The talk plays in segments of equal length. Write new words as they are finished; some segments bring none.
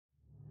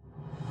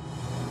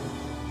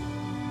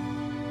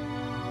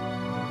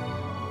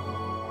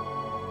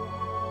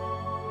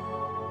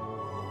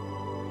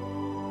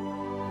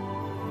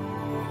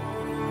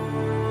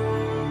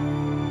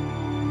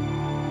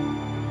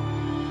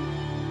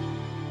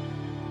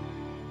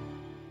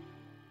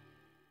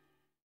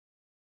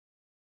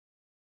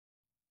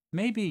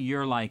Maybe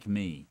you're like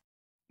me.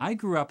 I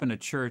grew up in a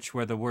church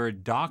where the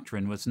word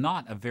doctrine was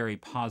not a very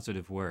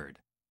positive word.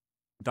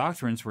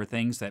 Doctrines were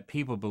things that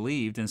people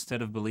believed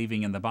instead of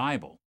believing in the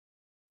Bible.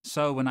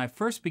 So when I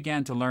first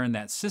began to learn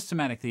that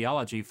systematic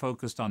theology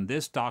focused on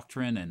this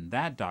doctrine and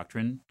that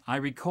doctrine, I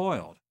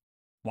recoiled.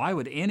 Why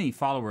would any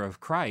follower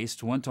of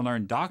Christ want to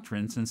learn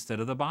doctrines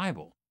instead of the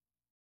Bible?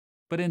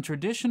 But in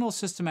traditional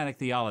systematic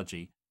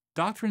theology,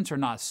 doctrines are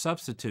not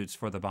substitutes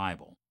for the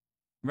Bible.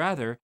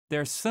 Rather,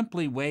 they're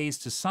simply ways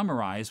to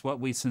summarize what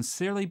we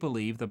sincerely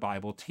believe the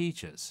Bible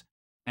teaches.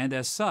 And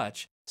as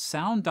such,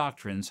 sound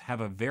doctrines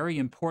have a very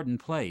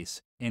important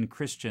place in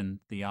Christian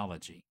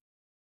theology.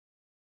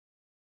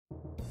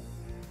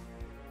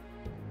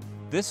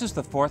 This is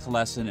the fourth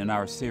lesson in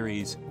our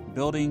series,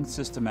 Building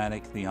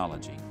Systematic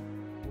Theology.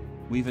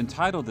 We've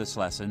entitled this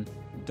lesson,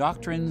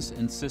 Doctrines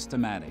and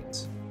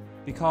Systematics,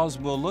 because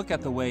we'll look at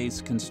the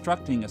ways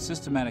constructing a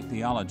systematic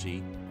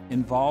theology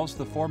involves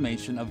the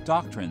formation of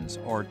doctrines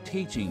or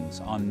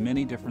teachings on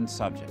many different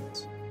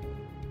subjects.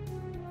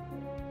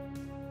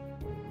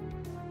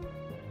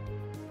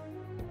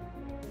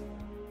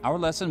 Our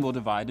lesson will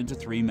divide into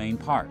three main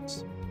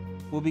parts.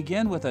 We'll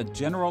begin with a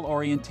general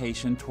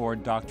orientation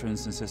toward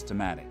doctrines and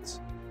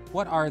systematics.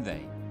 What are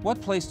they? What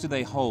place do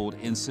they hold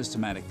in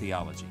systematic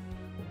theology?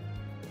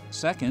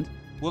 Second,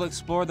 we'll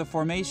explore the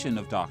formation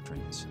of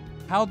doctrines.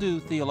 How do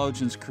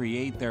theologians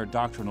create their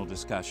doctrinal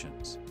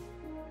discussions?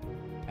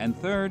 And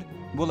third,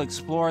 we'll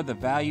explore the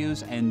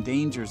values and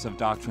dangers of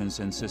doctrines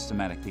in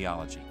systematic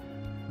theology.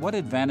 What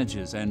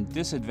advantages and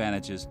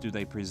disadvantages do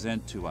they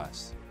present to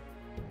us?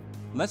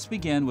 Let's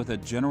begin with a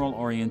general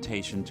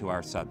orientation to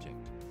our subject.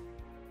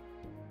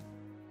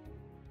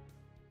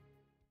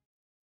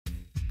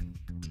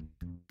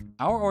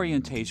 Our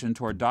orientation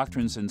toward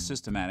doctrines and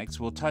systematics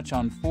will touch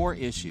on four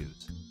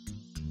issues.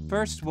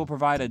 First, we'll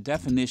provide a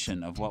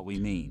definition of what we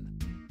mean.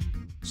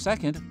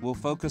 Second, we'll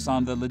focus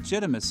on the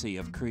legitimacy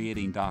of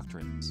creating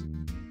doctrines.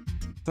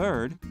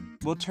 Third,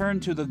 we'll turn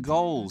to the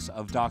goals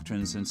of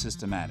doctrines and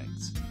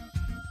systematics.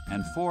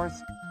 And fourth,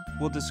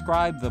 we'll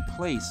describe the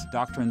place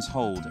doctrines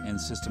hold in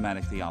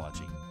systematic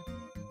theology.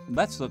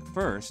 Let's look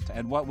first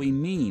at what we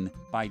mean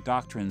by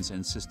doctrines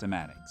and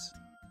systematics.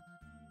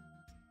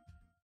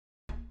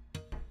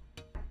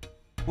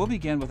 We'll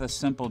begin with a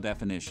simple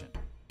definition.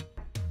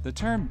 The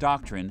term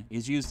doctrine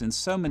is used in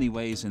so many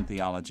ways in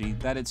theology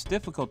that it's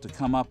difficult to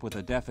come up with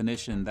a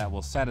definition that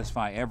will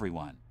satisfy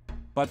everyone.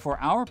 But for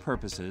our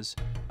purposes,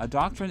 a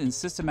doctrine in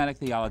systematic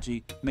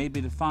theology may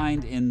be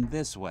defined in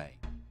this way.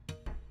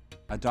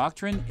 A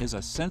doctrine is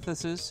a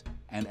synthesis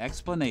and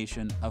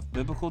explanation of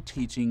biblical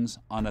teachings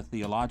on a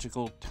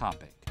theological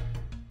topic.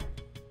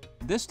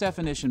 This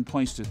definition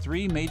points to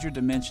three major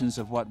dimensions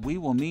of what we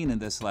will mean in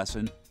this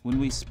lesson when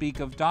we speak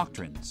of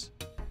doctrines.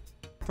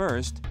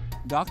 First,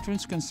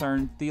 doctrines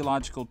concern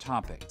theological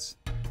topics.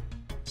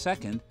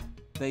 Second,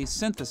 they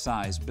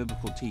synthesize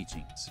biblical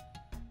teachings.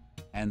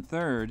 And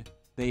third,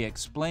 they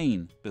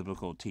explain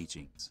biblical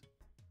teachings.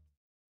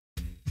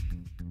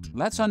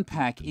 Let's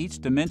unpack each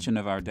dimension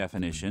of our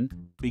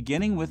definition,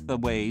 beginning with the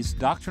ways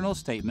doctrinal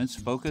statements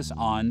focus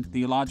on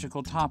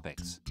theological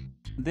topics,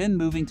 then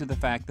moving to the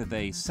fact that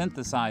they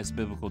synthesize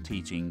biblical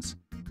teachings,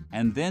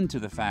 and then to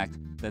the fact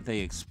that they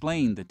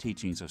explain the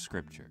teachings of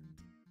Scripture.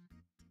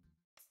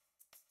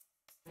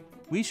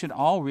 We should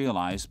all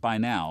realize by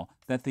now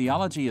that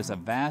theology is a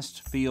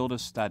vast field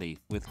of study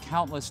with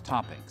countless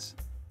topics.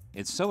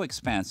 It's so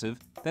expansive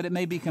that it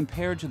may be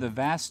compared to the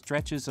vast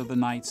stretches of the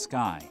night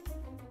sky.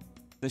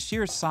 The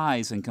sheer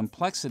size and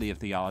complexity of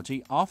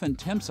theology often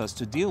tempts us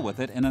to deal with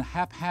it in a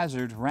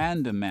haphazard,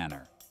 random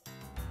manner.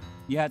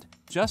 Yet,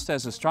 just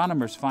as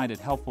astronomers find it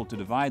helpful to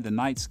divide the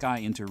night sky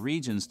into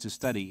regions to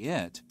study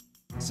it,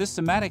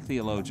 systematic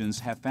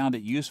theologians have found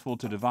it useful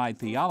to divide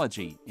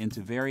theology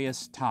into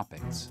various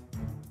topics.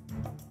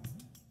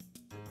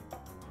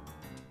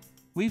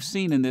 We've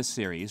seen in this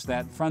series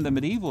that from the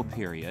medieval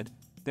period,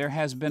 there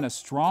has been a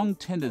strong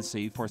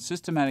tendency for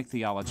systematic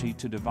theology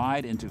to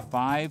divide into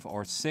 5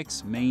 or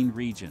 6 main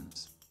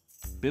regions.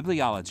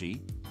 Bibliology,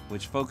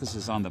 which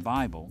focuses on the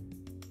Bible;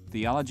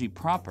 theology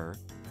proper,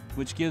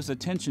 which gives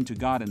attention to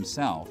God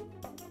Himself;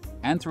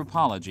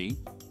 anthropology,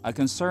 a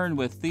concern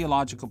with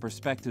theological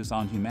perspectives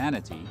on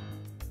humanity;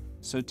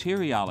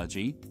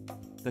 soteriology,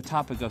 the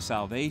topic of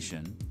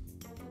salvation;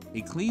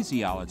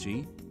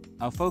 ecclesiology,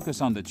 a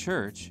focus on the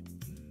church;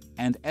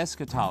 and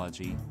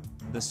eschatology,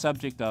 the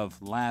subject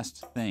of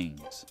last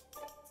things.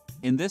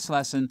 In this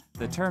lesson,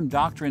 the term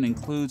doctrine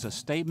includes a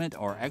statement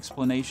or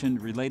explanation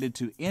related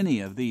to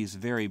any of these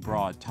very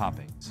broad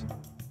topics.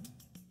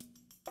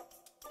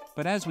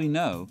 But as we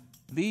know,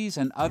 these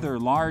and other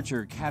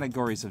larger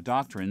categories of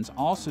doctrines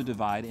also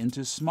divide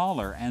into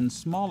smaller and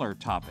smaller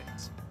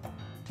topics.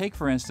 Take,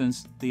 for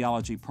instance,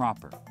 theology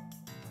proper.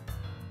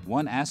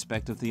 One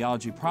aspect of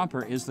theology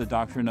proper is the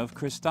doctrine of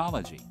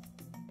Christology.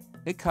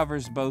 It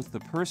covers both the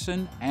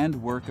person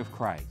and work of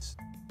Christ,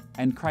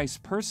 and Christ's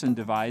person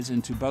divides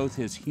into both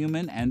His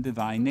human and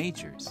divine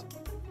natures.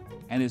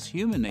 And His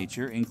human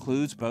nature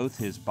includes both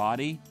His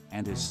body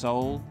and His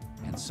soul,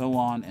 and so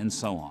on and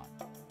so on.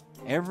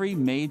 every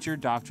major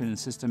doctrine in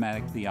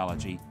systematic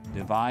theology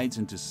divides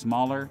into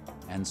smaller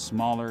and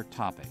smaller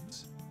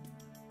topics.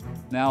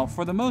 Now,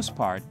 for the most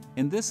part,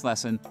 in this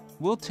lesson,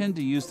 we'll tend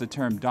to use the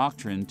term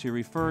doctrine to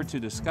refer to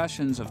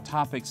discussions of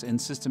topics in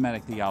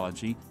systematic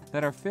theology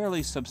that are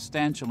fairly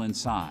substantial in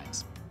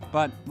size.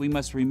 But we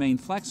must remain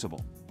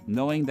flexible,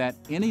 knowing that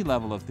any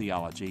level of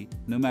theology,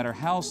 no matter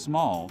how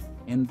small,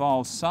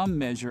 involves some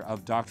measure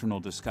of doctrinal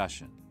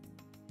discussion.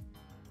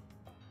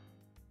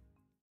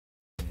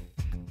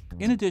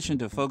 In addition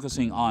to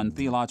focusing on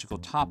theological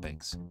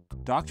topics,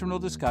 doctrinal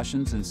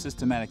discussions in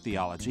systematic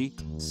theology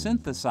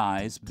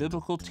synthesize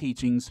biblical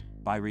teachings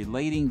by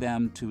relating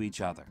them to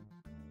each other.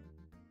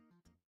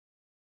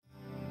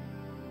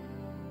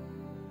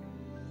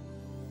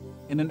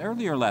 In an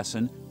earlier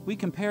lesson, we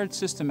compared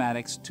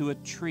systematics to a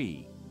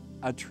tree.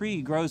 A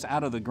tree grows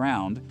out of the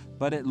ground,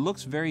 but it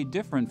looks very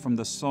different from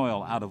the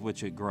soil out of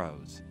which it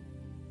grows.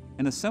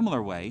 In a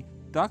similar way,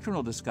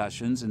 doctrinal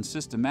discussions in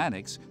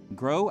systematics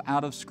grow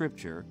out of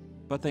Scripture,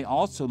 but they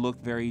also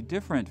look very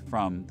different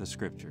from the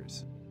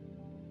Scriptures.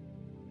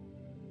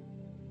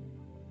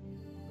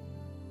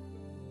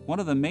 One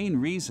of the main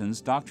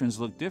reasons doctrines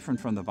look different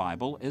from the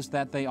Bible is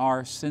that they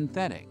are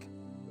synthetic.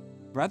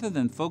 Rather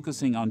than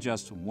focusing on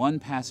just one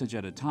passage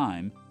at a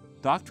time,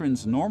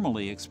 doctrines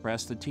normally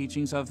express the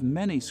teachings of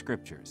many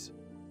Scriptures.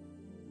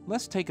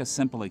 Let's take a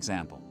simple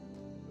example.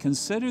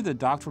 Consider the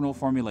doctrinal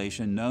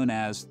formulation known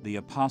as the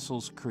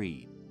Apostles'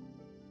 Creed.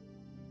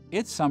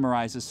 It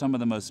summarizes some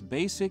of the most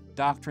basic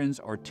doctrines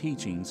or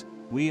teachings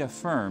we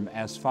affirm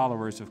as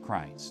followers of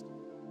Christ.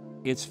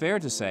 It's fair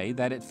to say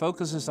that it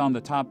focuses on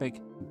the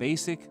topic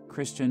basic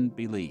Christian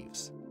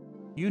beliefs.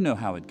 You know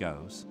how it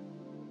goes.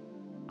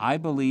 I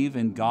believe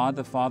in God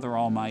the Father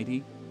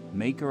Almighty,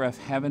 maker of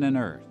heaven and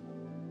earth.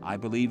 I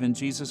believe in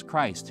Jesus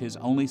Christ, His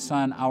only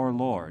Son, our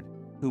Lord,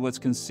 who was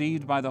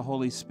conceived by the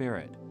Holy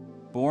Spirit,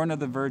 born of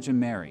the Virgin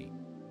Mary.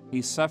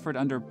 He suffered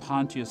under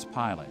Pontius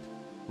Pilate,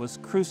 was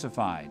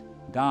crucified,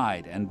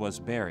 died, and was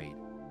buried.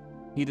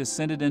 He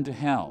descended into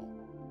hell.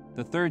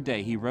 The third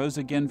day He rose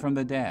again from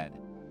the dead.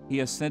 He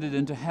ascended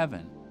into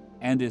heaven,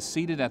 and is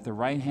seated at the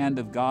right hand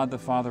of God the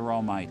Father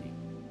Almighty.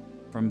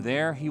 From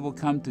there He will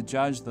come to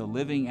judge the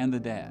living and the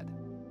dead.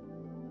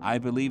 I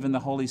believe in the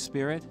Holy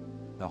Spirit,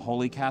 the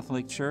Holy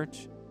Catholic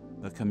Church,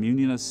 the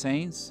communion of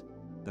saints,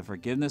 the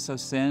forgiveness of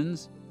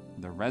sins,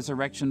 the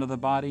resurrection of the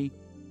body,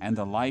 and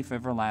the life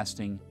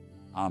everlasting.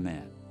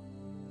 Amen.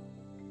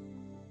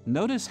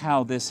 Notice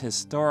how this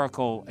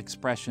historical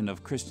expression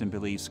of Christian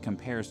beliefs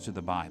compares to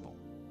the Bible.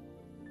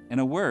 In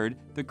a word,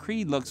 the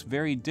Creed looks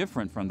very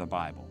different from the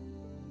Bible.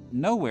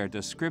 Nowhere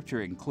does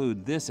Scripture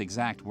include this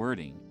exact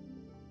wording.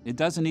 It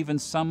doesn't even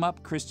sum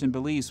up Christian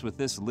beliefs with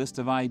this list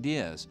of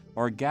ideas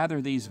or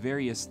gather these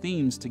various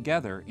themes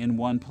together in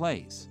one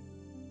place.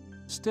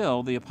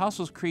 Still, the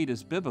Apostles' Creed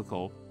is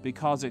biblical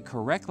because it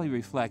correctly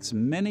reflects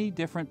many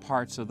different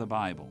parts of the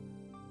Bible.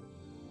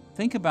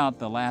 Think about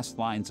the last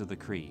lines of the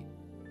Creed.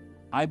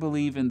 I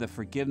believe in the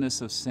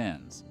forgiveness of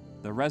sins,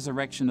 the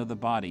resurrection of the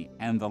body,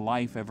 and the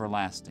life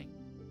everlasting.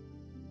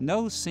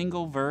 No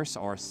single verse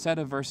or set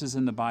of verses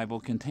in the Bible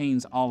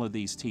contains all of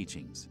these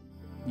teachings.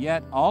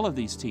 Yet all of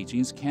these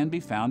teachings can be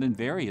found in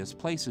various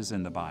places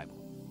in the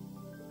Bible.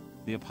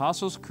 The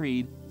Apostles'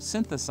 Creed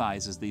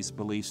synthesizes these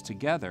beliefs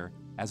together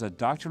as a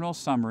doctrinal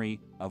summary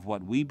of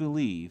what we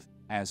believe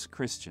as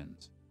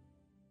Christians.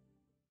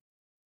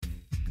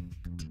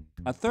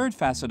 A third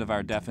facet of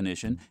our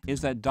definition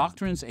is that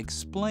doctrines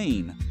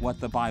explain what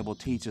the Bible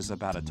teaches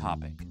about a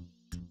topic.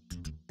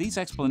 These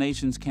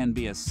explanations can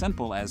be as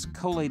simple as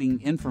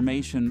collating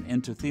information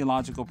into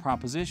theological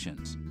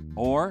propositions,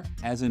 or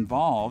as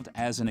involved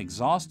as an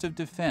exhaustive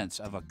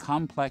defense of a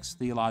complex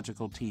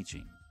theological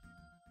teaching.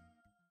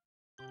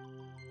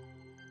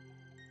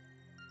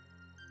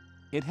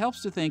 It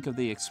helps to think of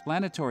the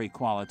explanatory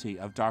quality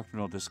of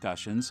doctrinal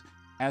discussions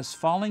as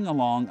falling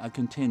along a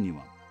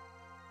continuum.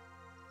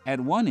 At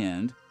one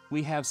end,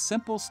 we have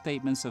simple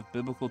statements of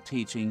biblical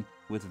teaching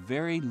with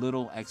very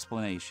little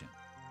explanation.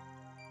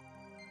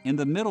 In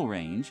the middle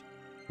range,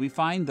 we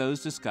find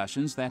those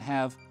discussions that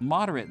have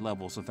moderate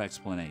levels of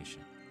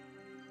explanation.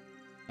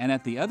 And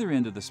at the other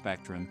end of the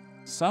spectrum,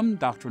 some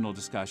doctrinal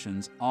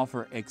discussions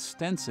offer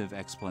extensive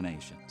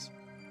explanations.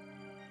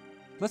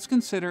 Let's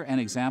consider an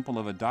example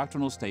of a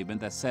doctrinal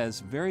statement that says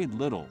very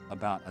little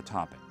about a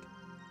topic.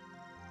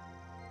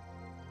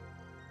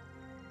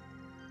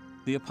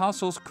 The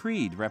Apostles'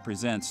 Creed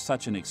represents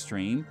such an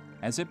extreme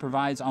as it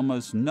provides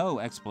almost no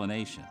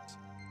explanations.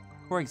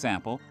 For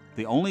example,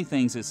 the only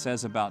things it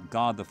says about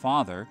God the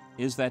Father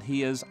is that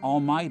He is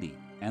almighty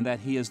and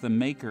that He is the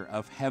maker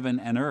of heaven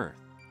and earth.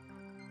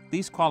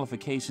 These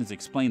qualifications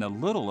explain a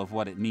little of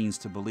what it means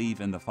to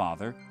believe in the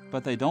Father,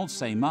 but they don't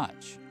say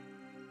much.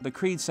 The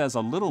Creed says a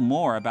little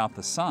more about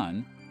the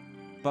Son,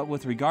 but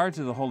with regard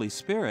to the Holy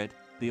Spirit,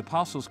 the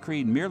Apostles'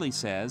 Creed merely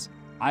says,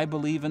 I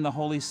believe in the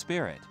Holy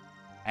Spirit,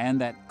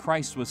 and that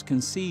Christ was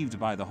conceived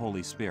by the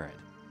Holy Spirit,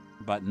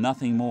 but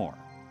nothing more.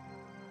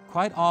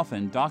 Quite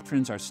often,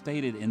 doctrines are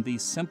stated in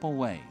these simple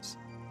ways.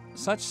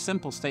 Such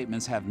simple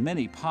statements have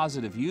many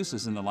positive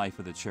uses in the life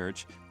of the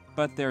church,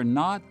 but they're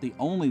not the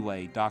only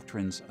way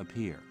doctrines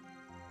appear.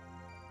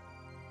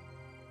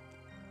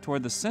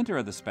 Toward the center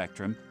of the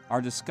spectrum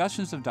are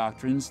discussions of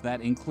doctrines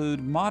that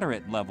include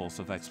moderate levels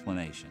of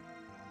explanation.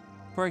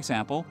 For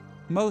example,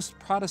 most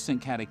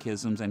Protestant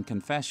catechisms and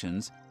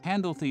confessions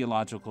handle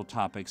theological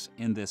topics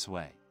in this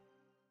way.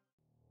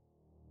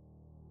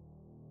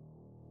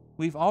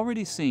 We've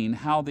already seen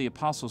how the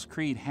Apostles'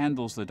 Creed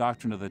handles the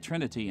doctrine of the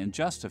Trinity in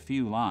just a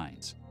few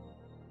lines.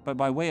 But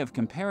by way of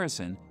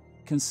comparison,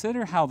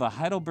 consider how the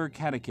Heidelberg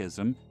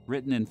Catechism,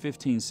 written in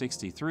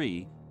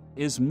 1563,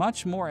 is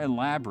much more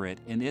elaborate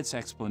in its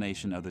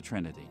explanation of the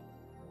Trinity.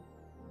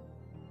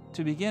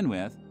 To begin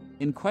with,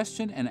 in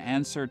Question and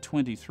Answer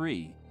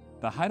 23,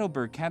 the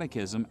Heidelberg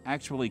Catechism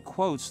actually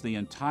quotes the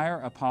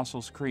entire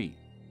Apostles' Creed.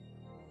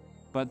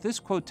 But this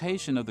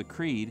quotation of the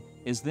Creed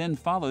is then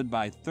followed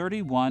by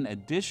 31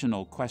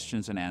 additional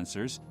questions and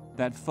answers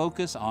that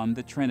focus on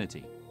the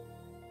Trinity.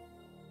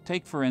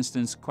 Take, for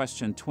instance,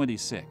 question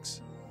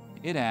 26.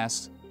 It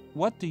asks,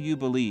 "What do you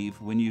believe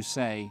when you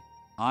say,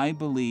 'I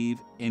believe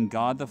in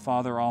God the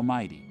Father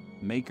Almighty,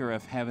 maker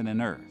of heaven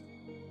and earth'?"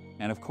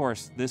 And of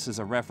course, this is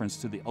a reference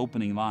to the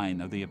opening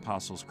line of the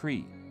Apostles'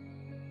 Creed.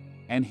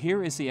 And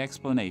here is the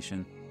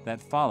explanation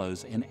that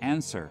follows in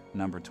answer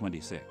number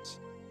 26.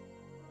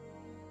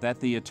 That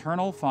the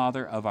eternal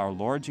Father of our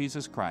Lord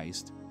Jesus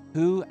Christ,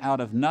 who out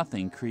of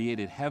nothing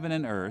created heaven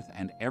and earth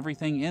and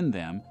everything in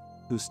them,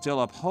 who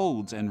still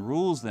upholds and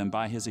rules them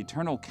by his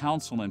eternal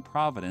counsel and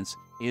providence,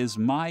 is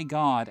my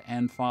God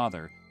and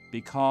Father,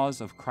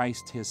 because of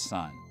Christ his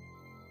Son.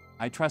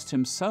 I trust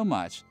him so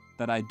much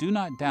that I do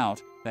not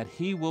doubt that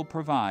he will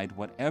provide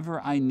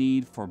whatever I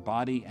need for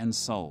body and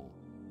soul.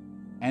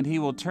 And he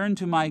will turn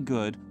to my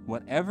good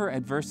whatever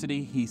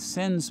adversity he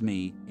sends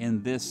me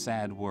in this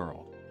sad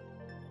world.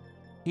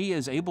 He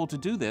is able to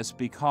do this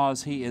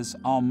because he is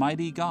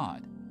Almighty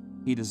God.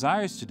 He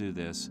desires to do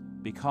this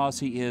because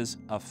he is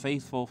a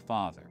faithful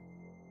Father.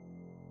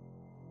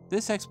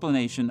 This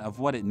explanation of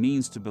what it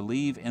means to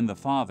believe in the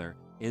Father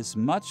is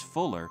much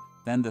fuller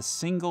than the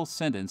single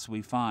sentence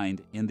we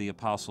find in the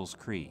Apostles'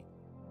 Creed.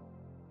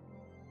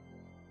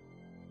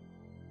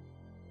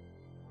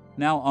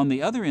 Now, on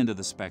the other end of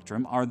the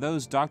spectrum are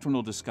those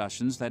doctrinal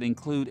discussions that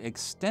include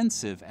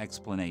extensive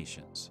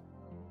explanations.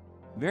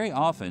 Very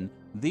often,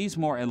 these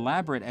more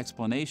elaborate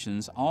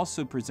explanations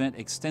also present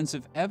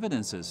extensive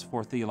evidences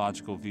for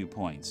theological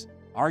viewpoints,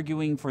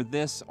 arguing for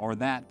this or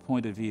that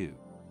point of view.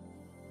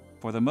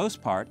 For the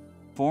most part,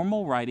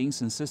 formal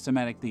writings in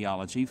systematic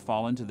theology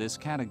fall into this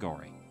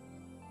category.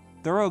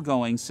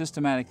 Thoroughgoing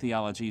systematic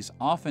theologies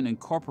often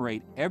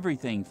incorporate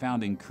everything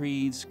found in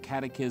creeds,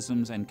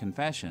 catechisms, and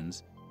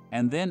confessions,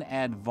 and then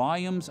add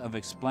volumes of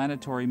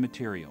explanatory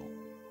material.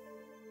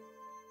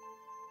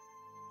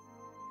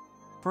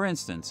 For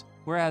instance,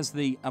 whereas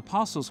the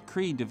Apostles'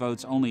 Creed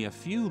devotes only a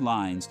few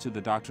lines to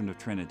the doctrine of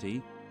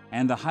Trinity,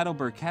 and the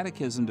Heidelberg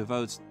Catechism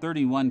devotes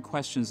 31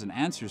 questions and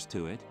answers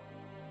to it,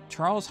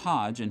 Charles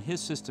Hodge, in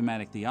his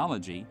systematic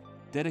theology,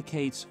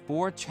 dedicates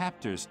 4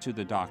 chapters to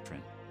the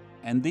doctrine,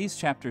 and these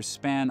chapters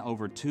span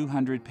over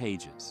 200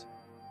 pages.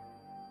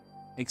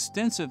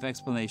 Extensive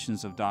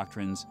explanations of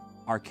doctrines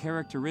are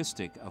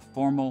characteristic of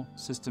formal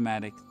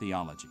systematic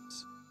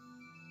theologies.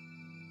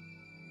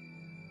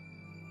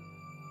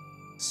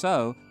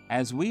 So,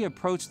 as we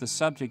approach the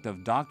subject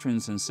of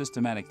doctrines in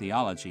systematic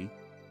theology,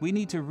 we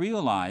need to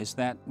realize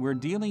that we're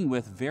dealing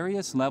with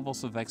various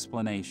levels of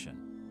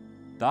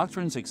explanation.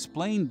 Doctrines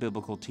explain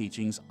biblical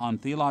teachings on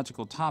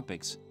theological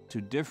topics to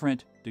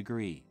different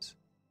degrees.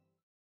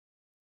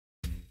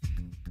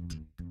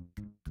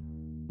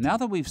 Now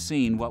that we've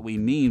seen what we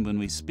mean when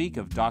we speak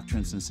of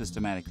doctrines in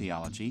systematic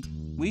theology,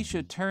 we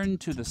should turn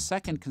to the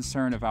second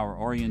concern of our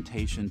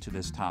orientation to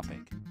this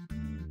topic.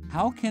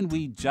 How can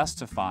we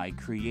justify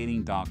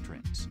creating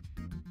doctrines?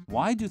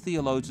 Why do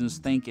theologians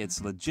think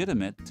it's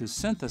legitimate to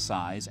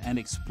synthesize and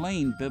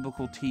explain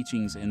biblical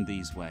teachings in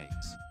these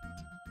ways?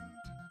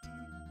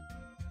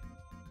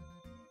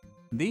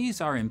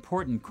 These are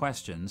important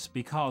questions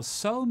because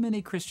so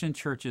many Christian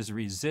churches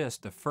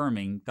resist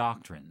affirming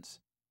doctrines.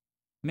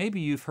 Maybe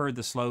you've heard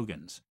the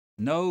slogans,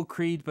 "No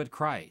creed but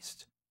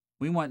Christ."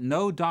 "We want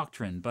no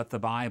doctrine but the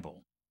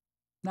Bible."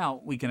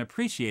 Now, we can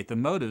appreciate the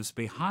motives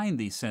behind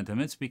these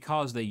sentiments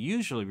because they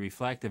usually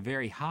reflect a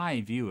very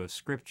high view of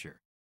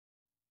Scripture.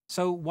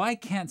 So why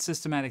can't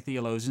systematic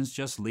theologians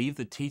just leave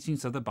the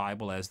teachings of the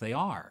Bible as they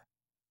are?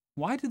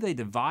 Why do they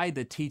divide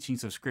the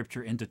teachings of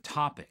Scripture into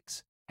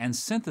topics and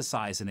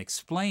synthesize and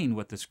explain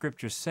what the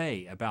Scriptures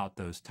say about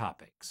those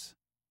topics?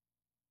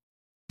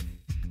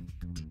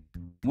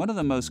 One of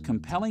the most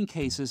compelling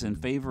cases in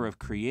favor of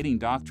creating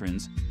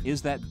doctrines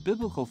is that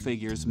biblical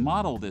figures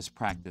model this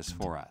practice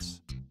for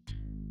us.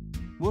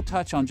 We'll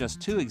touch on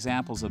just 2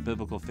 examples of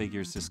biblical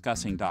figures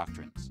discussing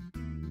doctrines.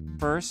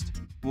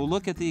 First, we'll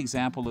look at the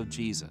example of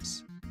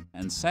Jesus,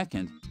 and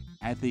second,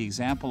 at the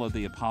example of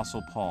the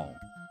Apostle Paul.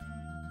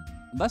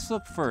 Let's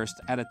look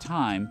first at a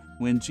time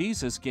when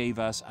Jesus gave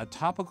us a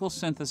topical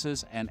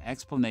synthesis and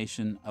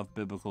explanation of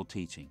biblical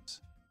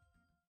teachings.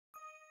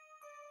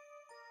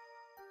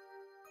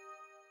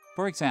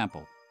 For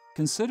example,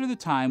 consider the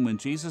time when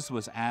Jesus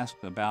was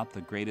asked about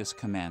the greatest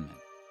commandment.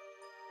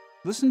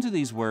 Listen to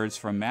these words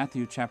from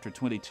Matthew chapter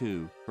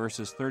 22,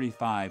 verses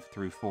 35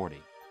 through 40.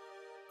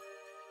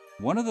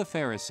 One of the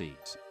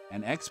Pharisees,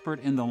 an expert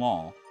in the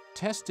law,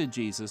 tested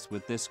Jesus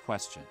with this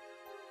question: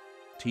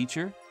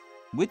 "Teacher,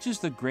 which is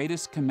the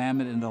greatest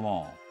commandment in the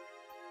law?"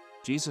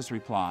 Jesus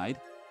replied,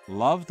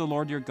 "Love the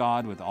Lord your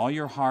God with all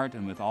your heart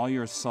and with all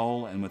your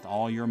soul and with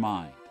all your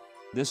mind.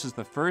 This is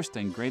the first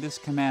and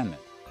greatest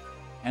commandment.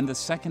 And the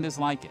second is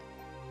like it.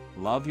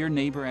 Love your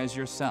neighbor as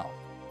yourself.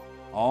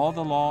 All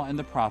the law and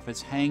the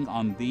prophets hang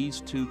on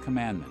these two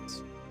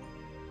commandments."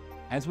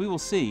 As we will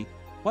see,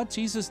 what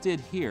Jesus did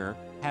here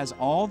has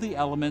all the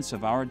elements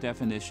of our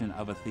definition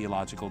of a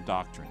theological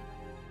doctrine.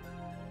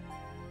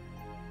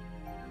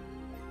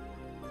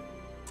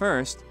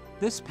 First,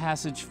 this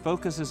passage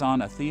focuses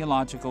on a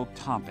theological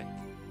topic.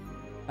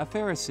 A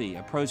Pharisee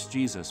approached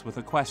Jesus with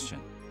a question: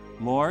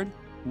 "Lord,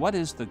 what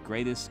is the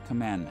greatest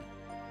commandment?"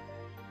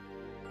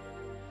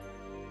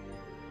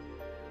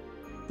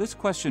 This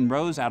question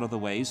rose out of the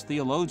ways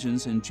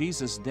theologians in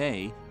Jesus'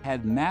 day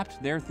had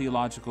mapped their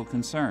theological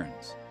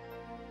concerns.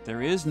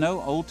 There is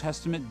no Old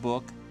Testament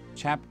book,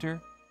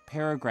 chapter,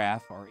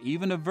 paragraph, or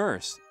even a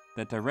verse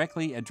that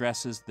directly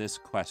addresses this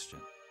question.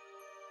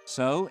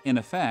 So, in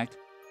effect,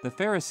 the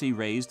Pharisee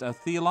raised a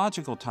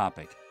theological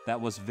topic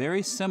that was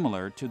very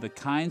similar to the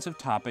kinds of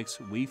topics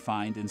we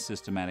find in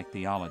systematic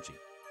theology.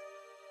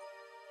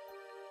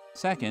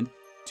 Second,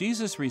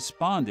 Jesus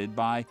responded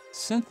by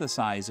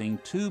synthesizing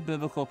two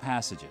biblical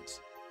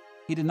passages.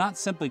 He did not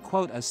simply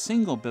quote a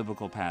single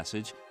biblical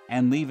passage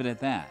and leave it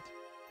at that.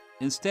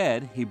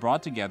 Instead, he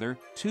brought together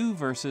two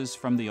verses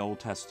from the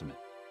Old Testament: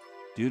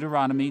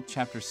 Deuteronomy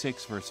chapter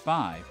 6, verse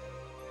 5,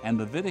 and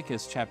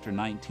Leviticus chapter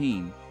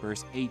 19,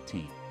 verse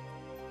 18.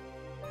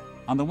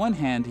 On the one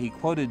hand, he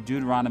quoted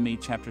Deuteronomy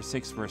chapter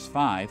 6, verse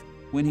 5,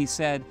 when he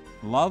said,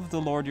 "Love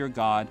the Lord your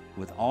God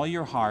with all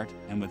your heart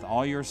and with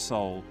all your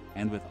soul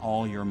and with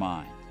all your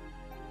mind."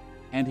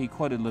 And he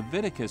quoted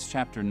Leviticus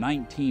chapter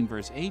 19,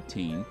 verse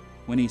 18,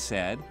 when he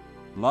said,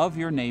 "Love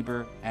your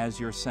neighbor as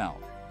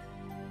yourself."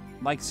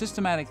 Like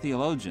systematic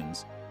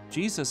theologians,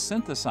 Jesus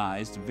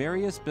synthesized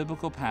various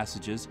biblical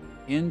passages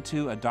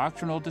into a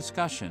doctrinal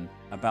discussion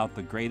about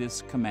the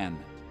greatest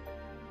commandment.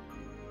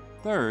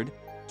 Third,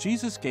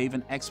 Jesus gave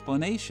an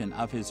explanation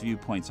of his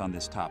viewpoints on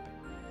this topic.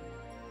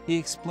 He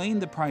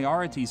explained the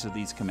priorities of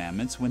these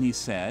commandments when he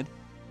said,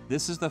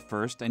 "This is the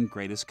first and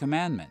greatest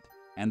commandment,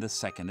 and the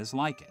second is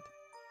like it."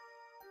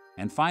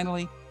 And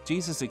finally,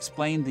 Jesus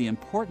explained the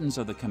importance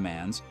of the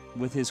commands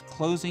with his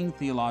closing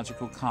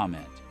theological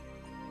comment: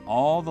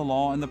 "All the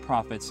law and the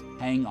prophets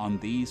hang on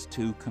these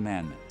two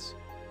commandments."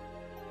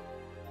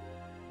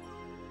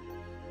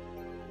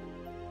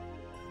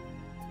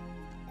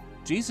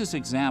 Jesus'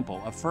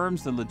 example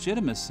affirms the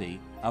legitimacy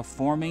of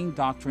forming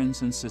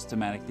doctrines in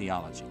systematic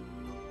theology.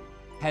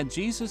 Had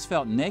Jesus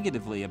felt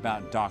negatively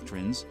about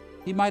doctrines,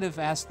 he might have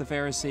asked the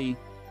Pharisee,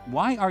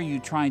 "Why are you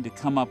trying to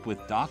come up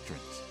with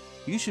doctrines?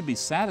 You should be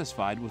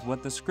satisfied with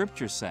what the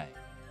Scriptures say."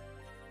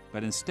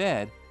 But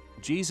instead,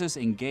 Jesus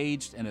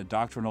engaged in a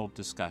doctrinal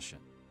discussion.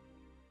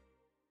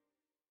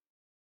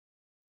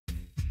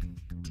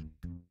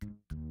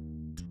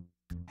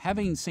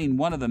 Having seen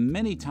one of the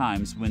many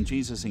times when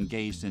Jesus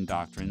engaged in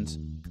doctrines,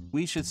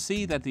 we should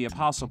see that the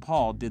Apostle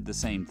Paul did the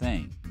same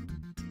thing.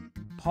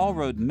 Paul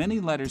wrote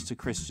many letters to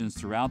Christians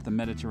throughout the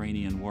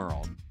Mediterranean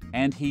world,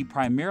 and he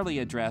primarily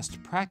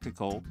addressed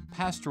practical,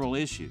 pastoral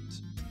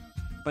issues.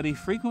 But he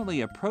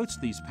frequently approached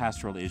these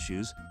pastoral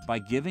issues by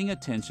giving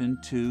attention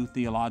to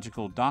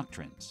theological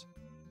doctrines.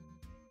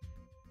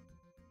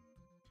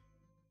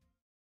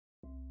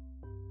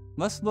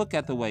 Let's look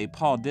at the way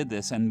Paul did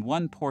this in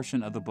one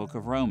portion of the book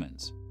of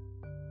Romans.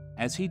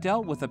 As he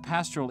dealt with the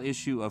pastoral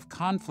issue of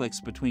conflicts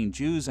between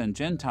Jews and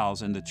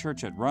Gentiles in the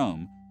church at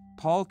Rome,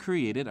 Paul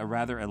created a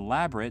rather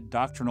elaborate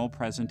doctrinal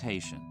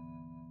presentation.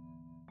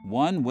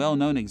 One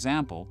well-known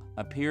example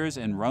appears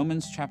in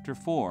Romans chapter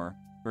 4,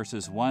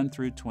 verses 1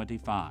 through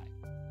 25.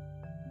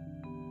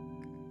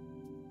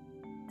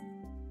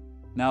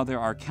 Now, there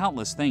are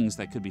countless things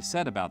that could be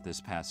said about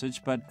this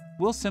passage, but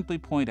we'll simply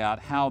point out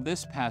how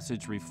this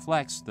passage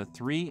reflects the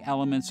three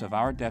elements of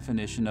our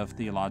definition of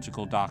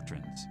theological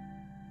doctrines.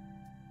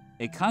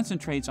 It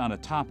concentrates on a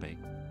topic,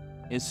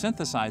 it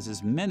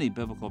synthesizes many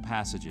biblical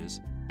passages,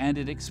 and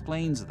it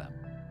explains them.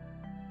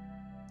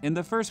 In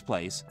the first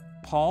place,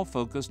 Paul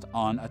focused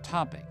on a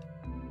topic: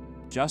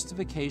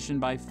 justification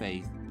by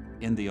faith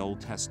in the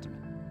Old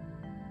Testament.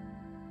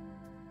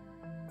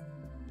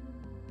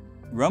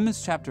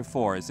 Romans chapter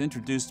 4 is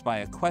introduced by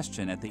a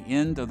question at the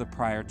end of the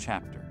prior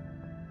chapter.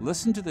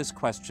 Listen to this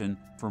question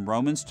from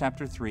Romans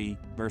chapter 3,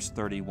 verse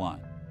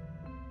 31.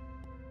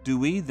 "Do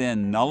we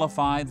then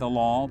nullify the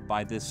law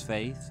by this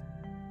faith?"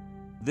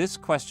 This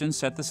question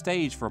set the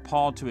stage for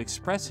Paul to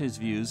express his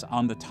views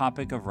on the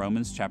topic of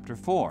Romans chapter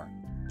 4,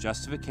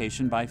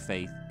 justification by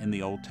faith in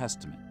the Old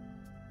Testament.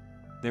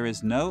 There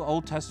is no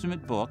Old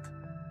Testament book,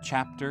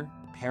 chapter,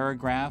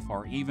 paragraph,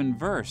 or even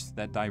verse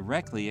that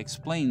directly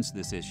explains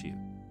this issue.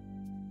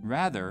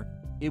 Rather,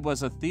 it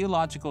was a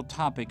theological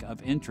topic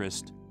of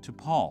interest to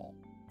Paul.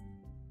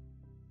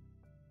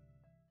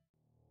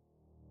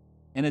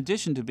 In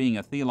addition to being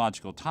a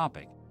theological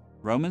topic,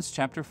 Romans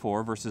chapter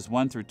 4 verses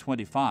 1 through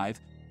 25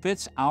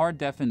 fits our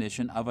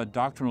definition of a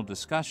doctrinal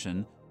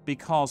discussion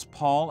because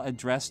Paul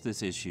addressed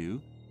this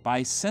issue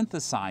by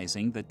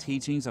synthesizing the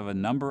teachings of a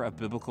number of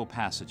biblical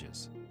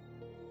passages.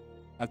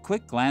 A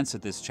quick glance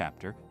at this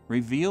chapter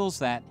reveals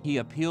that he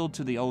appealed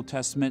to the Old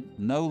Testament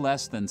no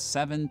less than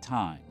 7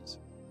 times.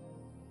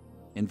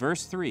 In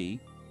verse 3,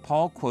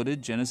 Paul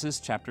quoted Genesis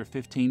chapter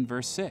 15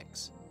 verse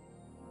 6.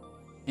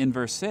 In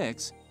verse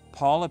 6,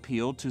 Paul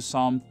appealed to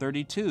Psalm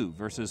 32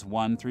 verses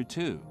 1 through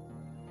 2.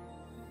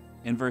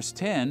 In verse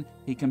 10,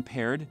 he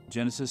compared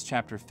Genesis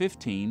chapter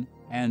 15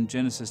 and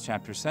Genesis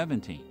chapter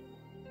 17.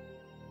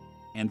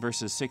 In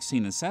verses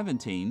 16 and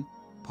 17,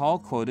 Paul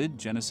quoted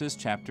Genesis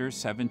chapter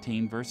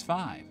 17 verse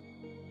 5.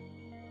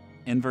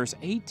 In verse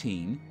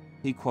 18,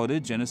 he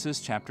quoted Genesis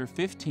chapter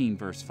 15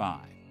 verse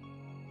 5.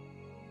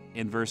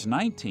 In verse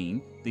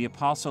 19, the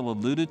apostle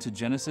alluded to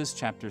Genesis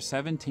chapter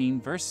 17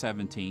 verse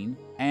 17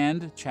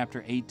 and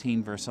chapter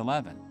 18 verse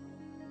 11.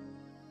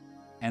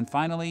 And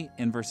finally,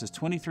 in verses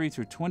 23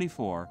 through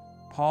 24,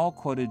 Paul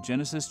quoted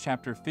Genesis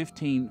chapter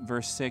 15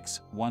 verse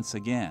 6 once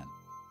again.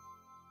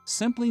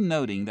 Simply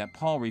noting that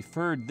Paul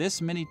referred this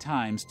many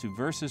times to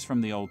verses from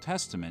the Old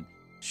Testament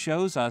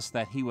shows us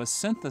that he was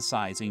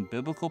synthesizing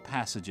biblical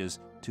passages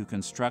to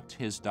construct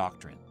his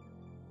doctrine.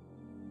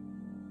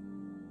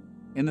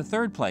 In the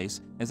third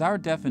place, as our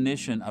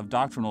definition of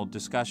doctrinal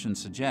discussion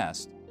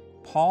suggests,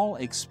 Paul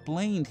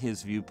explained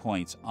his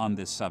viewpoints on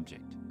this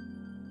subject.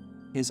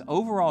 His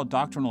overall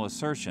doctrinal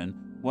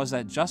assertion was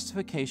that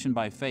justification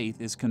by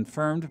faith is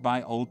confirmed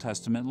by Old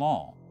Testament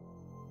law.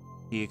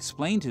 He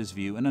explained his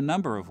view in a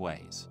number of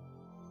ways.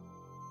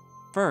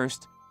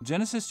 First,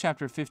 Genesis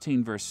chapter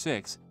 15 verse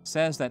 6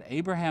 says that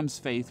Abraham's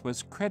faith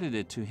was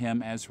credited to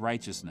him as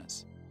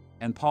righteousness,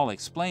 and Paul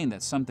explained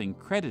that something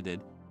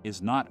credited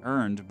is not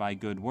earned by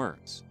good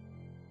works.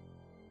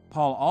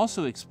 Paul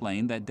also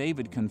explained that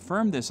David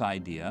confirmed this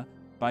idea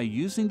by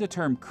using the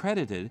term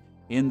credited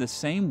in the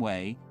same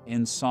way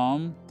in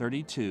Psalm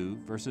 32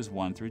 verses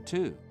 1 through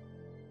 2.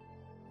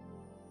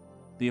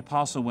 The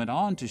apostle went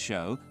on to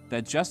show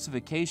that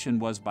justification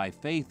was by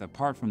faith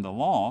apart from the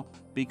law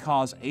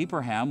because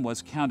Abraham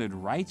was counted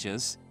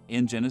righteous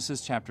in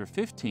Genesis chapter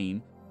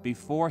 15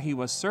 before he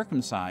was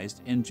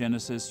circumcised in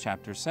Genesis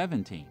chapter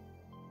 17.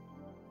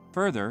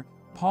 Further,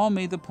 Paul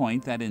made the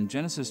point that in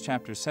Genesis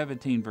chapter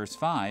 17 verse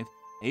 5,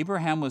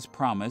 Abraham was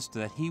promised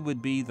that he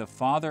would be the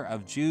father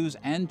of Jews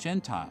and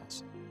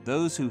Gentiles,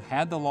 those who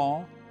had the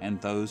law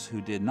and those who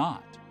did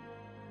not.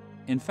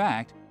 In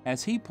fact,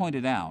 as he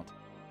pointed out,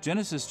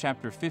 Genesis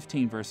chapter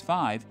 15 verse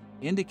 5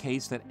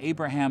 indicates that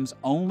Abraham's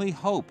only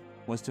hope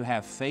was to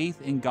have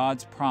faith in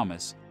God's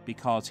promise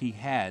because he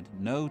had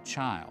no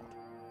child.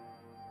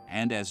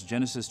 And as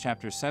Genesis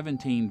chapter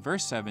 17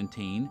 verse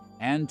 17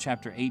 and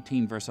chapter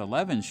 18 verse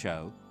 11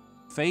 show,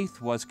 faith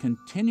was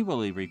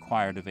continually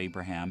required of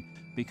Abraham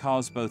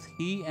because both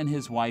he and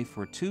his wife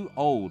were too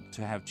old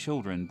to have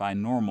children by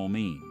normal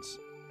means.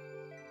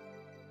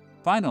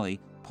 Finally,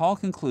 Paul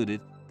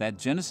concluded that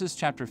Genesis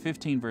chapter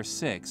 15 verse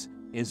 6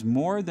 is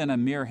more than a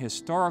mere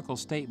historical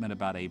statement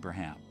about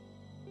Abraham.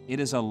 It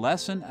is a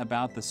lesson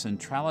about the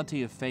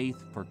centrality of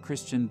faith for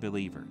Christian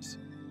believers.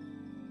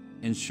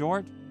 In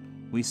short,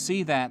 we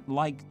see that,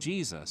 like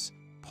Jesus,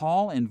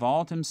 Paul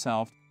involved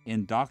himself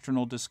in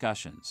doctrinal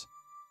discussions.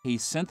 He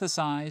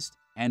synthesized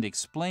and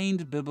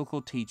explained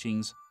biblical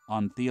teachings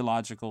on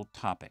theological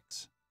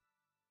topics.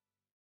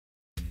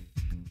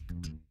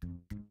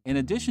 In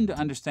addition to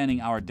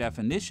understanding our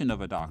definition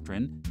of a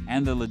doctrine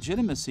and the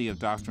legitimacy of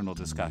doctrinal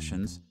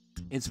discussions,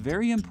 it's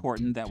very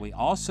important that we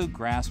also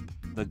grasp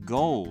the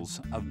goals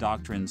of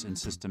doctrines and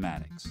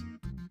systematics.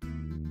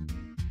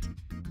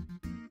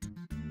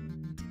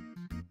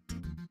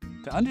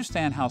 To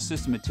understand how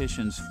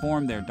systematicians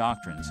form their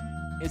doctrines,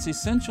 it's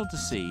essential to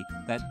see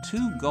that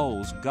 2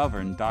 goals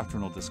govern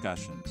doctrinal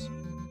discussions.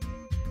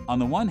 On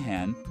the one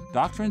hand,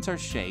 doctrines are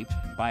shaped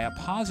by a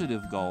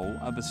positive goal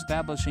of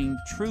establishing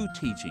true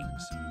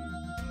teachings,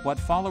 what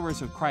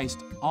followers of Christ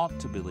ought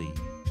to believe.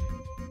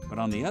 But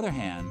on the other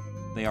hand,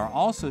 they are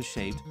also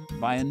shaped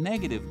by a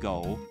negative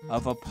goal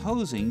of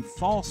opposing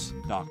false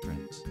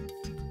doctrines.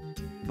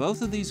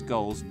 Both of these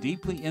goals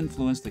deeply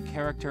influence the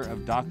character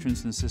of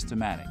doctrines and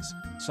systematics,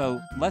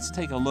 so let's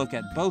take a look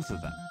at both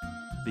of them,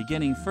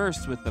 beginning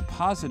first with the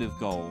positive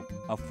goal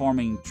of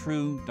forming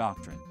true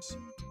doctrines.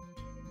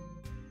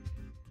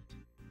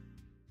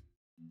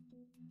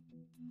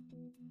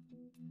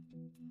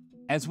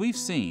 As we've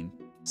seen,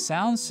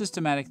 sound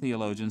systematic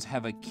theologians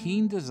have a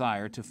keen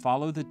desire to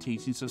follow the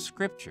teachings of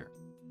Scripture.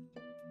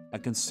 A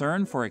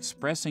concern for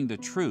expressing the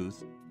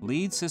truth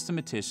leads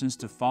systematicians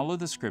to follow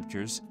the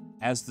Scriptures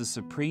as the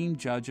supreme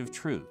judge of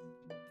truth.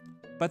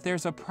 But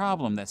there's a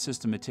problem that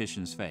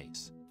systematicians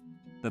face.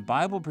 The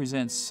Bible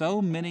presents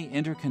so many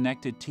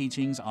interconnected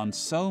teachings on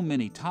so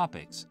many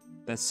topics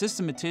that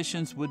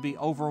systematicians would be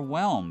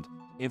overwhelmed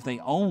if they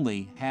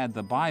only had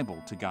the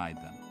Bible to guide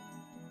them.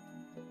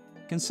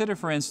 Consider,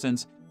 for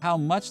instance, how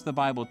much the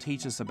Bible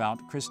teaches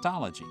about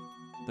Christology,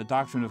 the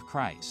doctrine of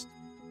Christ.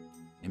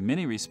 In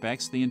many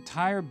respects, the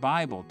entire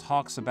Bible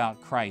talks about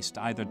Christ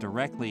either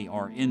directly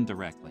or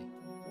indirectly.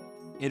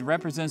 It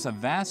represents a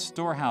vast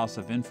storehouse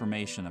of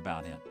information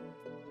about Him.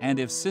 And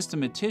if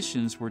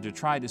systematicians were to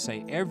try to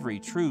say every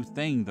true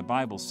thing the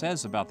Bible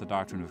says about the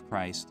doctrine of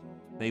Christ,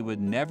 they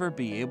would never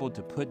be able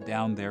to put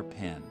down their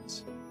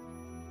pens.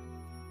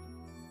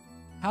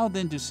 How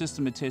then do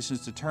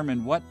systematicians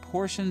determine what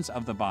portions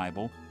of the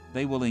Bible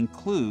they will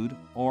include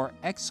or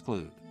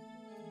exclude?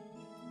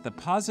 The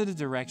positive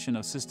direction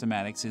of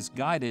systematics is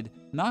guided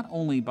not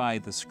only by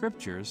the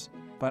Scriptures,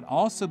 but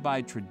also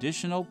by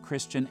traditional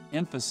Christian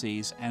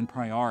emphases and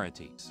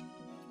priorities.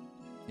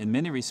 In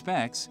many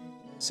respects,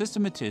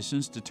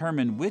 systematicians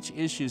determine which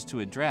issues to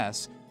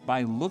address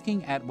by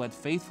looking at what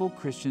faithful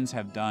Christians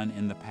have done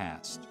in the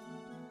past.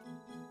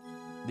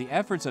 The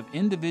efforts of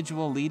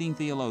individual leading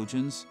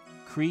theologians,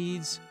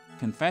 creeds,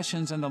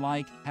 confessions, and the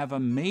like have a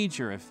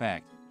major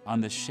effect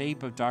on the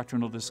shape of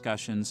doctrinal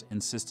discussions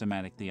in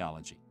systematic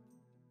theology.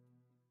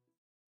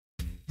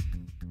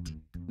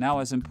 Now,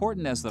 as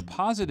important as the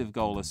positive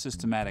goal of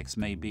systematics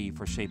may be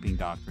for shaping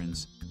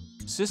doctrines,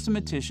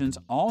 systematicians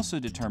also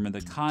determine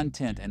the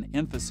content and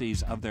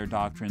emphases of their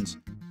doctrines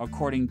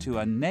according to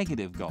a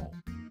negative goal.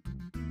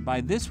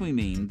 By this we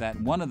mean that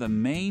one of the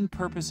main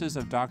purposes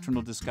of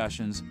doctrinal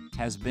discussions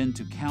has been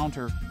to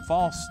counter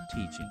false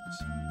teachings.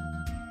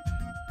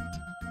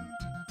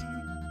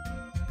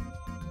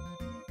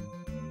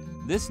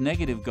 This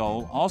negative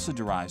goal also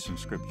derives from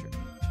Scripture.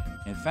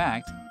 In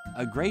fact,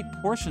 a great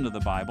portion of the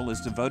Bible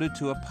is devoted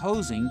to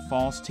opposing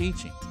false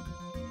teaching.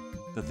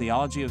 The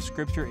theology of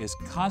Scripture is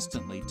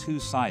constantly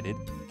two-sided,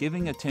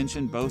 giving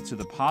attention both to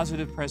the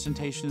positive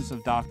presentations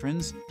of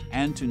doctrines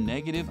and to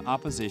negative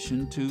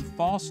opposition to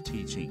false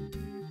teaching.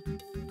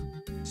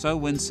 So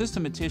when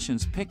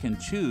systematicians pick and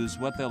choose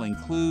what they'll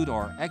include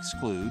or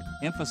exclude,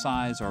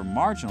 emphasize or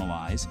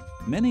marginalize,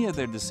 many of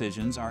their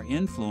decisions are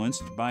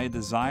influenced by a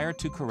desire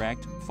to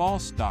correct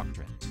false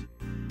doctrines.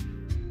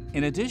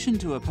 In addition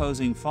to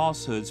opposing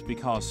falsehoods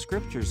because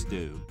Scriptures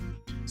do,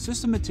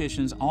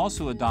 systematicians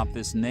also adopt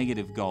this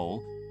negative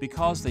goal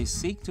because they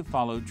seek to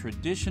follow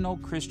traditional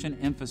Christian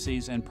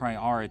emphases and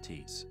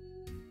priorities.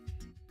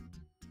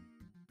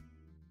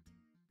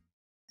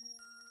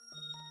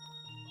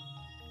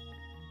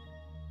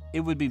 It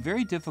would be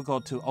very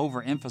difficult to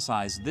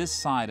overemphasize this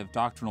side of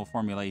doctrinal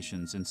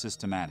formulations in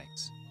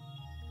systematics.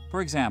 For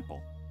example,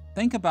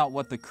 think about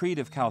what the Creed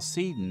of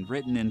Chalcedon,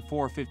 written in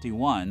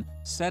 451,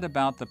 said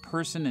about the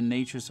person and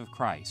natures of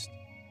Christ.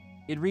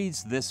 It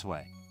reads this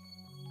way: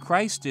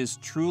 Christ is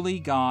truly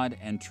God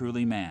and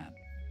truly man,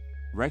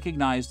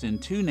 recognized in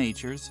two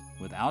natures,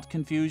 without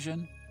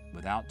confusion,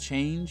 without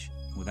change,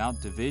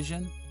 without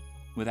division,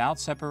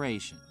 without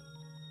separation,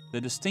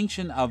 the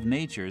distinction of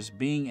natures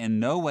being in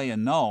no way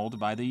annulled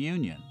by the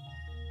union,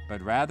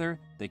 but rather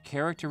the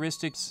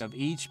characteristics of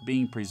each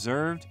being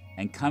preserved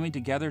and coming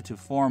together to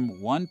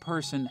form one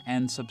person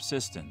and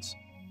subsistence,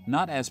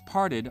 not as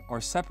parted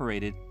or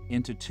separated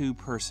into two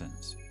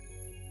persons.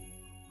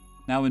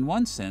 Now, in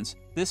one sense,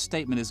 this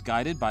statement is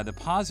guided by the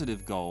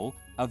positive goal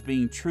of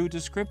being true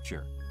to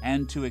Scripture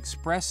and to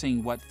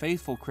expressing what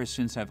faithful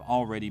Christians have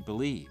already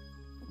believed.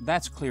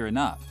 That's clear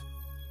enough.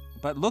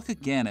 But look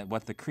again at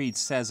what the Creed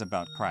says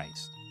about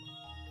Christ.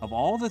 Of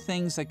all the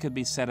things that could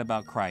be said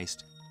about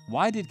Christ,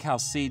 why did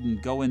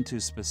Chalcedon go into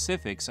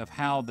specifics of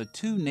how the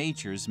two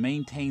natures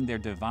maintain their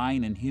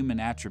divine and human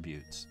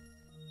attributes?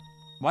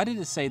 Why did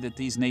it say that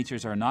these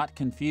natures are not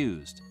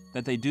confused,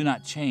 that they do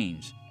not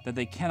change, that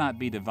they cannot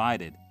be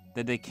divided,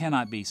 that they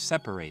cannot be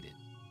separated?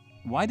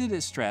 Why did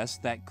it stress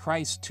that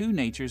Christ's two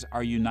natures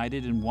are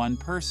united in one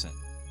person?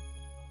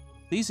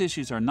 These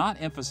issues are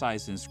not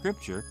emphasized in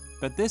Scripture,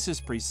 but this is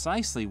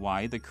precisely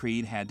why the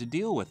Creed had to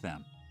deal with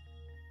them.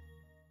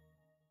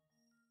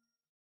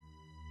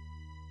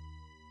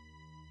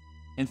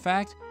 In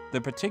fact, the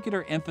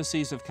particular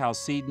emphases of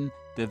Chalcedon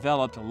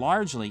developed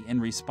largely in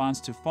response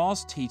to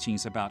false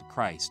teachings about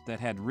Christ that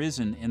had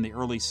risen in the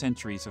early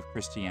centuries of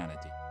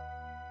Christianity.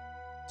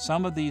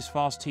 Some of these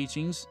false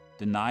teachings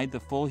denied the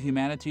full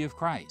humanity of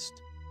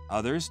Christ.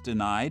 Others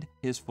denied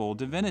His full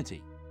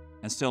divinity.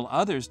 And still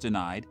others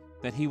denied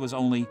that He was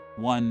only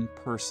one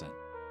person.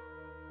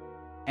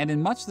 And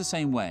in much the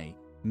same way,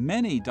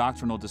 many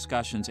doctrinal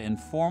discussions in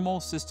formal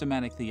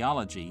systematic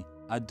theology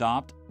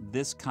adopt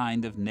this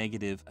kind of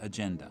negative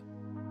agenda.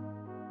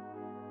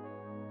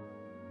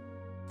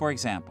 For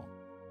example,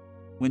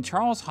 when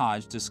Charles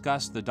Hodge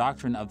discussed the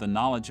doctrine of the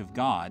knowledge of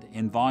God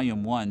in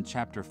Volume 1,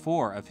 Chapter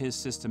 4 of his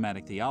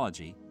Systematic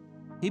Theology,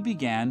 he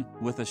began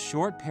with a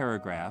short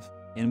paragraph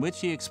in which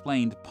he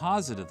explained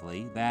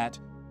positively that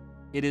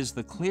it is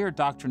the clear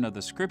doctrine of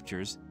the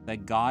Scriptures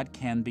that God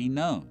can be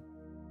known.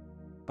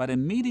 But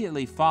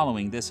immediately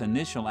following this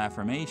initial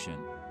affirmation,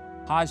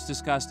 Hodge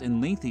discussed in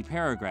lengthy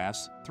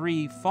paragraphs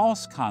three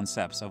false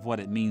concepts of what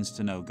it means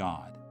to know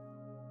God.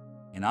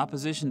 In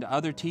opposition to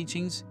other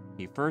teachings,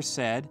 he first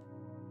said,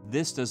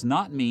 "This does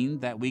not mean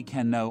that we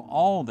can know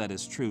all that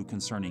is true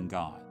concerning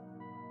God."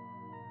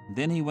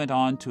 Then he went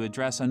on to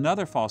address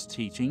another false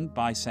teaching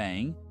by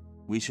saying,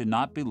 we should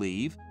not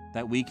believe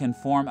that we can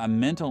form a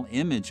mental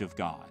image of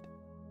God.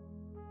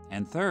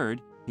 And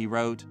third, he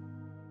wrote,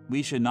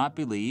 we should not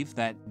believe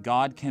that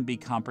God can be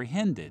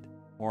comprehended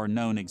or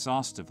known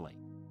exhaustively.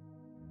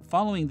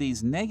 Following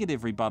these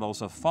negative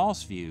rebuttals of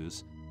false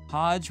views,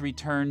 Hodge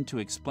returned to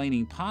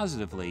explaining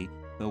positively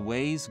the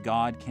ways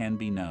God can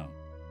be known.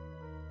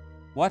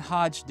 What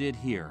Hodge did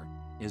here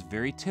is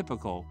very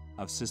typical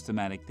of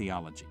systematic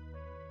theology.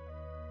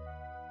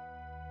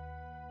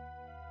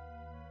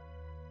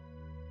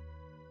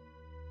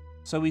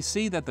 So we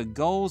see that the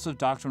goals of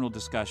doctrinal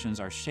discussions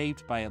are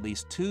shaped by at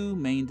least two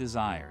main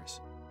desires: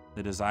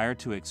 the desire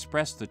to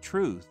express the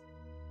truth,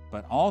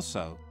 but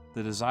also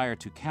the desire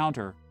to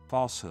counter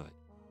falsehood.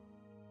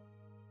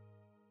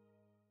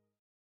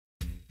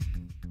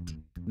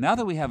 Now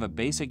that we have a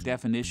basic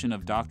definition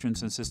of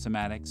doctrines and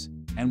systematics,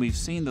 and we've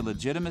seen the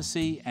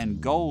legitimacy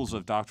and goals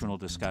of doctrinal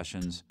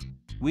discussions,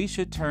 we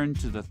should turn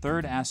to the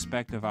third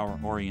aspect of our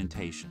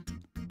orientation: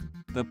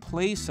 the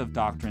place of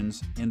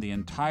doctrines in the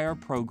entire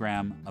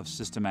program of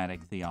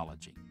systematic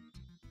theology.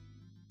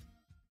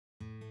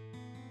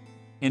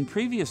 In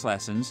previous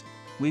lessons,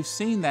 we've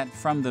seen that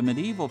from the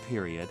medieval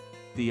period,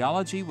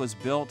 theology was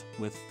built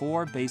with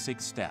four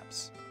basic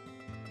steps: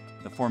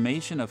 the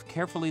formation of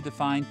carefully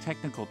defined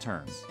technical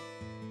terms,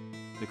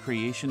 the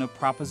creation of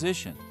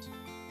propositions,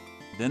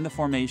 then the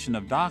formation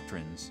of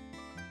doctrines,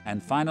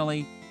 and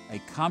finally, a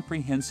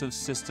comprehensive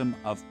system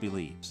of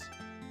beliefs.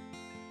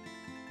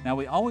 Now,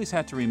 we always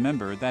have to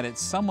remember that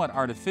it's somewhat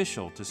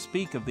artificial to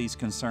speak of these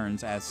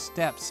concerns as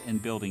steps in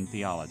building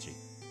theology.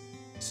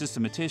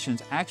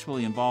 Systematicians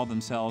actually involve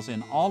themselves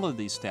in all of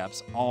these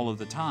steps all of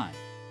the time.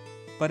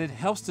 But it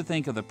helps to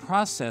think of the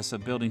process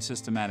of building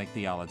systematic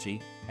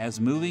theology as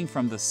moving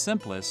from the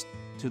simplest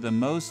to the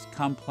most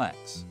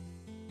complex.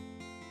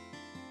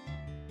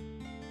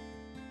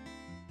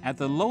 At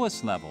the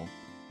lowest level,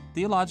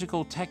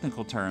 theological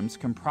technical terms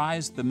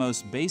comprise the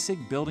most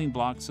basic building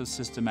blocks of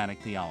systematic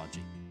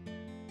theology.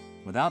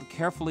 Without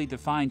carefully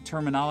defined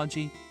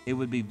terminology, it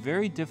would be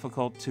very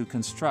difficult to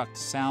construct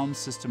sound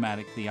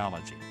systematic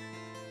theology.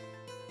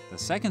 The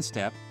second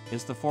step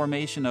is the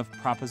formation of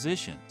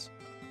propositions.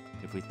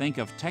 If we think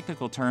of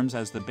technical terms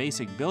as the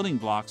basic building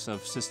blocks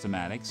of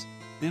systematics,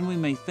 then we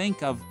may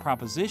think of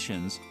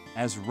propositions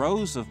as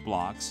rows of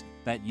blocks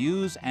that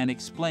use and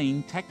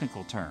explain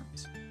technical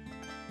terms.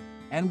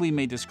 And we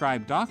may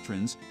describe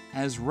doctrines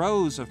as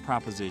rows of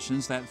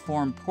propositions that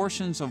form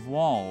portions of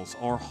walls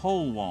or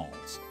whole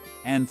walls.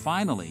 And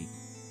finally,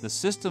 the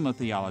system of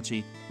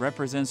theology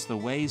represents the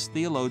ways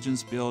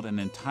theologians build an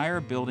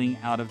entire building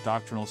out of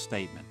doctrinal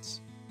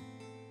statements.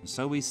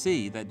 So we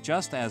see that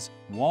just as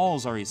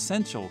walls are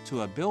essential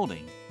to a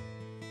building,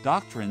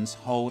 doctrines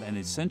hold an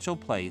essential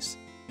place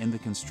in the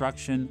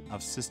construction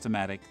of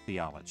systematic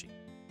theology.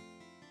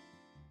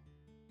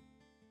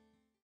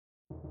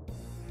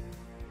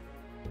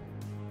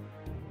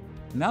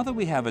 Now that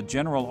we have a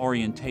general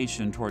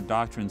orientation toward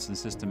doctrines and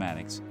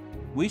systematics,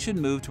 we should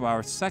move to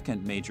our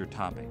second major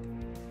topic,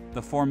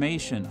 the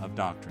formation of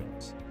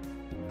doctrines.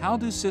 How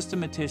do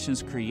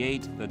systematicians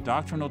create the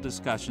doctrinal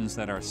discussions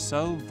that are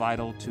so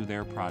vital to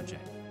their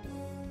project?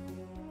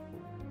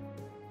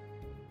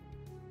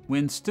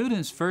 When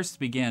students first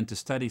begin to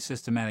study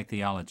systematic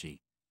theology,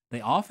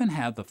 they often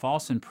have the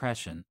false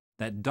impression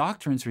that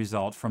doctrines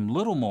result from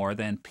little more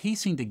than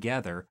piecing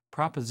together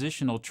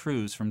propositional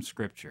truths from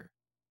Scripture.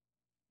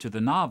 To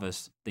the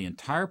novice, the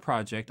entire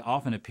project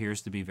often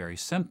appears to be very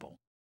simple.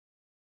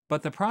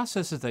 But the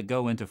processes that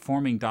go into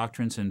forming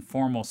doctrines in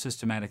formal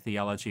systematic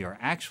theology are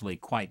actually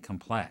quite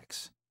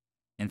complex.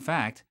 In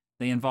fact,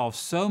 they involve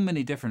so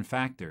many different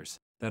factors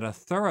that a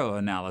thorough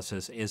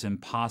analysis is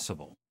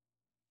impossible.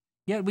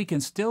 Yet we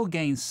can still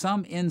gain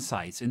some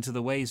insights into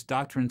the ways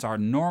doctrines are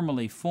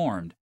normally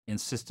formed in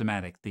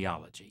systematic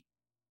theology.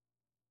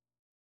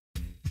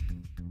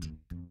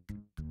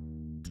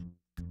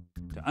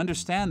 To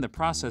understand the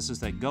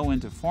processes that go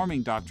into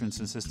forming doctrines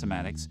and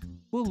systematics,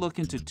 we'll look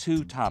into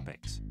two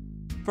topics.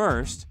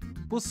 First,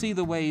 we'll see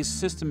the ways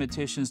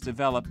systematicians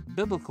develop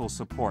biblical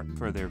support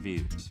for their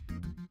views.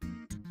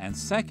 And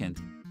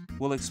second,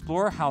 we'll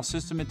explore how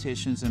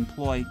systematicians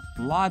employ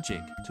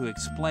logic to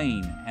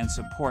explain and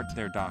support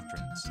their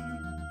doctrines.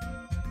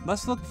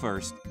 Let's look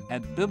first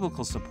at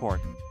biblical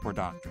support for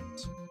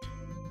doctrines.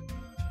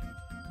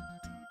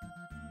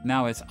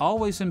 Now, it's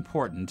always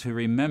important to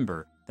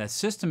remember that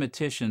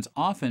systematicians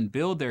often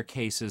build their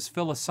cases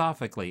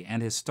philosophically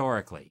and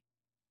historically.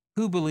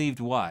 Who believed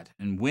what,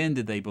 and when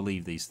did they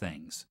believe these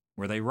things?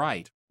 Were they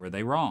right? Were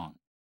they wrong?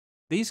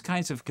 These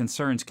kinds of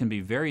concerns can be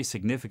very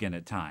significant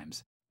at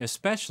times,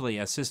 especially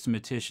as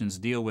systematicians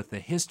deal with the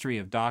history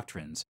of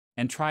doctrines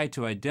and try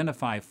to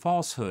identify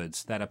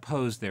falsehoods that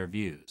oppose their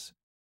views.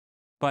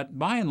 But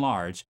by and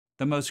large,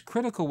 the most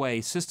critical way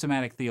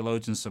systematic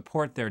theologians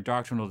support their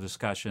doctrinal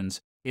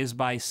discussions is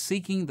by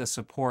seeking the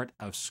support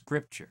of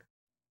Scripture.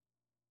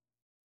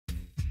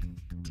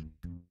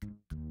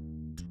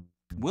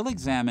 We'll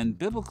examine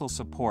biblical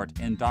support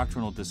in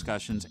doctrinal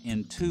discussions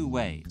in two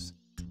ways.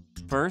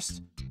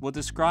 First, will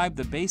describe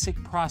the basic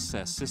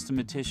process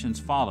systematicians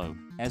follow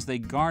as they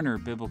garner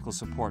biblical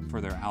support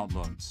for their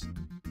outlooks.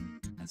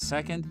 And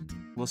second,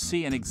 we'll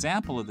see an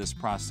example of this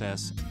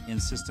process in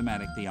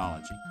systematic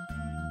theology.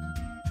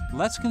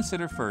 Let's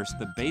consider first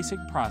the basic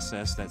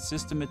process that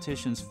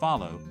systematicians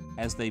follow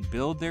as they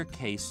build their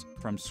case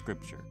from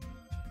Scripture.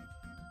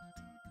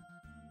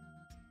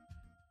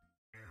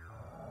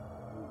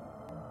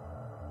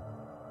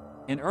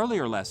 In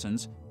earlier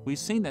lessons, we've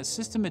seen that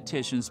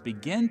systematicians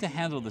begin to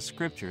handle the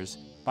Scriptures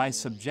by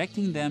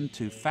subjecting them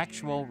to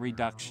factual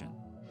reduction.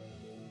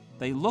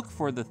 They look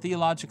for the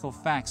theological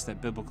facts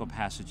that biblical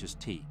passages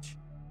teach.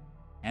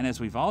 And as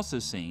we've also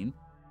seen,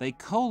 they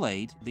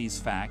collate these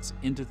facts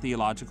into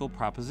theological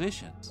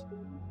propositions.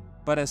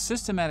 But as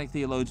systematic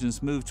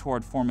theologians move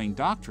toward forming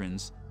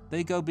doctrines,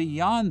 they go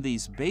beyond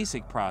these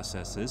basic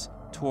processes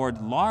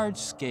toward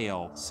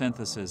large-scale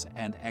synthesis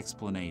and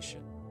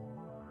explanation.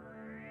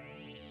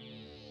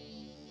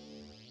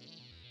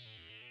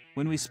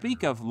 When we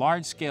speak of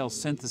large-scale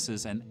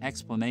synthesis and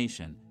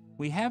explanation,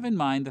 we have in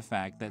mind the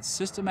fact that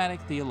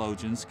systematic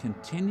theologians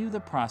continue the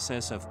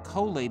process of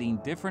collating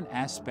different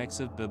aspects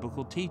of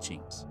biblical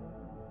teachings.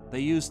 They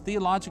use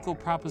theological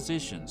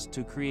propositions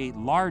to create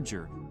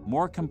larger,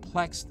 more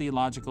complex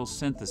theological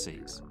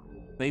syntheses.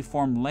 They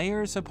form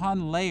layers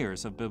upon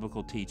layers of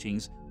biblical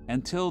teachings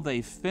until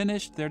they've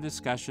finished their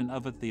discussion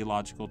of a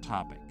theological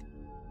topic.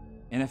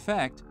 In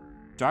effect,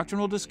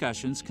 doctrinal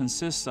discussions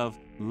consist of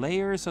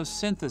layers of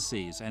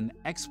syntheses and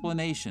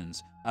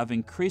explanations of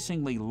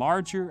increasingly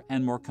larger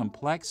and more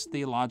complex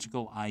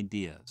theological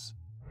ideas.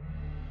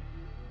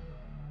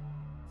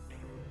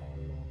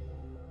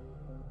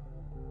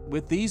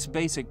 With these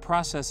basic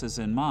processes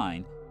in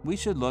mind, we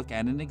should look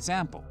at an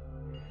example.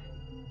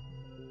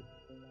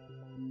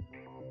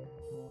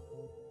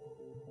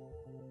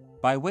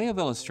 By way of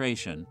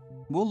illustration,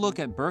 we'll look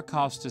at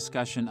Berkhof's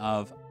discussion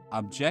of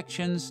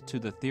objections to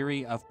the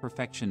theory of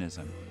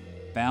perfectionism,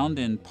 found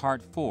in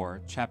Part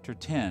 4, Chapter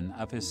 10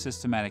 of his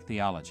Systematic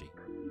Theology.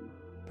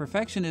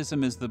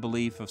 Perfectionism is the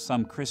belief of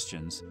some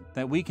Christians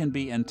that we can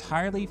be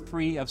entirely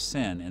free of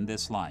sin in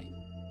this life.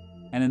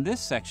 And in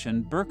this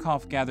section,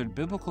 Berkhof gathered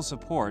biblical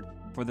support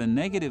for the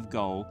negative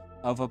goal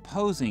of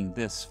opposing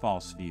this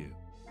false view.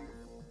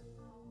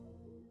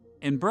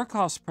 In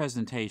Berkhof's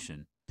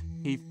presentation,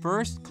 he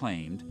first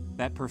claimed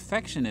that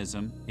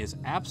perfectionism is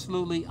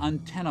absolutely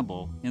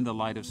untenable in the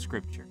light of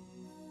Scripture.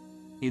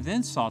 He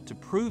then sought to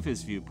prove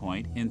his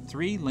viewpoint in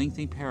 3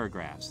 lengthy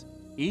paragraphs,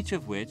 each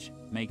of which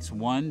makes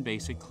one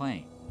basic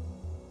claim.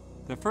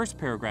 The first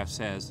paragraph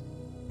says,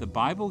 "The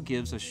Bible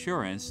gives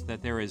assurance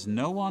that there is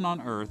no one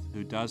on earth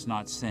who does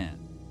not sin."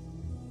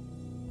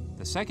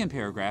 The second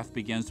paragraph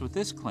begins with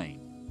this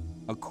claim: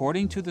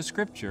 "According to the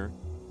Scripture,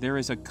 there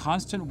is a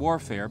constant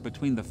warfare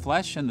between the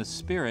flesh and the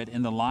spirit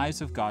in the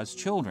lives of God's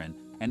children,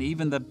 and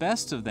even the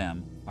best of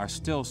them are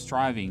still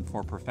striving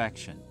for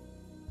perfection."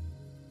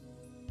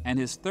 And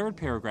his third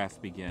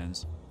paragraph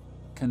begins,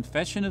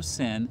 "Confession of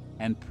sin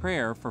and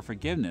prayer for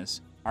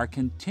forgiveness are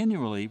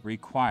continually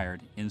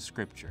required in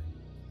Scripture."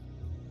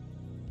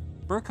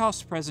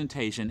 Berkhof's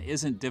presentation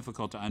isn't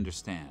difficult to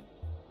understand.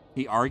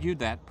 He argued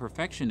that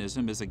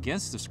perfectionism is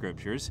against the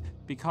Scriptures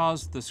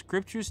because the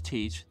Scriptures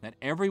teach that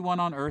everyone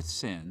on earth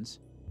sins,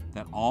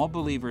 that all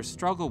believers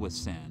struggle with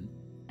sin,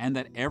 and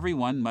that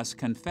everyone must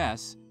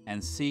confess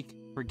and seek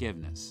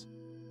forgiveness.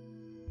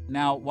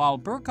 Now, while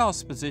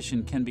Berkhof's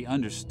position can be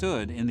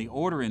understood in the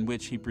order in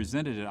which he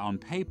presented it on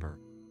paper,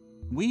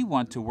 we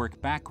want to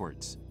work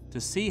backwards to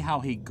see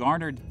how he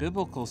garnered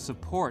biblical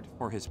support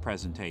for his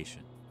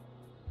presentation.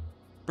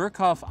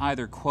 Berkhof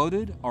either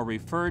quoted or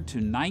referred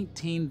to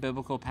 19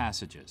 biblical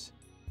passages.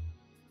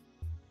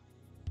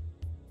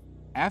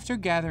 After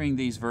gathering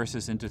these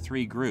verses into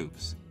 3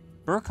 groups,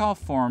 Berkhof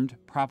formed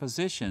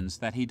propositions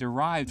that he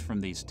derived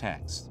from these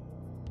texts.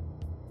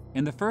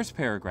 In the first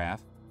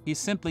paragraph, he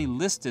simply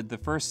listed the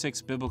first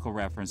 6 biblical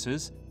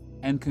references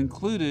and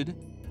concluded,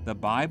 "The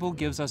Bible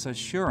gives us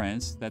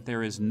assurance that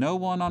there is no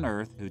one on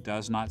earth who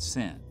does not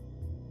sin."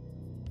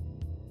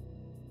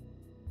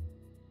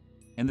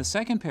 In the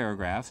second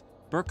paragraph,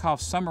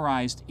 Berkhof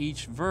summarized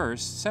each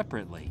verse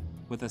separately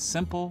with a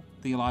simple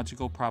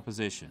theological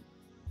proposition.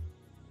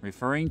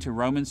 Referring to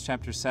Romans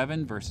chapter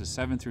 7, verses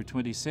 7 through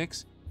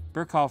 26,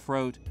 Berkhof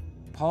wrote,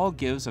 "Paul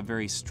gives a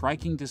very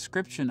striking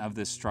description of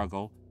this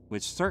struggle,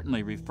 which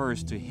certainly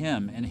refers to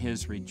him in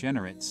his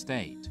regenerate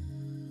state."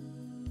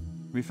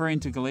 Referring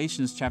to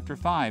Galatians chapter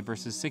 5,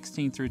 verses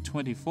 16 through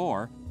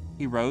 24,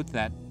 he wrote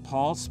that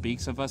Paul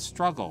speaks of a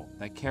struggle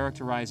that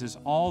characterizes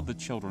all the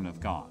children of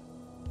God.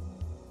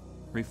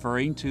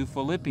 Referring to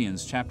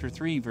Philippians chapter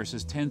 3,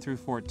 verses 10 through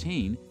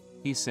 14,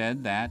 he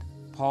said that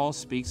Paul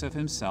speaks of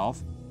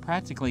himself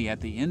practically at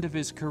the end of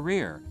his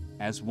career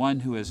as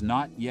one who has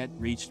not yet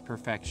reached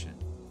perfection.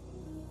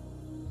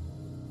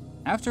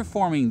 After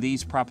forming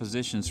these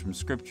propositions from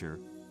Scripture,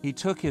 he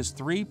took his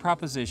 3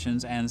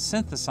 propositions and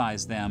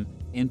synthesized them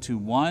into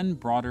one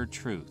broader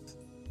truth.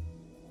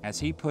 As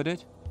he put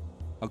it,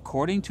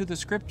 according to the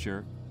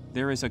Scripture,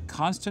 there is a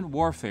constant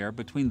warfare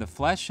between the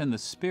flesh and the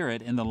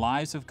spirit in the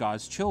lives of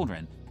God's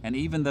children, and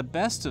even the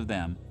best of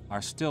them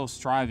are still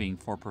striving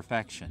for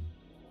perfection.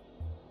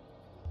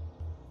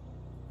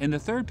 In the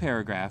third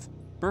paragraph,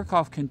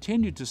 Berkhoff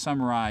continued to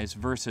summarize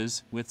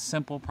verses with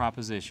simple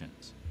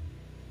propositions.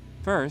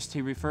 First,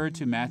 he referred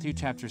to Matthew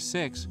chapter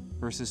 6,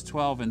 verses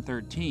 12 and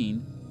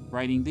 13,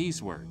 writing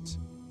these words: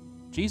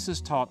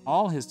 Jesus taught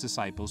all his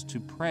disciples to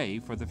pray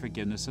for the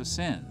forgiveness of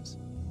sins.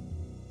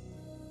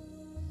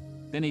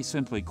 Then he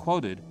simply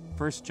quoted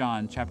 1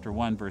 John chapter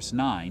 1, verse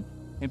 9,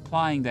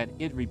 implying that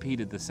it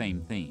repeated the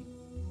same theme.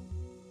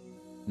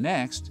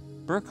 Next,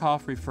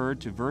 Berkhoff referred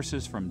to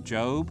verses from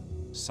Job,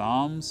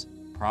 Psalms,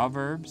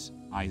 Proverbs,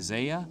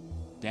 Isaiah,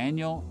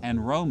 Daniel,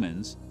 and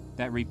Romans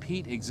that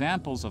repeat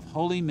examples of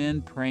holy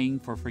men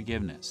praying for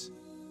forgiveness.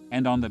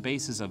 And on the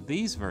basis of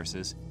these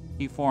verses,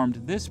 he formed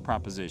this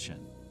proposition: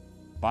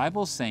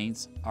 Bible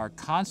saints are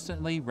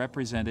constantly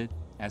represented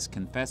as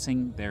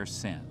confessing their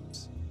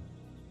sins.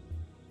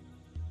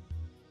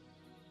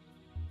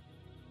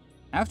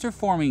 After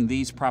forming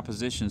these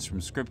propositions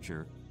from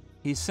Scripture,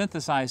 he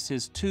synthesized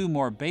his two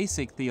more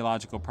basic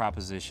theological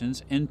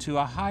propositions into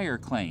a higher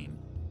claim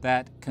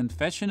that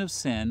confession of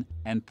sin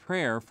and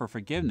prayer for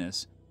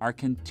forgiveness are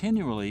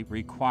continually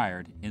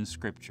required in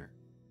Scripture.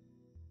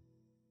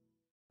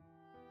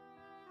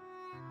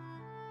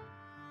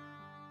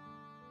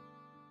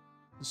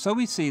 So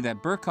we see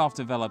that Berkhoff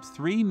developed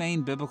three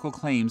main biblical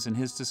claims in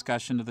his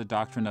discussion of the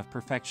doctrine of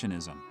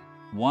perfectionism,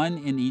 one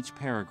in each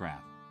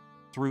paragraph,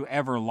 through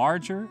ever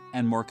larger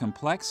and more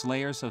complex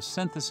layers of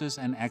synthesis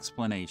and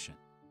explanation.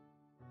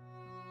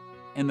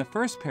 In the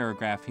first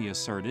paragraph, he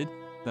asserted,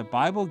 the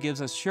Bible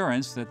gives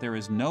assurance that there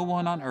is no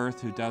one on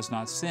earth who does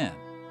not sin.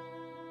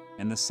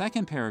 In the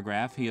second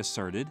paragraph, he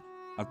asserted,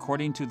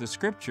 according to the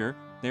Scripture,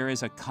 there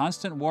is a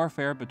constant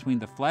warfare between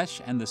the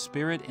flesh and the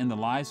spirit in the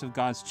lives of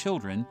God's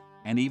children,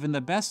 and even the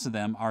best of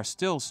them are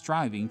still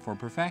striving for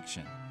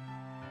perfection.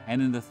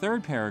 And in the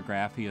third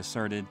paragraph, he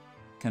asserted,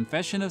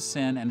 confession of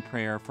sin and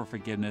prayer for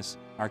forgiveness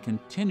are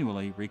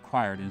continually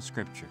required in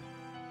Scripture.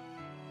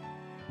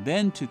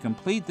 Then, to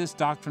complete this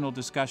doctrinal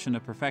discussion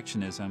of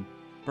perfectionism,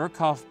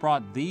 Berkhoff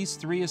brought these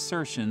three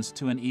assertions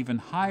to an even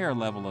higher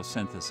level of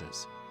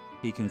synthesis.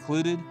 He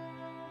concluded,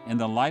 in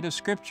the light of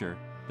Scripture,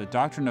 the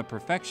doctrine of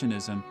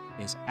perfectionism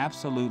is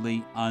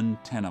absolutely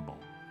untenable.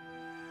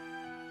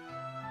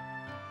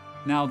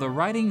 Now, the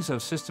writings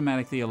of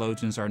systematic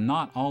theologians are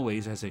not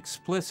always as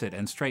explicit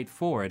and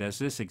straightforward as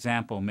this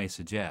example may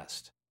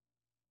suggest.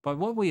 But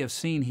what we have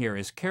seen here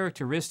is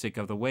characteristic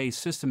of the way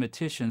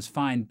systematicians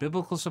find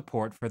biblical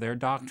support for their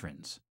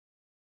doctrines.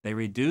 They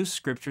reduce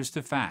scriptures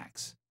to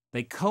facts.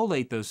 They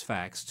collate those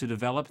facts to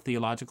develop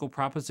theological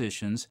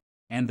propositions,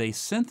 and they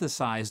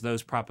synthesize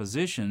those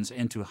propositions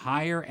into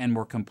higher and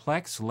more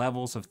complex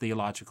levels of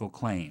theological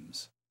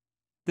claims.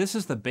 This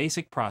is the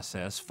basic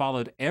process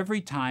followed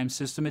every time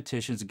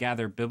systematicians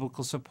gather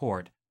biblical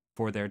support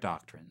for their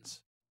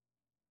doctrines.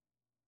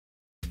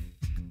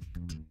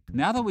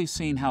 Now that we've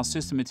seen how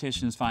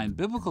systematicians find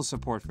biblical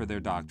support for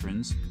their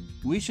doctrines,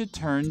 we should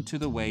turn to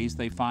the ways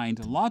they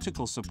find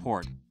logical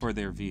support for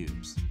their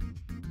views.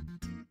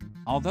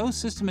 Although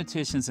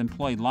systematicians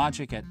employ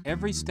logic at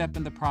every step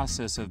in the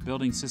process of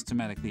building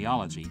systematic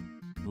theology,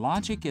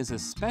 logic is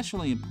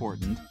especially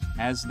important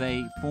as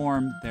they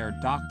form their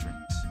doctrines.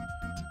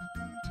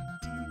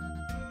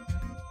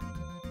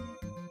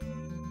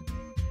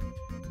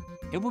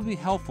 It will be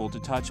helpful to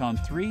touch on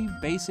three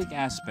basic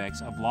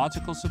aspects of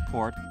logical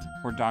support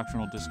for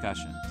doctrinal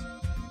discussions.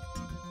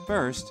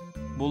 First,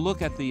 we'll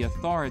look at the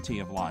authority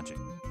of logic.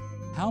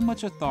 How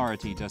much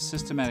authority does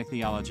systematic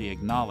theology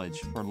acknowledge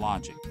for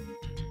logic?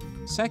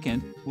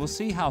 Second, we'll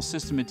see how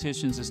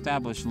systematicians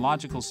establish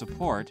logical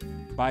support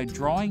by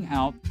drawing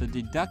out the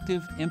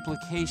deductive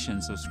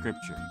implications of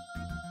Scripture,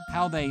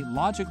 how they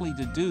logically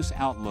deduce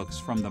outlooks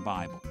from the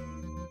Bible.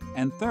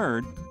 And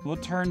third, we'll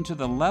turn to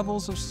the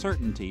levels of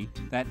certainty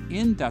that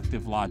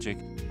inductive logic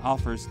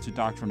offers to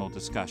doctrinal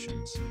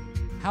discussions.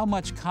 How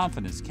much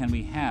confidence can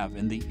we have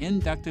in the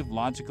inductive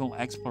logical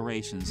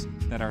explorations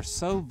that are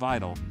so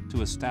vital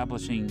to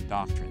establishing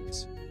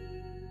doctrines?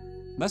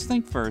 Let's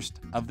think first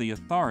of the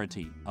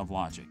authority of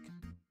logic.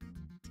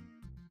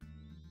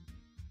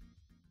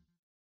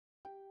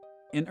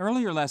 In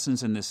earlier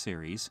lessons in this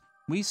series,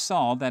 we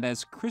saw that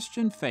as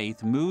Christian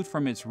faith moved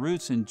from its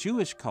roots in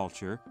Jewish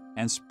culture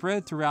and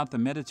spread throughout the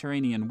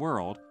Mediterranean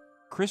world,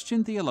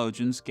 Christian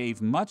theologians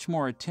gave much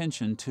more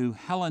attention to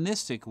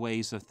Hellenistic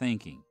ways of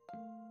thinking.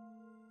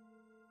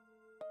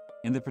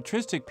 In the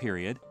patristic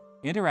period,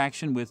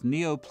 interaction with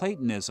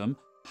Neoplatonism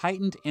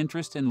heightened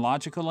interest in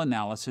logical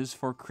analysis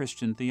for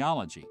Christian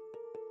theology.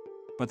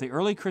 But the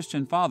early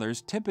Christian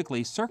fathers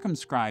typically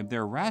circumscribed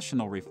their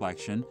rational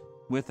reflection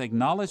with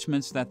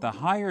acknowledgments that the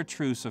higher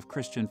truths of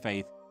Christian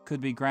faith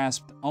could be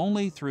grasped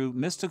only through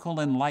mystical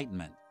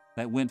enlightenment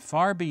that went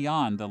far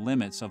beyond the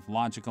limits of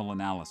logical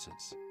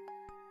analysis.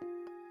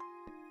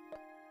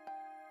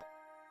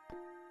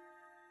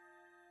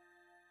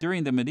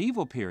 During the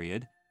medieval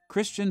period,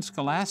 Christian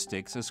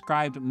scholastics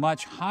ascribed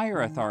much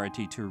higher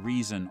authority to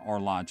reason or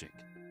logic.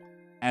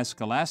 As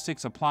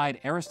scholastics applied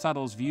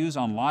Aristotle's views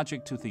on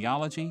logic to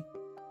theology,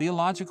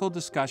 theological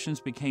discussions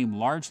became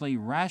largely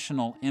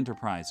rational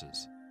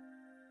enterprises.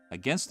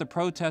 Against the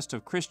protest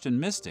of Christian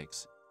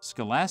mystics,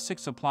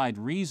 scholastics applied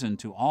reason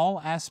to all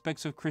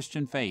aspects of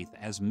Christian faith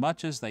as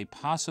much as they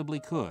possibly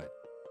could.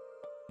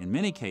 In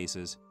many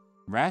cases,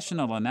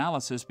 rational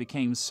analysis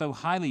became so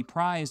highly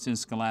prized in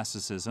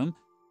scholasticism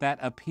that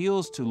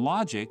appeals to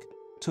logic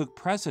took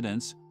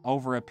precedence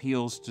over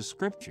appeals to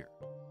Scripture.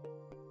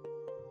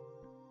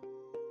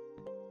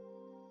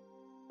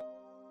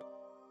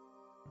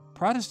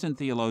 Protestant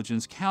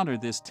theologians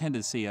countered this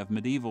tendency of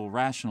medieval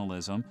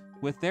rationalism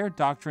with their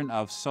doctrine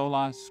of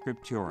sola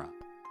scriptura.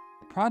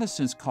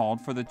 Protestants called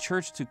for the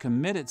Church to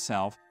commit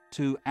itself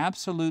to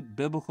absolute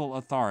biblical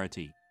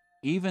authority,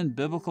 even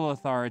biblical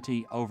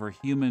authority over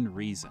human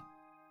reason.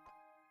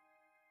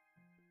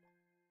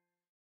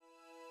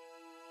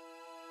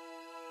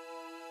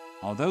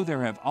 Although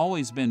there have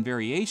always been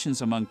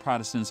variations among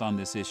Protestants on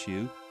this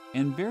issue,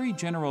 in very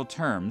general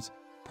terms,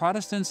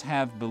 Protestants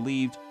have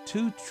believed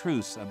two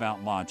truths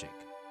about logic.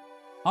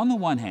 On the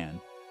one hand,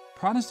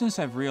 Protestants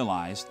have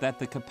realized that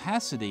the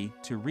capacity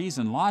to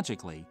reason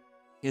logically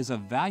is a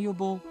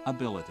valuable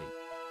ability.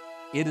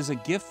 It is a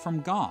gift from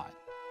God,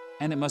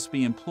 and it must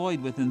be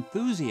employed with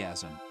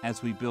enthusiasm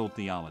as we build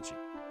theology.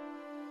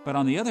 But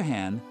on the other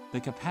hand, the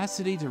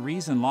capacity to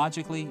reason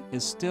logically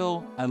is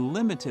still a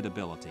limited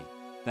ability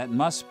that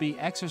must be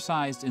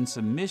exercised in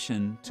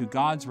submission to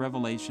God's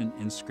revelation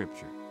in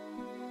Scripture.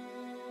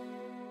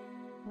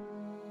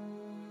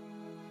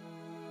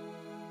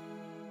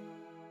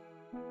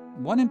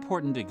 One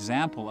important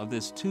example of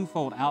this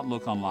twofold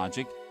outlook on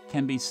logic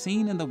can be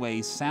seen in the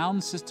way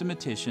sound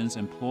systematicians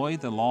employ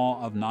the law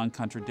of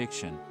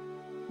non-contradiction.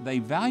 They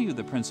value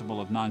the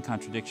principle of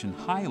non-contradiction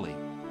highly,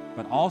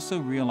 but also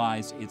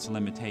realize its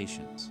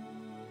limitations.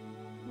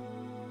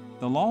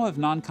 The law of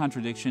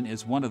non-contradiction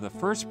is one of the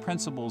first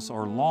principles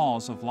or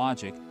laws of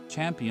logic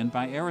championed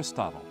by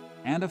Aristotle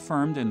and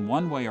affirmed in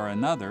one way or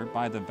another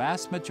by the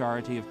vast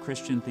majority of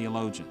Christian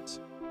theologians.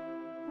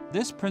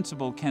 This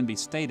principle can be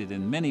stated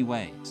in many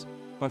ways,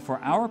 but for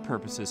our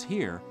purposes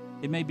here,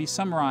 it may be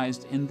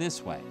summarized in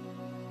this way.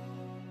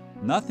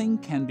 Nothing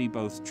can be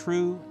both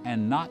true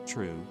and not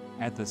true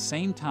at the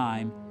same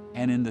time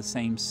and in the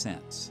same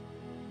sense.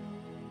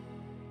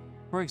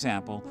 For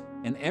example,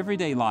 in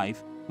everyday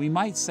life, we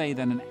might say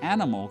that an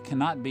animal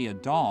cannot be a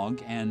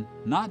dog and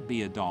not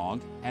be a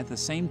dog at the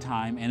same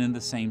time and in the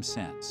same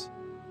sense.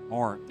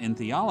 Or in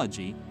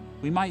theology,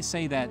 we might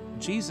say that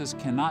Jesus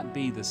cannot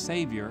be the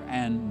Savior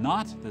and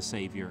not the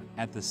Savior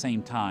at the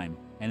same time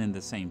and in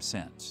the same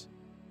sense.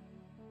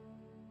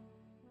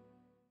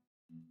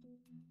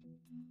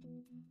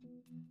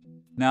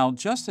 Now,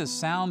 just as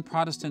sound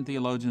Protestant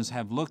theologians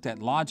have looked at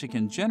logic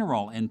in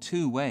general in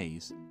two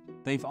ways,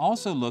 they've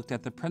also looked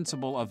at the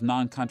principle of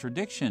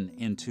non-contradiction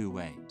in two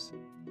ways.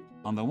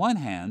 On the one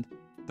hand,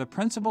 the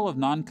principle of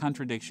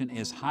non-contradiction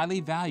is highly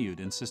valued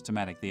in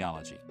systematic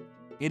theology.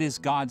 It is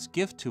God's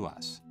gift to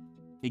us.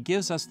 It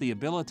gives us the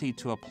ability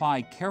to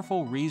apply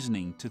careful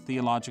reasoning to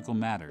theological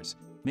matters,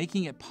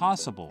 making it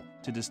possible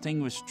to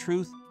distinguish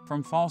truth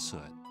from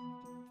falsehood.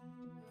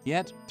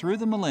 Yet, through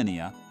the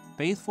millennia,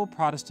 faithful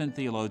Protestant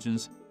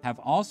theologians have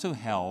also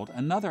held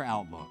another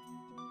outlook.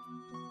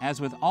 As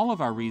with all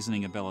of our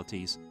reasoning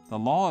abilities, the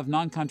law of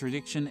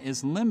non-contradiction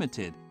is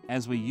limited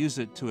as we use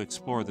it to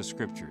explore the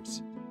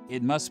Scriptures.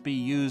 It must be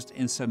used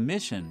in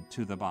submission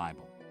to the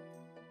Bible.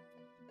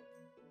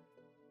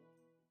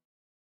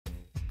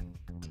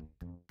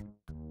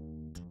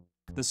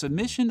 The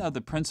submission of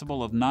the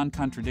principle of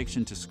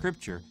non-contradiction to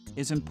Scripture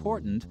is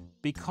important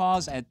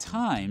because at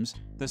times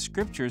the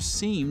Scriptures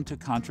seem to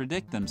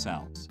contradict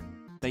themselves.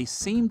 They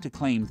seem to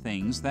claim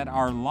things that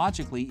are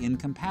logically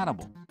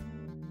incompatible.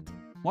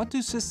 What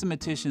do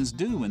systematicians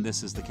do when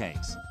this is the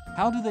case?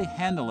 How do they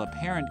handle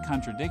apparent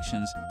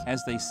contradictions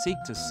as they seek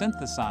to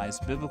synthesize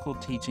biblical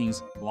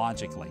teachings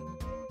logically?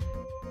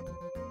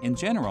 In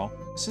general,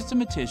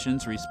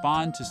 systematicians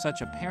respond to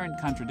such apparent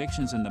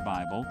contradictions in the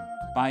Bible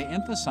by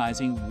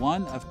emphasizing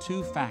one of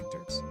two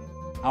factors: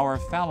 our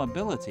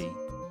fallibility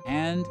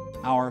and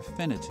our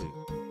finitude.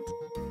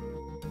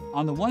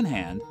 On the one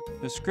hand,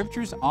 the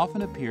Scriptures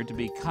often appear to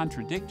be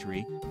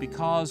contradictory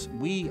because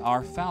we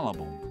are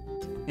fallible.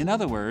 In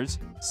other words,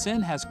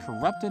 sin has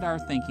corrupted our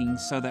thinking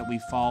so that we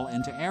fall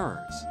into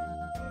errors.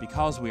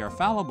 Because we are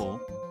fallible,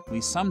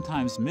 we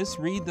sometimes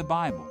misread the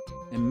Bible,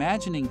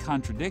 imagining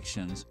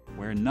contradictions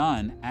where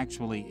none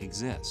actually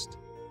exist.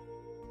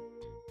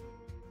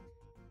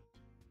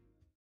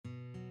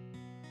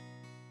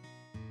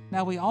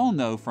 Now, we all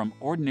know from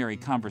ordinary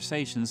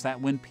conversations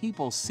that when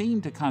people seem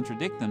to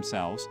contradict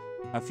themselves,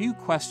 a few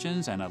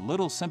questions and a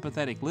little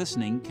sympathetic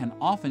listening can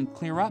often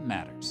clear up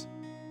matters.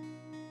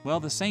 Well,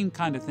 the same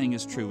kind of thing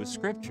is true with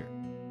Scripture.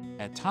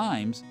 At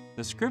times,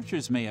 the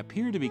Scriptures may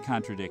appear to be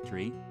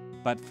contradictory,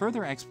 but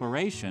further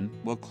exploration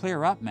will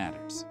clear up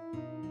matters.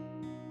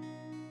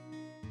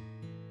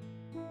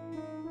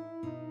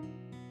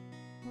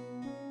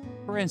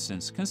 For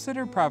instance,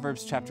 consider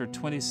Proverbs chapter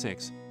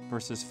 26,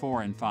 verses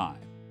 4 and 5.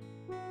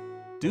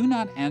 Do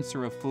not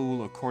answer a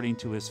fool according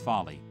to his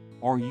folly,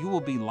 or you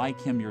will be like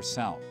him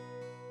yourself.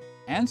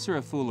 Answer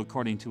a fool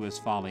according to his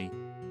folly,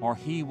 or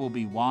he will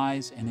be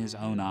wise in his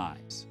own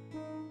eyes.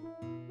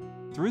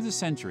 Through the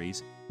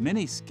centuries,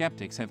 many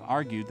skeptics have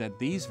argued that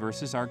these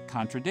verses are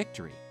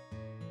contradictory.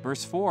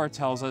 Verse 4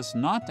 tells us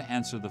not to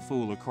answer the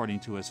fool according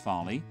to his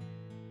folly,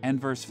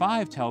 and verse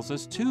 5 tells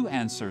us to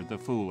answer the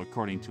fool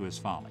according to his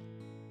folly.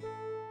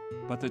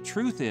 But the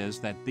truth is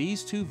that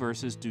these two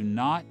verses do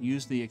not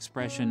use the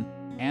expression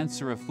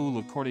answer a fool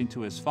according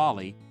to his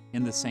folly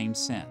in the same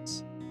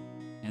sense.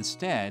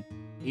 Instead,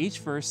 each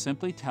verse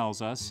simply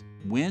tells us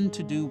when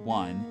to do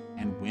one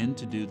and when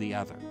to do the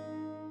other.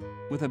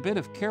 With a bit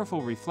of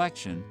careful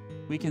reflection,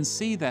 we can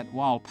see that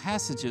while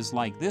passages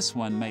like this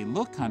one may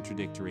look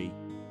contradictory,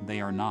 they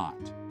are not.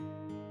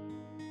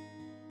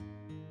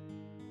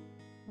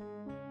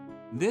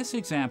 This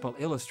example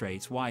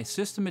illustrates why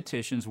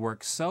systematicians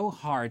work so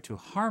hard to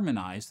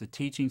harmonize the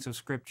teachings of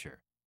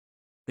Scripture.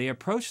 They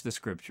approach the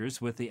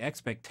Scriptures with the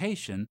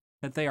expectation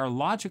that they are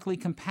logically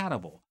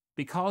compatible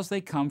because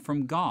they come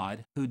from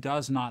God who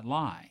does not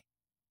lie.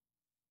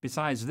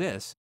 Besides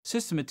this,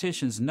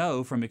 systematicians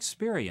know from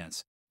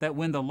experience that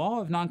when the law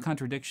of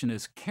non-contradiction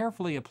is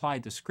carefully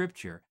applied to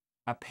Scripture,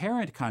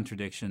 apparent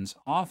contradictions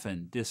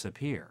often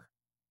disappear.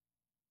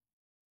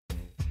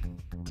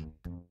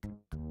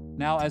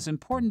 Now, as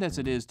important as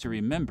it is to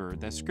remember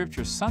that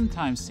Scriptures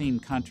sometimes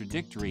seem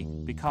contradictory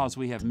because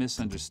we have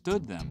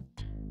misunderstood them,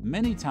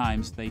 many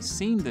times they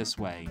seem this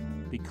way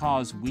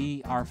because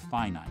we are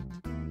finite.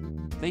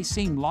 They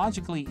seem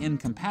logically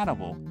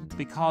incompatible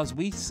because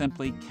we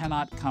simply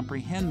cannot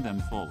comprehend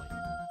them fully.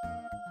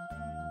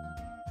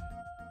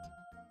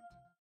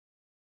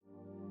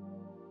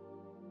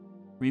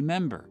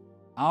 Remember,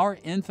 our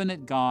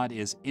infinite God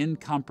is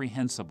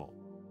incomprehensible.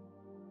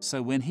 So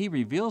when He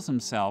reveals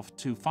Himself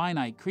to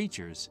finite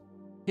creatures,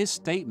 His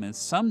statements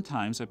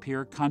sometimes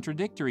appear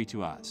contradictory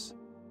to us.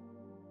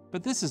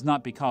 But this is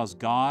not because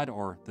God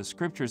or the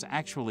Scriptures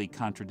actually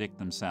contradict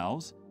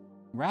themselves.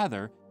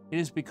 Rather, it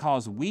is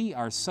because we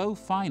are so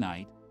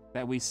finite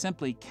that we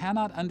simply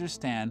cannot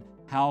understand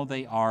how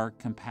they are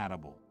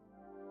compatible.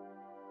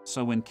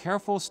 So when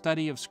careful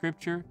study of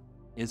Scripture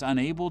is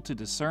unable to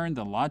discern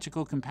the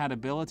logical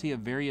compatibility of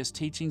various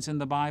teachings in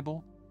the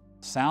Bible,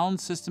 sound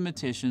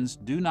systematicians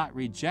do not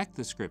reject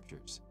the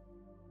Scriptures.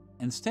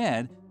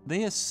 Instead,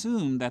 they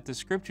assume that the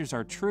Scriptures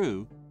are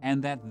true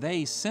and that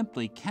they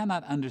simply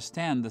cannot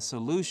understand the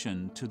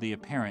solution to the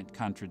apparent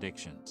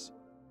contradictions.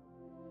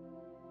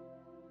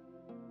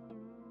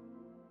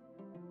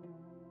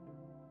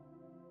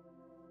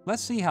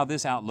 Let's see how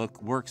this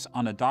outlook works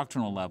on a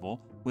doctrinal level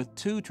with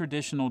two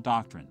traditional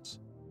doctrines: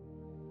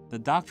 the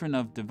doctrine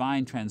of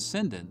divine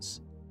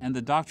transcendence and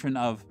the doctrine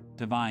of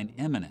divine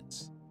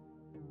immanence.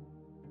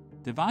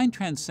 Divine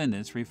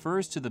transcendence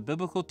refers to the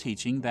biblical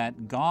teaching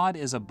that God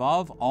is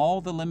above all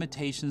the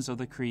limitations of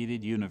the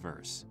created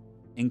universe,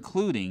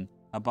 including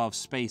above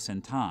space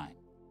and time.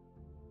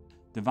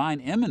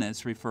 Divine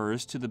immanence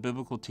refers to the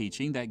biblical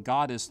teaching that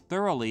God is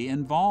thoroughly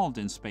involved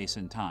in space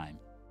and time,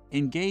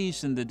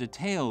 engaged in the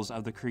details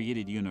of the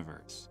created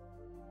universe.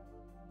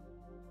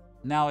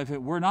 Now, if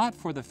it were not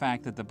for the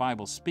fact that the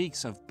Bible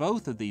speaks of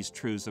both of these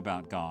truths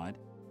about God,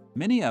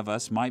 many of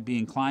us might be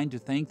inclined to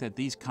think that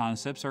these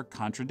concepts are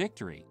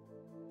contradictory.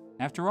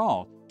 After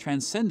all,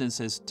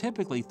 transcendence is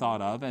typically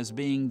thought of as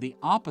being the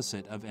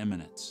opposite of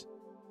immanence.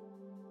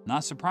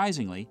 Not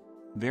surprisingly,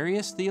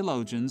 various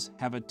theologians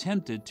have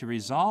attempted to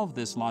resolve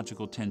this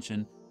logical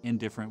tension in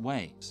different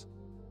ways.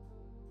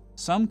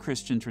 Some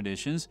Christian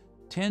traditions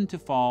tend to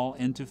fall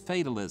into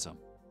fatalism.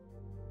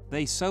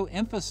 They so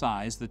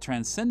emphasize the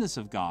transcendence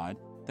of God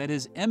that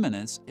His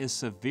immanence is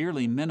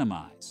severely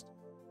minimized.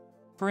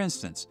 For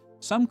instance,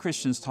 some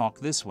Christians talk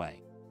this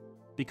way: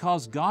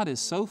 because God is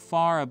so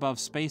far above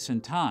space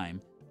and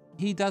time,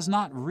 He does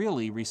not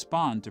really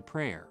respond to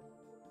prayer.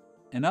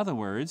 In other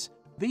words,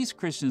 these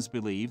Christians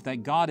believe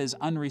that God is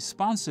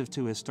unresponsive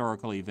to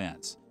historical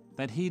events,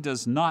 that He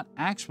does not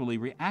actually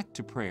react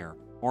to prayer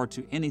or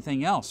to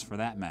anything else for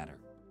that matter.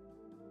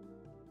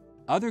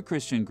 Other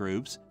Christian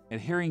groups,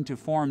 adhering to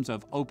forms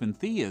of open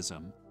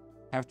theism,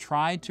 have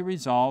tried to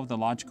resolve the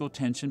logical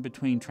tension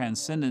between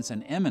transcendence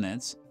and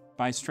immanence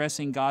by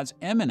stressing God's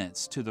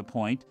immanence to the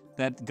point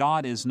that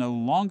God is no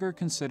longer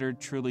considered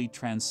truly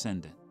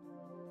transcendent.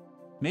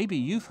 Maybe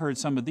you've heard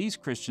some of these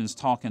Christians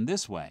talk in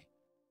this way: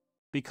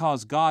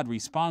 because God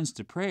responds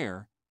to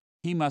prayer,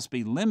 He must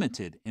be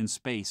limited in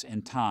space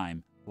and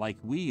time like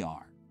we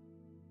are.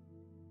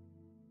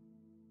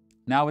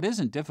 Now, it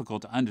isn't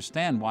difficult to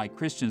understand why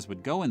Christians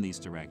would go in these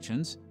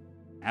directions.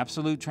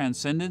 Absolute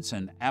transcendence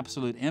and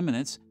absolute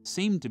immanence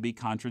seem to be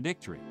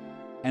contradictory,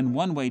 and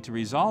one way to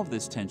resolve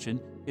this tension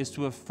is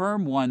to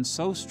affirm one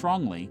so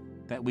strongly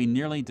that we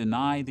nearly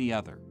deny the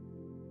other.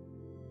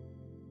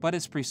 But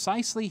it's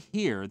precisely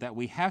here that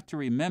we have to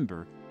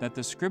remember that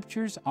the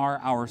Scriptures are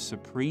our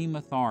supreme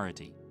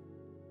authority.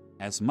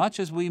 As much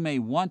as we may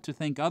want to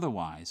think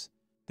otherwise,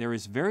 there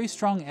is very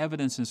strong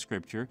evidence in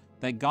Scripture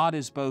that God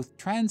is both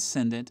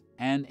transcendent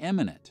and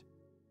immanent.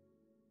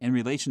 In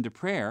relation to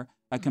prayer,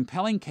 a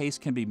compelling case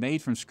can be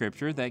made from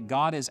Scripture that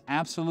God is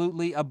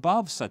absolutely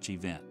above such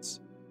events.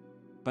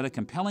 But a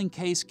compelling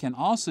case can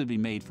also be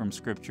made from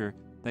Scripture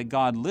that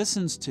God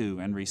listens to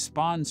and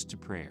responds to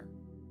prayer.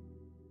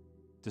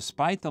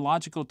 Despite the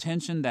logical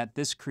tension that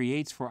this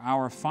creates for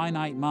our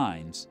finite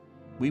minds,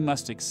 we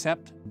must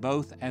accept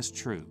both as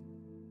true.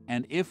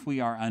 And if we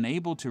are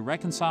unable to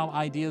reconcile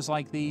ideas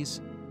like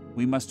these,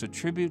 we must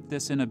attribute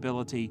this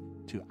inability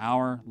to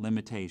our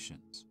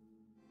limitations.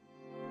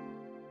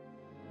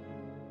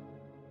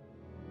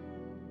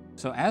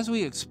 So as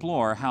we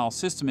explore how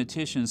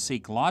systematicians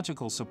seek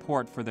logical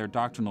support for their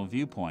doctrinal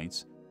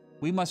viewpoints,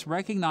 we must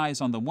recognize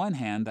on the one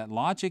hand that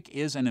logic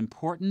is an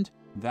important,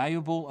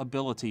 valuable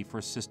ability for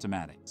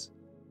systematics.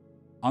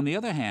 On the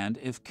other hand,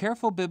 if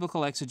careful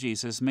biblical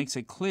exegesis makes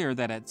it clear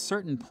that at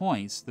certain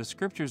points the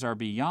Scriptures are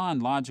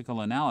beyond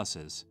logical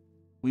analysis,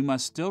 we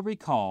must still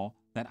recall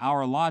that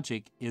our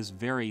logic is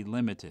very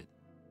limited.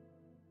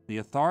 The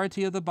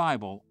authority of the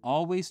Bible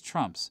always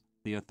trumps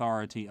the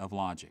authority of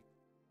logic.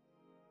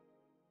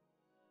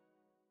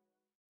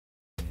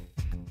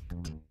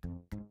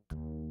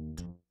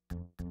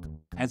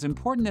 As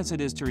important as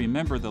it is to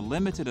remember the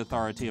limited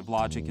authority of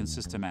logic in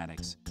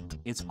systematics,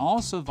 it's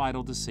also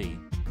vital to see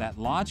that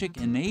logic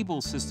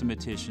enables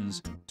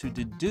systematicians to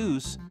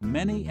deduce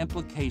many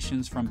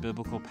implications from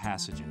biblical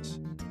passages.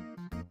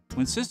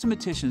 When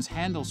systematicians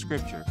handle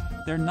Scripture,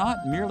 they're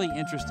not merely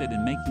interested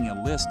in making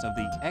a list of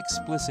the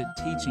explicit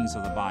teachings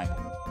of the Bible.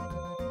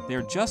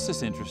 They're just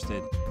as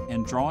interested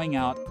in drawing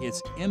out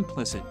its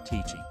implicit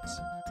teachings.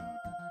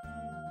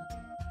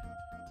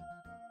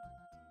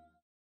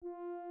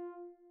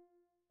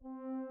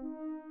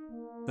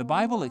 The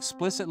Bible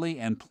explicitly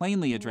and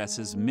plainly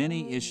addresses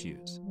many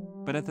issues,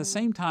 but at the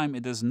same time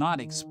it does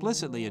not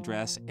explicitly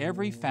address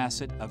every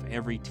facet of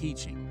every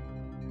teaching.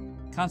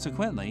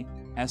 Consequently,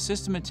 as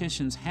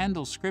systematicians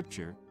handle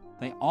Scripture,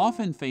 they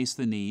often face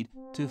the need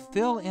to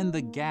fill in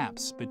the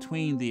gaps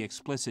between the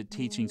explicit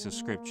teachings of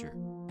Scripture,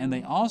 and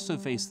they also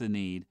face the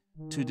need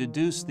to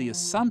deduce the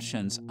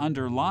assumptions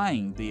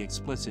underlying the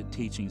explicit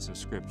teachings of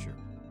Scripture.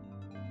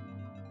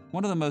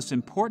 One of the most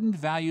important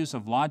values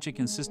of logic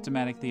in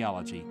systematic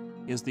theology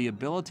is the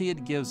ability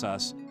it gives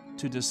us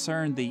to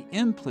discern the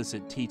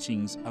implicit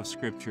teachings of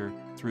Scripture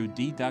through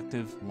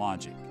deductive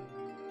logic.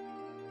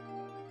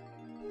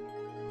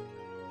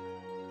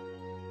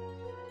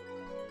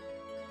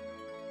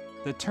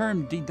 The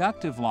term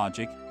deductive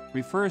logic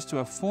refers to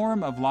a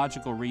form of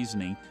logical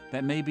reasoning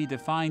that may be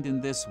defined in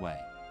this way.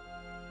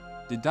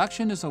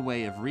 Deduction is a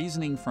way of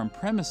reasoning from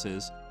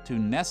premises to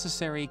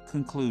necessary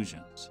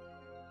conclusions.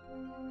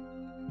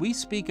 We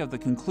speak of the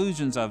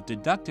conclusions of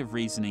deductive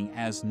reasoning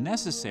as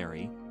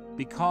necessary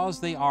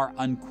because they are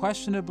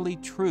unquestionably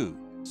true,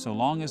 so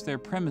long as their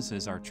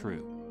premises are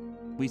true.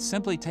 We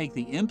simply take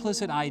the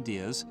implicit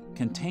ideas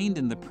contained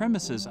in the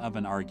premises of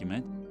an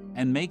argument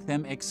and make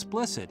them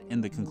explicit in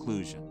the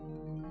conclusion.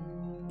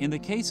 In the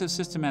case of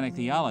systematic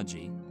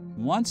theology,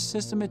 once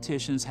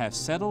systematicians have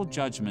settled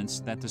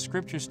judgments that the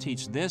Scriptures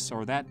teach this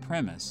or that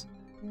premise,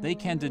 they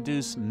can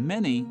deduce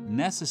many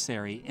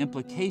necessary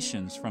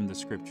implications from the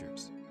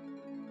Scriptures.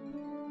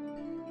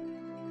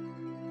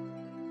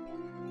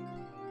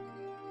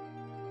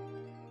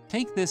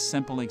 Take this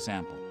simple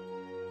example.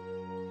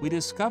 We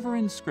discover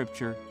in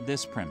Scripture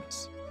this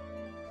premise: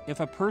 if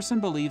a person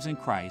believes in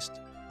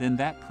Christ, then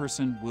that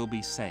person will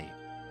be saved.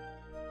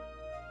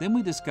 Then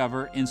we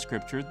discover in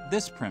Scripture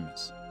this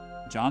premise: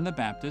 John the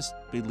Baptist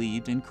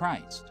believed in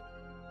Christ.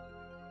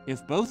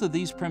 If both of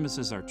these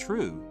premises are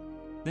true,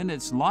 then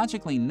it's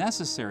logically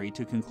necessary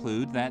to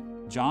conclude that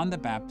John the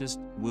Baptist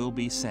will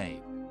be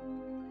saved.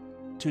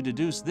 To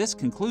deduce this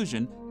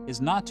conclusion is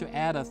not to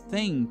add a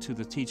thing to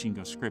the teaching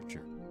of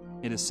Scripture.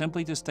 It is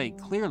simply to state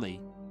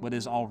clearly what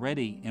is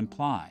already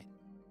implied.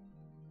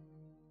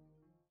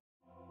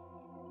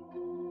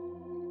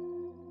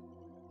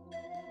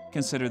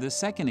 Consider this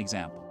second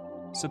example.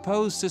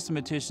 Suppose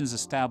systematicians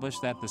establish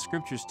that the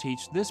Scriptures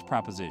teach this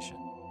proposition: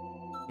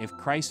 if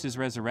Christ is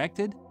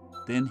resurrected,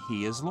 then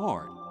He is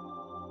Lord.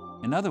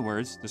 In other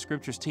words, the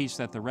Scriptures teach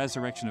that the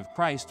resurrection of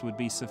Christ would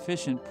be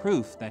sufficient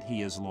proof that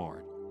He is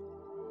Lord.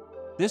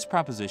 This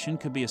proposition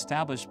could be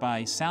established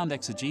by sound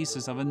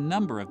exegesis of a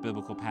number of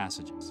biblical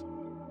passages.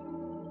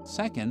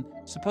 Second,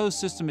 suppose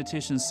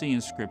systematicians see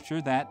in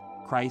Scripture that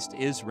Christ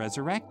is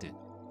resurrected.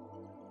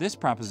 This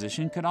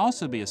proposition could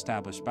also be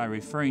established by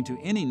referring to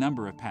any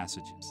number of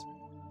passages.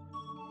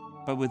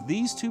 But with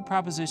these two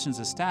propositions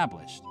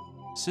established,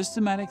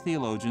 systematic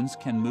theologians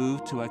can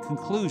move to a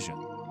conclusion: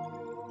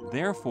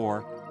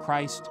 therefore,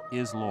 Christ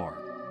is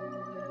Lord.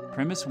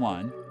 Premise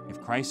 1,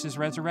 if Christ is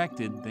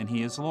resurrected, then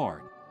He is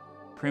Lord.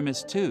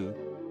 Premise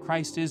 2,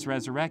 Christ is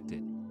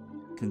resurrected.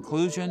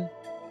 Conclusion,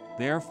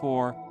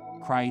 therefore,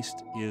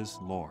 Christ is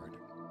Lord.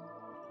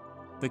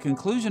 The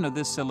conclusion of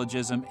this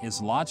syllogism is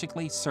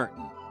logically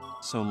certain.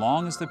 So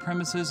long as the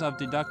premises of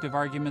deductive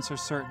arguments are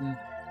certain,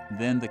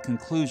 then the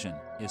conclusion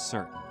is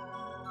certain.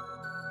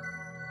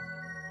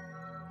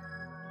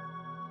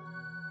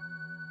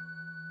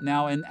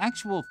 Now, in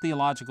actual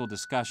theological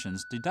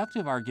discussions,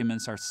 deductive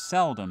arguments are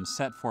seldom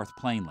set forth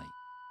plainly.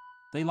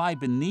 They lie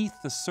beneath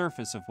the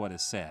surface of what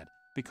is said,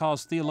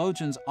 because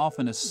theologians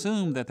often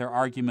assume that their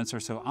arguments are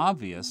so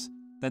obvious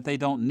that they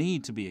don't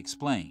need to be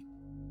explained.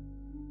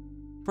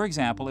 For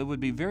example, it would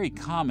be very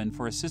common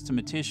for a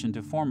systematician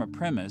to form a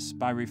premise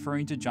by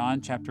referring to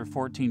John chapter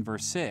 14,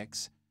 verse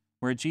 6,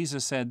 where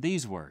Jesus said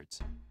these words,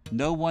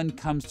 "No one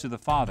comes to the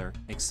Father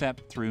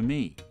except through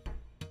me."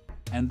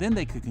 And then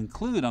they could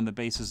conclude on the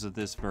basis of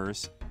this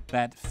verse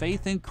that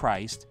faith in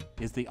Christ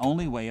is the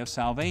only way of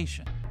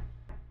salvation.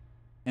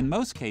 In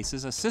most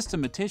cases, a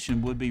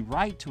systematician would be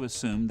right to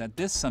assume that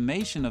this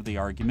summation of the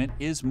argument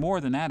is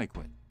more than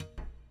adequate.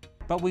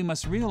 But we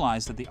must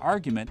realize that the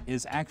argument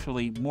is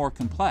actually more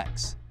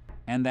complex,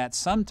 and that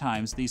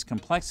sometimes these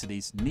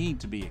complexities need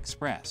to be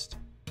expressed.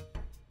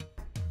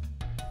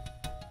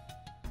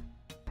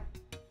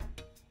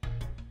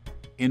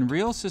 In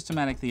real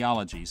systematic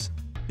theologies,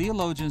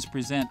 theologians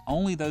present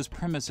only those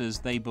premises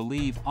they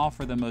believe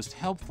offer the most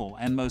helpful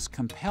and most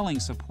compelling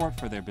support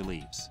for their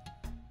beliefs.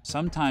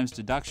 Sometimes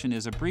deduction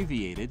is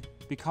abbreviated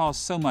because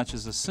so much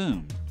is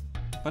assumed,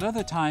 but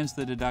other times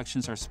the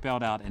deductions are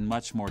spelled out in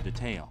much more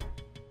detail.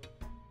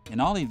 In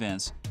all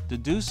events,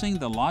 deducing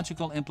the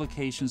logical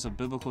implications of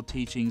biblical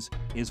teachings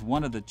is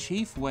one of the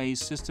chief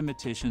ways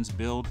systematicians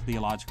build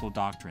theological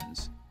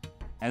doctrines.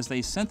 As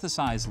they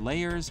synthesize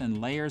layers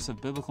and layers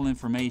of biblical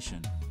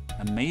information,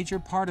 a major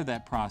part of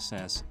that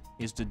process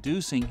is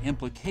deducing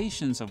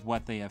implications of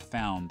what they have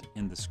found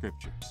in the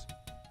Scriptures.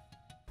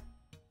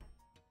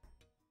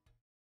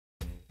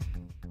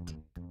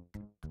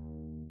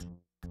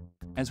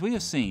 As we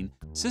have seen,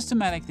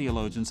 systematic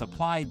theologians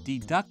apply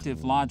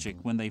deductive logic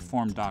when they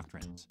form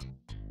doctrines.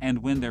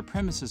 And when their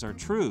premises are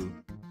true,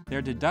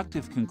 their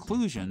deductive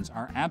conclusions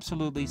are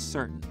absolutely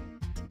certain.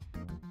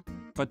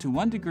 But to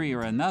one degree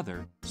or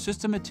another,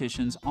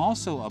 systematicians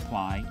also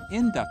apply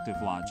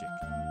inductive logic.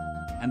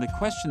 And the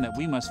question that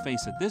we must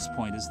face at this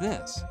point is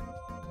this: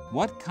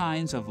 what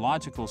kinds of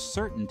logical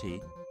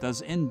certainty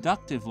does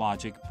inductive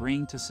logic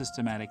bring to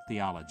systematic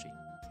theology?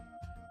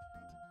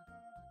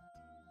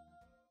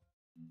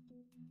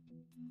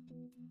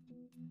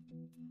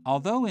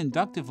 Although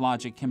inductive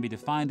logic can be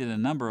defined in a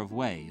number of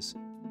ways,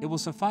 it will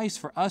suffice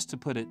for us to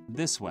put it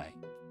this way.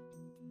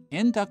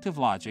 Inductive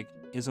logic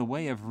is a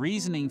way of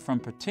reasoning from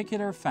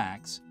particular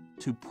facts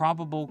to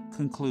probable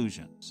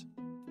conclusions.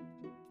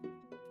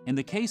 In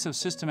the case of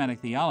systematic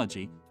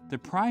theology, the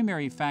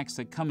primary facts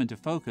that come into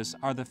focus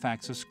are the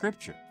facts of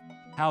Scripture,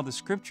 how the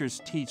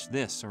Scriptures teach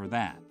this or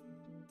that.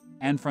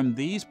 And from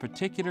these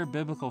particular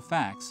biblical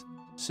facts,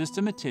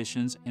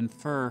 systematicians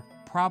infer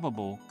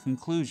probable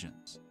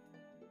conclusions.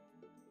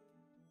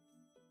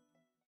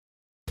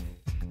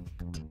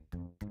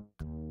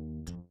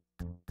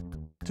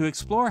 To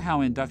explore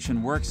how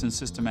induction works in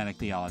systematic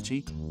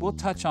theology, we'll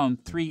touch on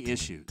three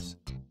issues.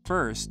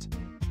 First,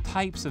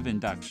 types of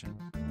induction.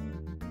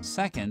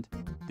 Second,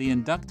 the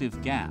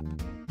inductive gap.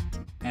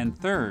 And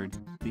third,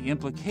 the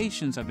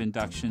implications of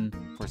induction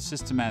for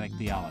systematic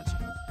theology.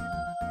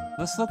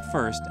 Let's look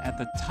first at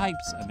the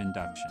types of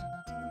induction.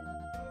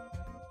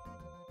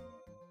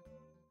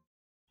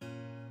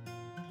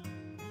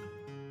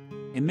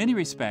 In many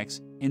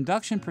respects,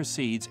 induction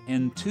proceeds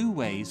in two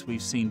ways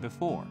we've seen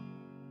before.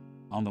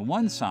 On the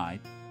one side,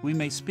 we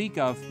may speak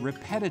of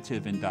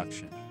repetitive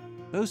induction,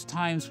 those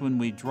times when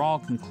we draw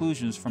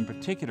conclusions from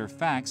particular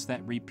facts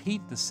that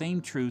repeat the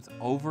same truth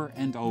over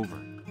and over.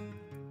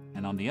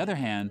 And on the other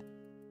hand,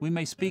 we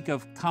may speak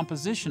of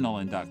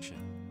compositional induction,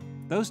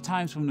 those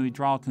times when we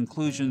draw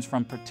conclusions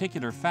from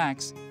particular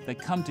facts that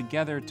come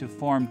together to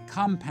form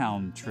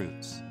compound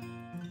truths.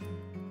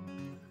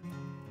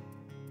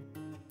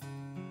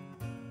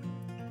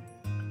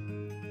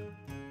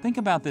 Think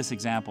about this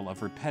example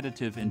of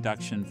repetitive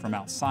induction from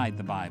outside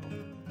the Bible.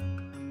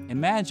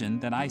 Imagine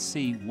that I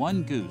see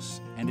one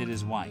goose and it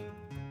is white.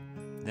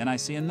 Then I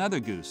see another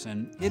goose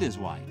and it is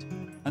white.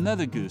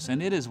 Another goose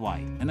and it is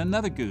white. And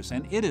another goose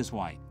and it is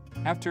white.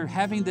 After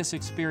having this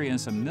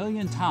experience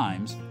 1,000,000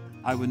 times,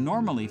 I would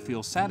normally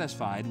feel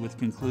satisfied with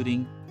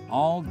concluding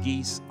all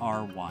geese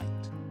are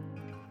white.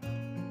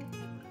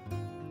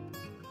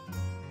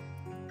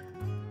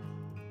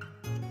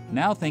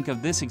 Now think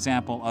of this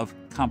example of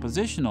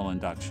compositional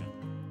induction,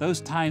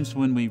 those times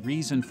when we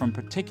reason from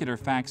particular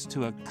facts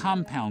to a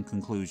compound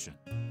conclusion.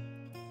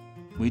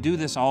 We do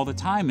this all the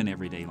time in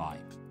everyday life.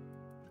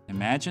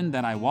 Imagine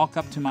that I walk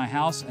up to my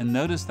house and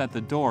notice that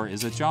the door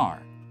is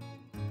ajar.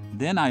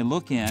 Then I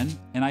look in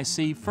and I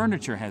see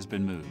furniture has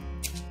been moved.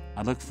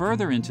 I look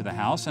further into the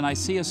house and I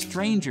see a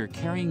stranger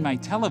carrying my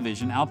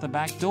television out the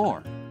back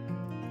door.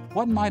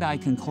 What might I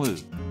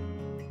conclude?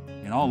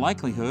 In all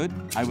likelihood,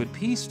 I would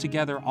piece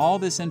together all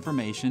this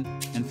information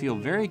and feel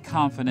very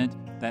confident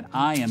that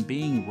I am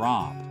being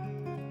robbed.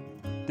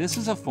 This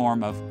is a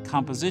form of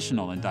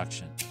compositional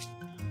induction,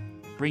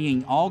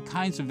 bringing all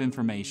kinds of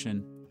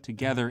information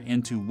together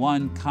into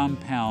one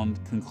compound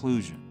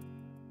conclusion.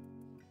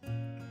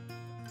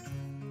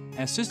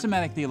 As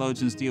systematic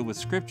theologians deal with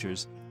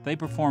Scriptures, they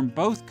perform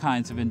both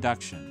kinds of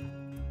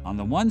induction. On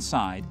the one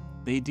side,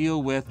 they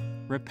deal with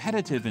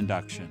repetitive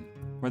induction,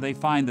 where they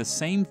find the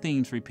same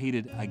themes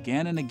repeated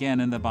again and again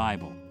in the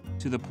Bible,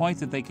 to the point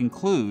that they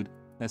conclude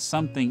that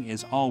something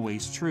is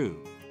always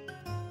true.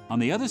 On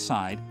the other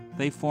side,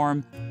 they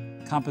form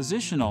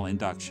compositional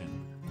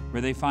induction,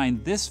 where they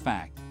find this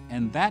fact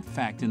and that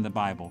fact in the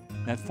Bible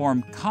that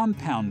form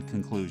compound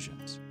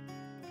conclusions.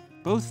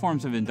 Both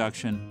forms of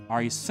induction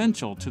are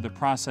essential to the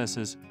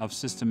processes of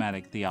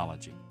systematic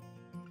theology.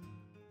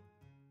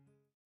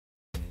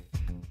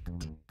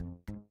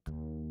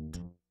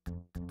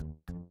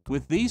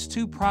 With these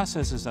two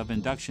processes of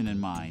induction in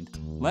mind,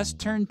 let's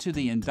turn to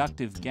the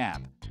inductive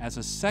gap as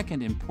a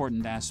second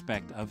important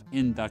aspect of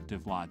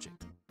inductive logic.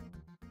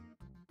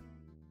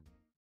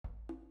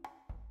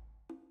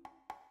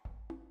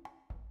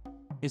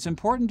 It's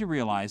important to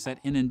realize that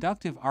in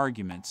inductive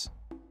arguments,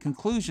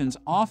 conclusions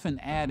often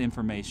add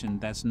information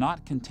that's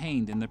not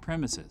contained in the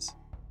premises.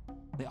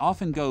 They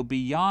often go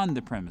beyond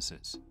the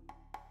premises.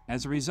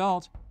 As a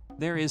result,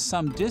 there is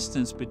some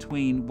distance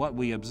between what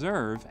we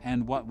observe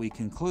and what we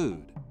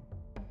conclude.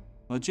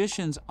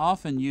 Logicians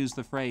often use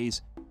the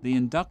phrase the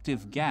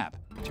inductive gap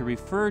to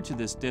refer to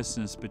this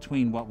distance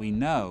between what we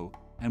know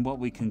and what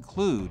we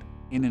conclude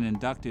in an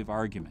inductive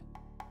argument.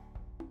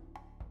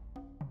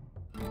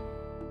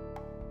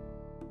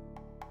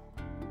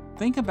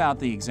 Think about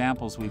the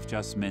examples we've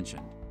just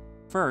mentioned.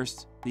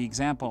 First, the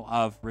example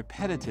of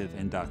repetitive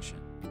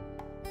induction.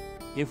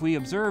 If we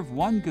observe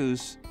one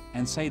goose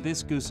and say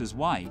this goose is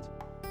white,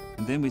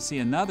 and then we see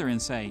another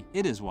and say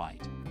it is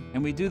white,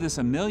 and we do this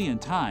 1,000,000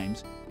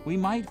 times, we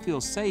might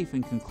feel safe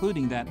in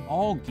concluding that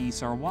all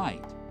geese are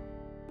white.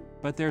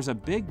 But there's a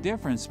big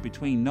difference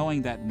between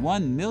knowing that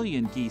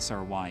 1,000,000 geese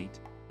are white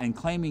and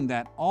claiming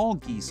that all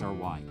geese are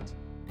white.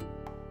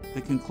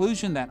 The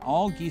conclusion that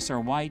all geese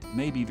are white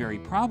may be very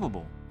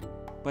probable,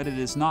 but it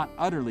is not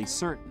utterly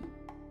certain.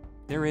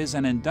 There is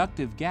an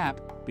inductive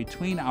gap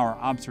between our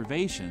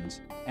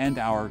observations and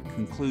our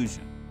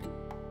conclusion.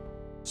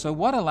 So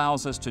what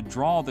allows us to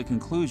draw the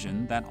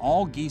conclusion that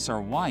all geese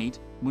are white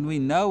when we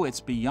know it's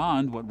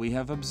beyond what we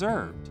have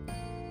observed?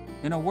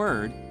 In a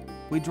word,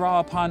 we draw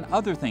upon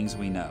other things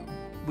we know.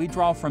 We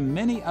draw from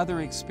many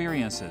other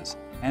experiences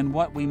and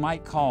what we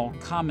might call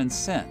common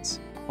sense,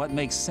 what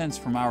makes sense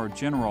from our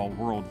general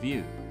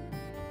worldview.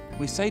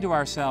 We say to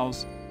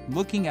ourselves,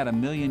 looking at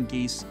 1,000,000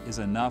 geese is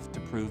enough to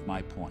prove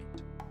my point.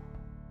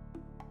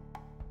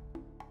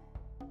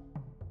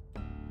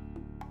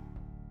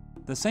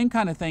 The same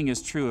kind of thing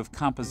is true of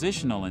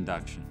compositional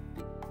induction.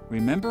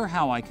 Remember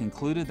how I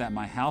concluded that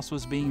my house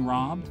was being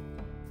robbed?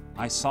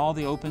 I saw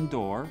the open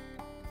door,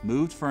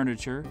 moved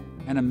furniture,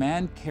 and a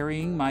man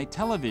carrying my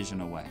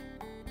television away.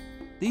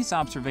 These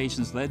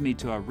observations led me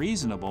to a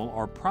reasonable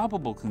or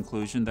probable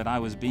conclusion that I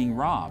was being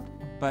robbed,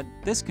 but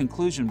this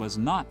conclusion was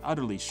not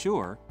utterly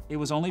sure, it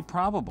was only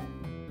probable.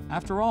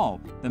 After all,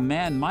 the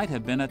man might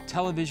have been a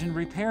television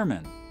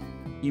repairman.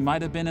 He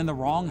might have been in the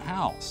wrong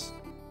house.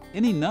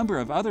 Any number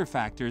of other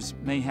factors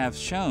may have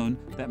shown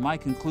that my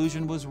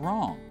conclusion was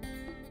wrong.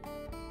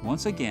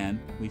 Once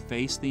again, we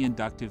face the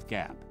inductive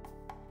gap.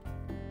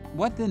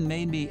 What then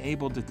made me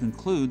able to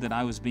conclude that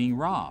I was being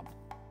robbed?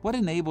 What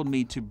enabled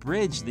me to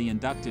bridge the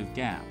inductive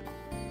gap?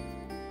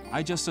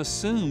 I just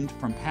assumed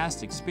from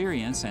past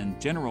experience and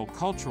general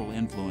cultural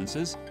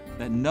influences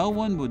that no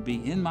one would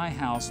be in my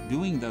house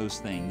doing those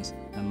things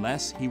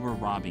unless he were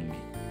robbing me.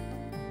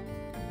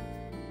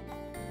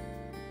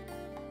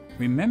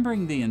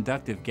 Remembering the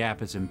inductive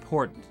gap is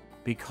important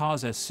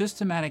because as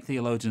systematic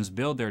theologians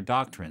build their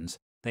doctrines,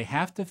 they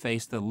have to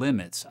face the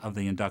limits of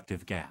the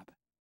inductive gap.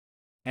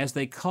 As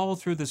they cull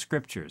through the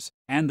Scriptures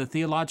and the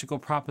theological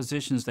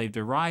propositions they've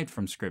derived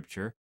from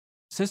Scripture,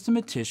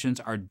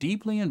 systematicians are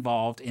deeply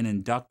involved in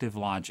inductive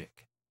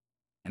logic.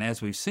 And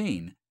as we've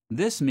seen,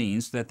 this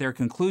means that their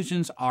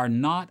conclusions are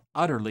not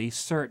utterly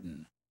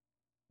certain.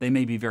 They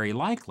may be very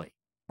likely,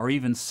 or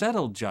even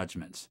settled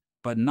judgments,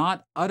 but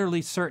not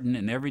utterly certain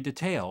in every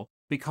detail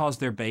because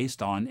they're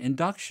based on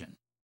induction.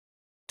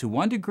 To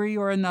one degree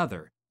or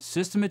another,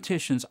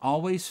 systematicians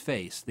always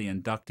face the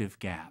inductive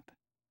gap.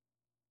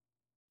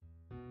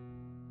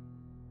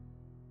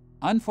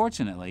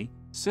 Unfortunately,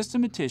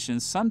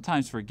 systematicians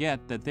sometimes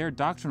forget that their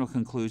doctrinal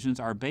conclusions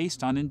are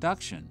based on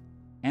induction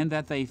and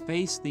that they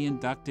face the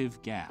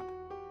inductive gap.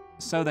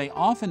 So they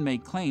often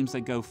make claims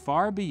that go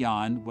far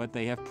beyond what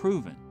they have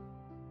proven.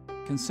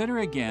 Consider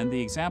again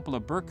the example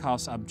of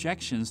Burkhoff's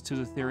objections to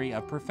the theory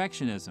of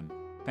perfectionism,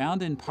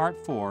 found in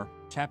Part 4,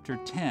 Chapter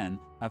 10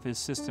 of his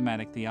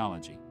Systematic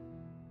Theology.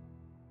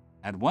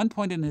 At one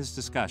point in his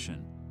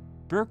discussion,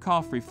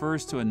 Burkhoff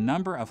refers to a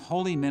number of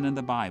holy men in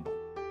the Bible: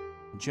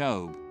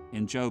 Job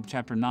in Job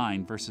chapter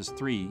 9, verses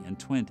 3 and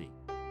 20,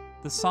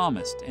 the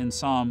psalmist in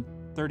Psalm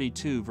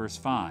 32, verse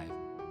 5,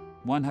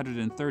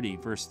 130,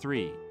 verse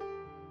 3,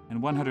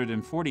 and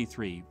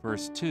 143,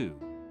 verse 2,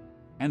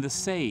 and the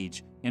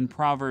sage in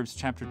Proverbs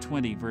chapter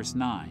 20, verse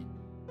 9,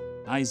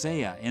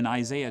 Isaiah in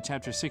Isaiah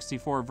chapter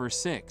 64, verse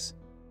 6,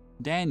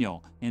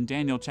 Daniel in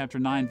Daniel chapter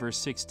 9, verse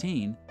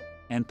 16,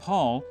 and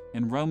Paul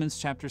in Romans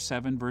chapter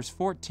 7, verse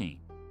 14.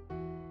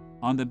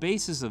 On the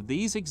basis of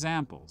these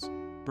examples,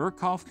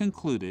 Berkhoff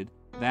concluded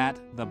that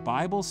the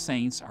Bible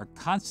saints are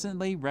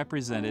constantly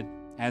represented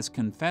as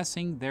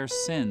confessing their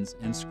sins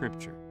in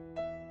Scripture.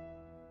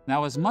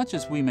 Now, as much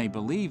as we may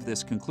believe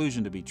this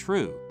conclusion to be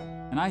true,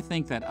 and I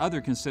think that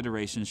other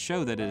considerations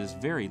show that it is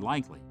very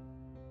likely,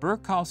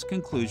 Berkhoff's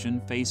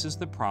conclusion faces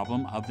the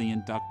problem of the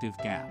inductive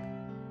gap.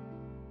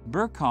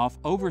 Berkhoff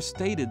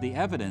overstated the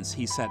evidence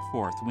he set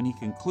forth when he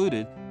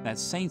concluded that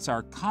saints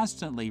are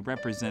constantly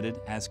represented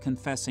as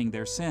confessing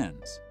their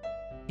sins.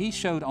 He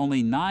showed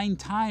only 9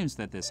 times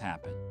that this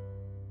happened.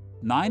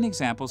 9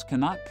 examples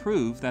cannot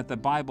prove that the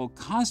Bible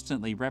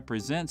constantly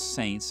represents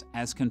saints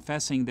as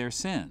confessing their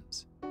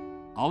sins.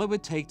 All it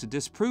would take to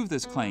disprove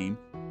this claim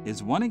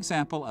is one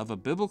example of a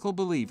biblical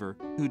believer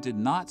who did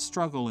not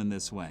struggle in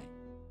this way.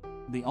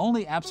 The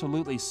only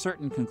absolutely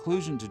certain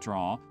conclusion to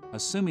draw,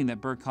 assuming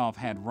that Berkhoff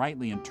had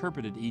rightly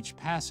interpreted each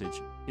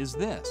passage, is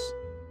this: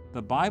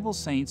 the Bible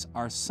saints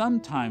are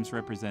sometimes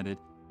represented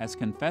as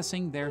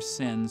confessing their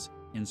sins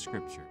in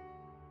Scripture.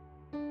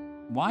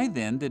 Why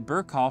then did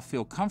Berkhoff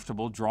feel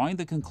comfortable drawing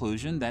the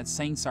conclusion that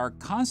saints are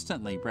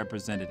constantly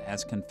represented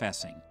as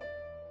confessing?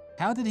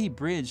 How did he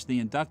bridge the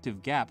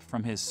inductive gap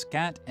from his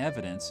scant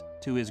evidence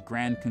to his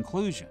grand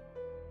conclusion?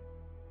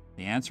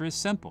 The answer is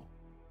simple.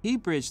 He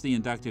bridged the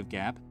inductive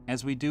gap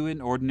as we do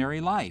in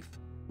ordinary life,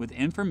 with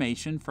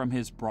information from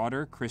his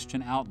broader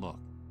Christian outlook.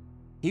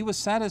 He was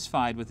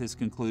satisfied with his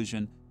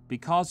conclusion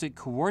because it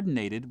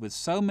coordinated with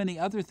so many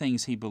other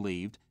things he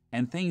believed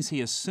and things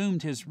he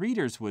assumed his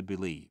readers would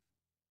believe.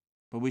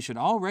 But we should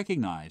all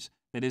recognize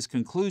that his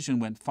conclusion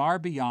went far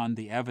beyond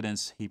the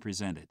evidence he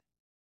presented.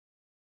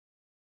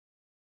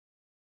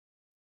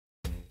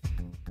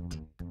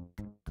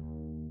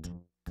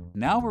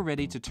 Now we're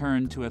ready to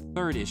turn to a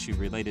third issue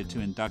related to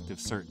inductive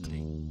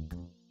certainty.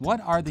 What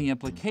are the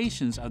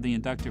implications of the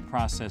inductive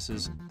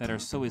processes that are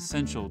so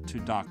essential to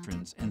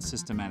doctrines and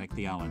systematic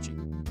theology?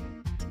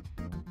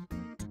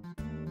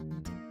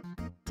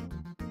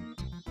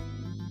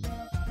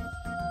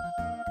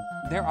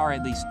 There are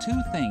at least 2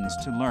 things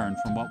to learn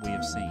from what we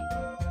have seen.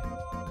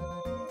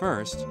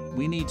 First,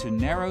 we need to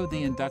narrow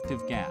the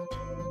inductive gap.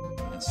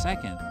 And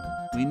second,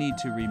 we need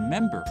to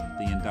remember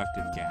the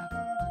inductive gap.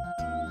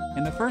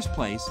 In the first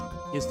place,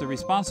 it's the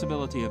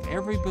responsibility of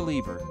every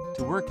believer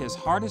to work as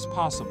hard as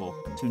possible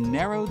to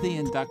narrow the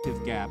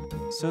inductive gap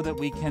so that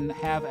we can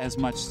have as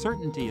much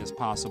certainty as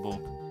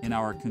possible in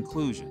our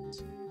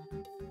conclusions.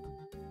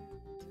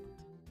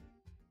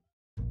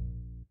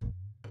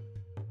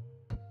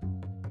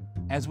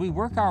 As we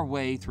work our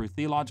way through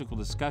theological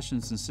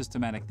discussions in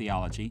systematic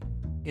theology,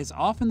 it's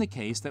often the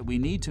case that we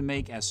need to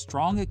make as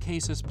strong a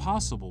case as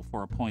possible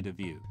for a point of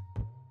view.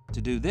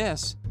 To do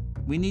this,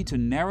 we need to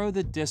narrow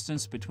the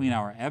distance between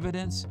our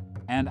evidence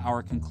and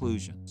our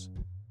conclusions.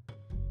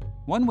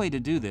 One way to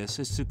do this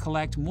is to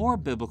collect more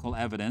biblical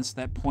evidence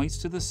that points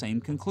to the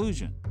same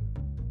conclusion.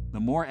 The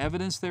more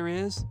evidence there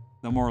is,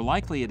 the more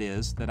likely it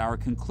is that our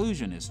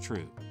conclusion is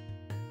true.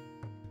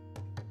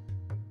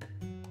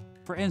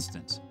 For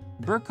instance,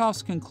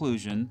 Berkhoff's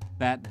conclusion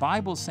that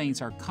Bible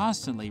saints are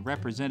constantly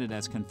represented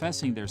as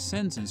confessing their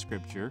sins in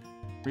Scripture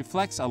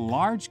reflects a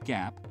large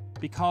gap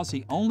because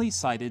he only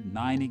cited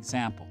 9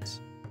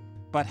 examples.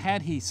 But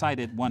had he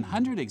cited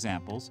 100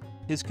 examples,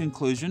 his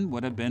conclusion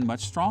would have been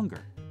much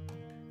stronger.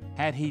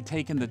 Had he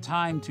taken the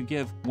time to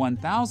give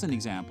 1,000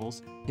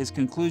 examples, his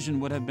conclusion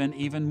would have been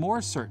even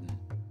more certain,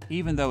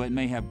 even though it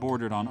may have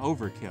bordered on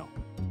overkill.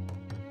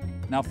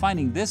 Now,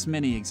 finding this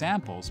many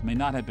examples may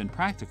not have been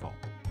practical,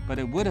 but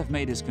it would have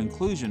made his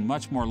conclusion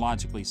much more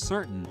logically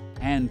certain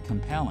and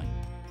compelling.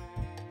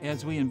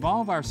 As we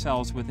involve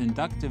ourselves with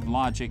inductive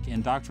logic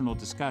in doctrinal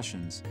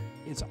discussions,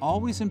 it's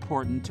always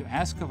important to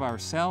ask of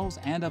ourselves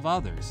and of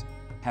others,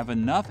 have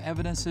enough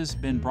evidences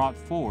been brought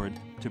forward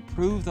to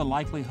prove the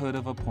likelihood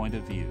of a point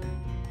of view?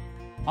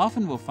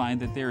 Often we'll find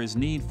that there is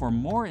need for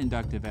more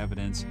inductive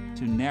evidence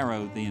to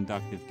narrow the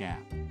inductive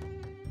gap.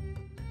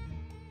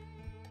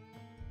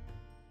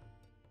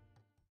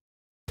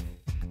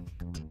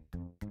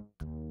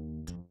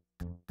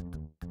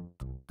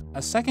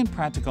 A second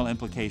practical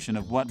implication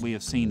of what we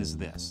have seen is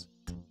this: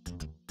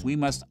 we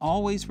must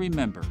always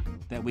remember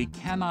that we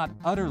cannot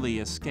utterly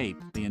escape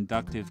the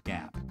inductive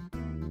gap.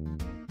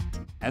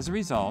 As a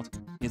result,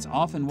 it's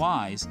often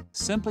wise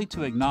simply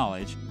to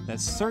acknowledge that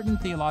certain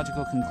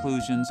theological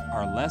conclusions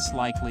are less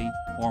likely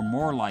or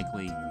more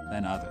likely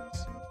than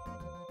others.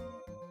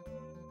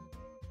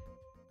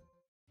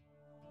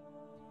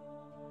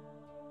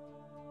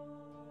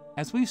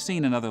 As we've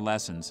seen in other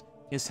lessons,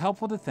 it's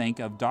helpful to think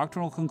of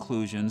doctrinal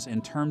conclusions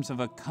in terms of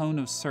a cone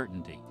of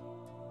certainty.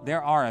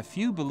 There are a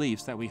few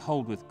beliefs that we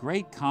hold with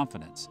great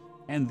confidence,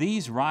 and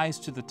these rise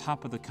to the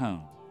top of the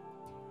cone.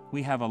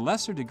 We have a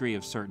lesser degree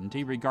of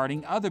certainty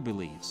regarding other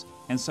beliefs,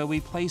 and so we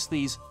place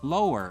these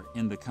lower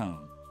in the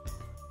cone.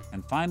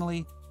 And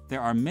finally,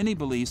 there are many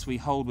beliefs we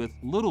hold with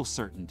little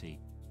certainty,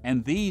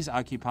 and these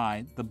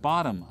occupy the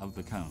bottom of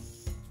the cone.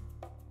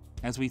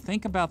 As we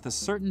think about the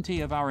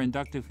certainty of our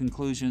inductive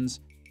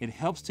conclusions, it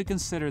helps to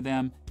consider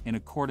them in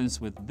accordance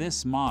with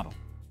this model.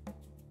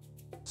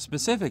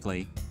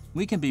 Specifically,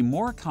 we can be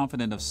more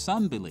confident of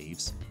some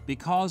beliefs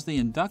because the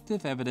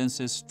inductive evidence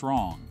is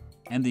strong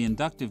and the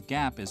inductive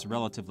gap is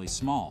relatively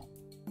small.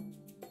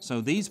 So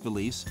these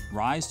beliefs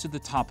rise to the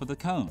top of the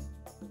cone.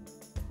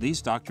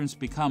 These doctrines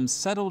become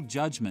settled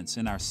judgments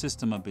in our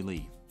system of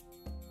belief.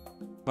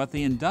 But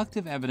the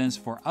inductive evidence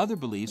for other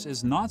beliefs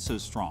is not so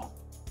strong,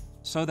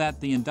 so that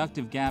the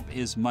inductive gap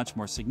is much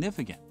more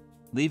significant,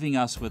 leaving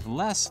us with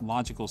less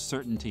logical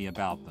certainty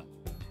about them.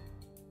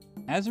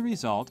 As a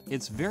result,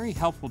 it's very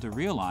helpful to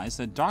realize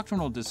that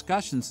doctrinal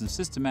discussions in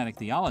systematic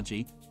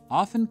theology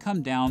often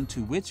come down to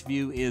which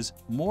view is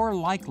more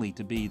likely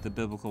to be the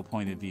biblical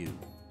point of view,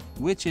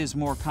 which is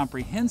more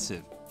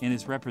comprehensive in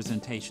its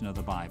representation of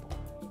the Bible.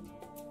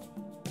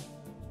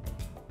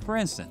 For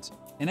instance,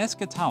 in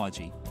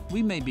eschatology,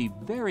 we may be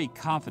very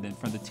confident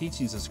from the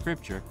teachings of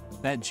Scripture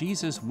that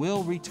Jesus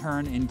will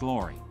return in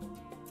glory.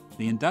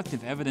 The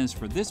inductive evidence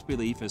for this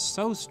belief is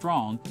so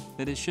strong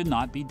that it should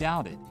not be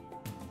doubted.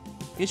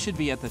 It should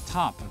be at the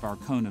top of our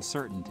cone of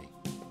certainty.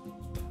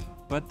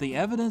 But the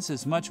evidence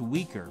is much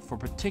weaker for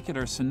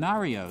particular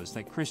scenarios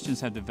that Christians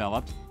have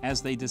developed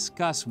as they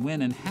discuss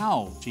when and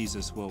how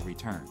Jesus will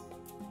return.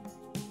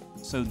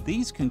 So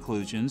these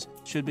conclusions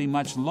should be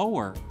much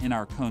lower in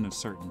our cone of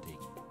certainty.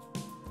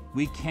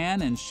 We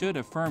can and should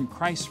affirm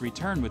Christ's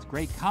return with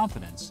great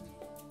confidence,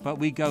 but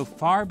we go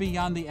far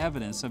beyond the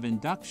evidence of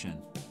induction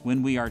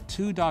when we are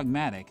too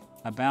dogmatic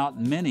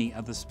about many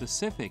of the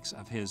specifics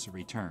of His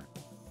return.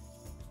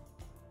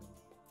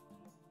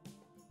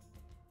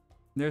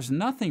 There's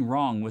nothing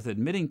wrong with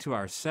admitting to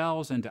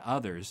ourselves and to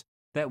others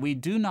that we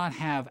do not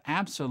have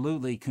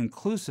absolutely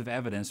conclusive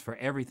evidence for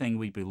everything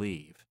we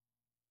believe.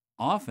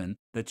 Often,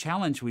 the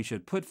challenge we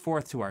should put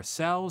forth to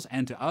ourselves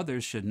and to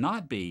others should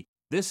not be,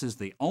 "This is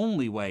the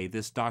only way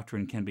this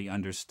doctrine can be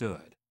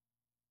understood."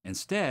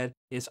 Instead,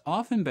 it's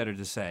often better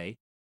to say,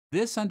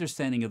 "This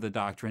understanding of the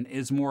doctrine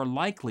is more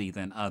likely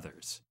than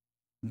others."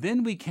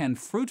 Then we can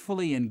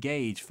fruitfully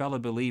engage fellow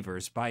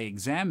believers by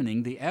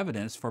examining the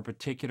evidence for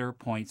particular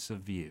points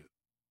of view.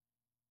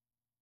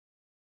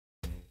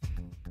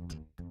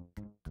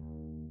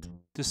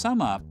 To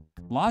sum up,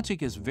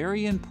 logic is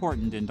very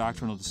important in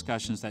doctrinal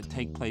discussions that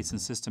take place in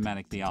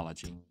systematic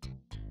theology.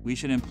 We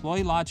should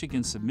employ logic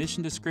in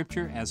submission to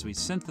Scripture as we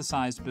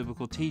synthesize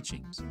biblical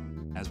teachings.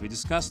 As we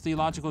discuss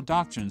theological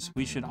doctrines,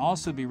 we should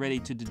also be ready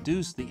to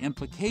deduce the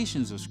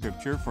implications of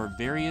Scripture for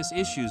various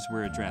issues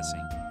we're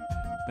addressing.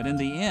 But in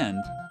the end,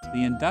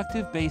 the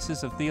inductive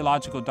basis of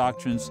theological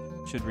doctrines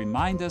should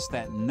remind us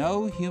that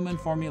no human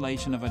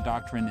formulation of a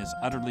doctrine is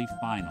utterly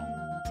final.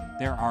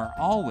 There are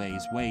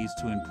always ways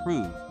to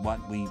improve what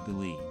we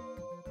believe.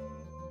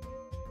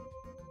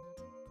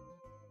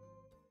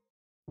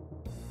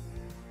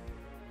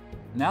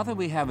 Now that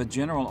we have a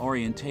general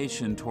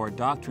orientation toward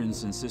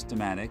doctrines and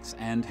systematics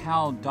and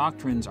how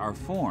doctrines are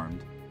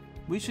formed,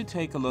 we should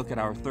take a look at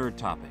our third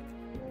topic,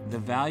 the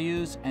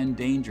values and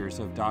dangers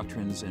of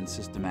doctrines and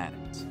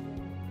systematics.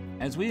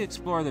 As we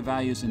explore the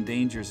values and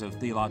dangers of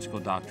theological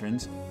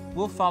doctrines,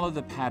 we'll follow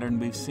the pattern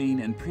we've seen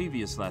in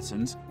previous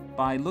lessons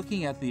by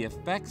looking at the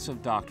effects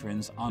of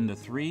doctrines on the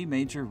three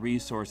major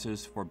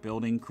resources for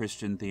building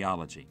Christian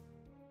theology.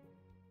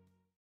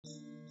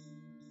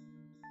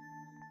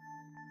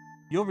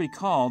 You'll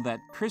recall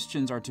that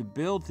Christians are to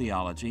build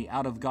theology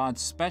out of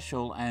God's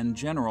special and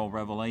general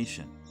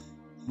revelation.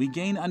 We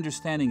gain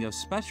understanding of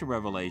special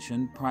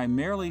revelation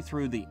primarily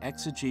through the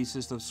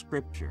exegesis of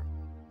Scripture,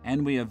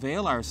 and we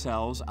avail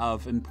ourselves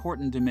of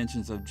important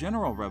dimensions of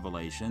general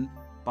revelation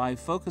by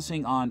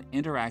focusing on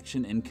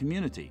interaction in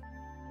community,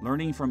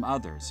 learning from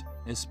others,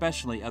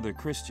 especially other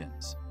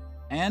Christians,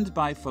 and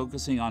by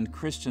focusing on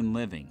Christian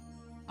living,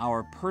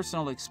 our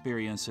personal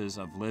experiences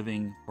of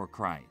living for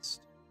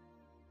Christ.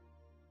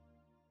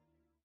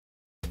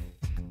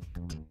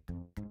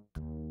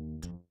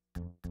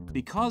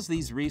 Because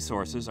these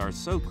resources are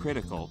so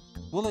critical,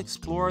 we'll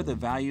explore the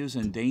values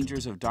and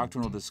dangers of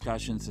doctrinal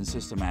discussions and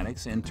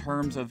systematics in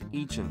terms of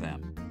each of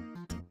them.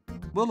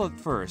 We'll look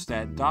first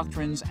at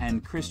doctrines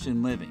and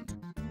Christian living.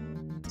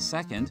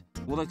 Second,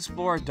 we'll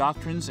explore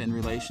doctrines in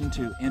relation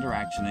to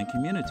interaction and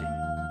community.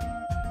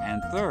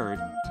 And third,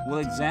 we'll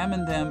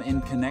examine them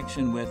in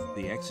connection with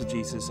the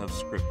exegesis of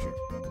Scripture.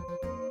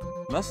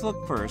 Let's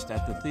look first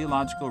at the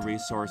theological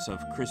resource of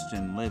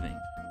Christian living.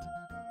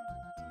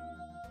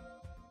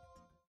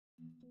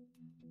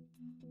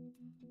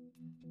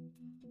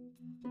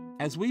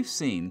 As we've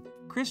seen,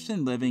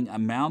 Christian living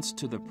amounts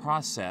to the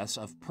process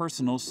of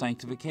personal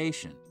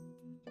sanctification,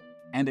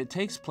 and it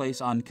takes place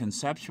on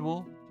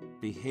conceptual,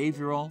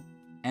 behavioral,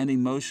 and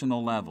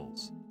emotional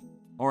levels,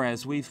 or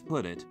as we've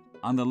put it,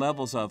 on the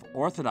levels of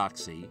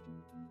orthodoxy,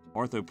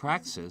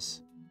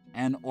 orthopraxis,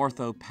 and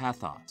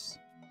orthopathos.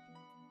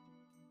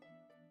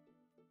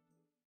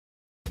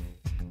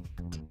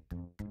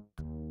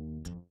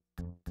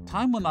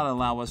 Time will not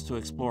allow us to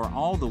explore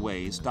all the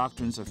ways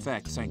doctrines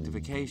affect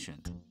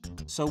sanctification,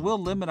 so we'll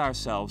limit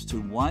ourselves to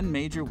one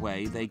major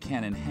way they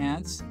can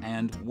enhance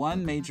and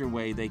one major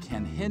way they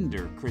can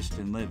hinder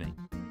Christian living.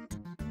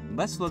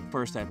 Let's look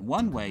first at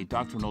one way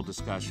doctrinal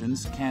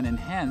discussions can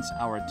enhance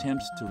our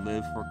attempts to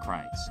live for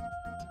Christ.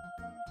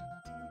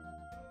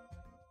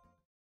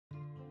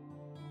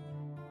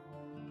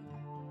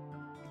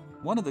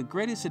 One of the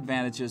greatest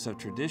advantages of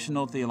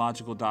traditional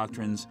theological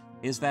doctrines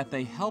is that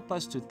they help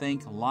us to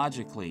think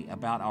logically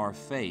about our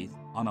faith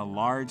on a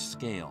large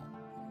scale.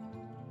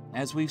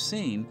 As we've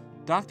seen,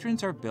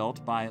 doctrines are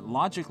built by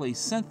logically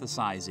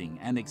synthesizing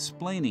and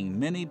explaining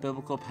many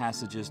biblical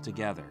passages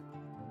together.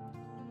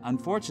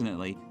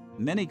 Unfortunately,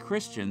 many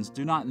Christians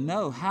do not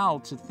know how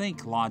to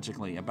think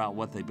logically about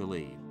what they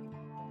believe.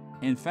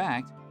 In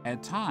fact,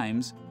 at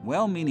times,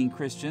 well-meaning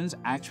Christians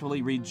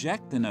actually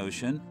reject the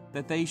notion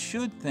that they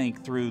should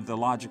think through the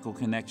logical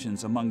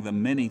connections among the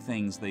many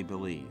things they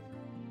believe.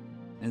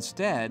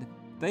 Instead,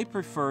 they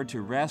prefer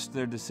to rest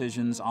their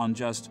decisions on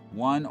just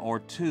one or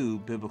two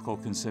biblical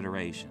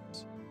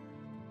considerations.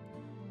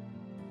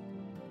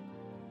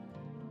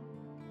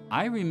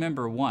 I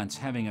remember once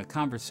having a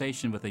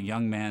conversation with a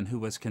young man who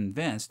was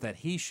convinced that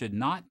he should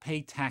not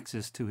pay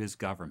taxes to his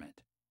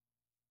government.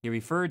 He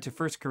referred to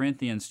 1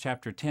 Corinthians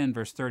chapter 10,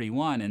 verse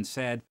 31 and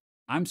said,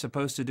 "I'm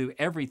supposed to do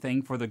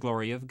everything for the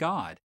glory of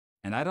God,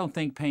 and I don't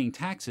think paying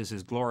taxes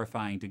is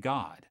glorifying to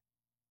God."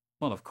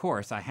 Well, of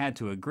course, I had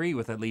to agree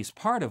with at least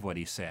part of what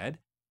he said.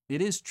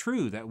 It is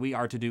true that we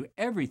are to do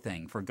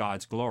everything for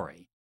God's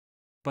glory.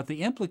 But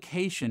the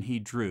implication he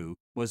drew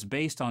was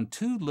based on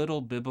too little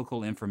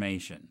biblical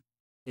information.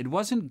 It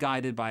wasn't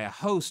guided by a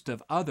host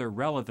of other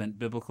relevant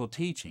biblical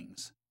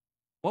teachings.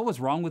 What was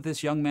wrong with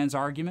this young man's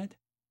argument?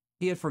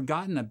 He had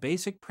forgotten a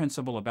basic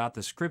principle about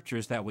the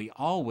Scriptures that we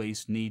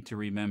always need to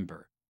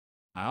remember.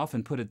 I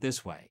often put it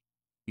this way: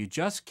 you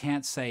just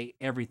can't say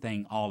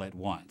everything all at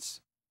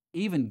once.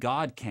 Even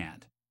God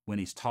can't when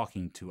He's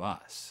talking to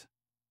us.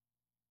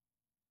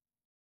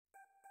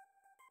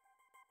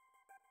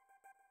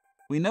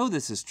 We know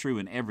this is true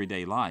in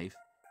everyday life.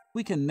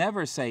 We can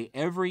never say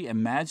every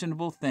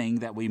imaginable thing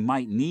that we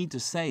might need to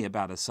say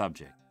about a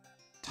subject.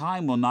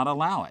 Time will not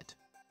allow it.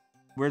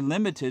 We're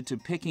limited to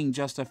picking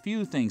just a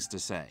few things to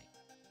say,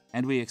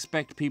 and we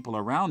expect people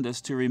around us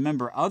to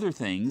remember other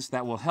things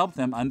that will help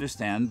them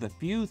understand the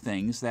few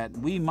things that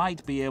we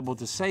might be able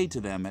to say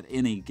to them at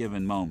any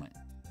given moment.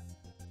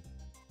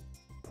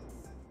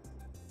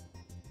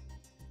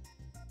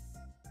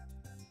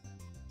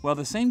 Well,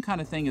 the same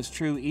kind of thing is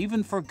true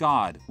even for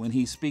God when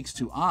He speaks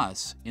to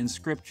us in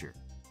Scripture.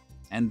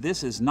 And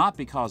this is not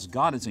because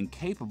God is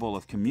incapable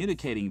of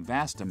communicating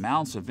vast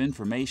amounts of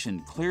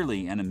information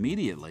clearly and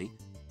immediately.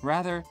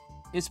 Rather,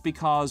 it's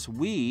because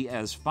we,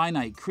 as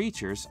finite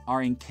creatures,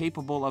 are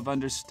incapable of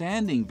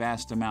understanding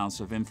vast amounts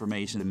of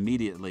information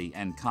immediately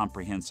and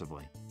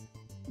comprehensively.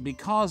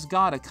 Because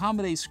God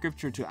accommodates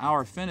Scripture to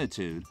our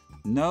finitude,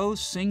 no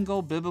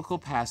single biblical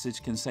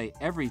passage can say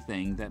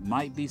everything that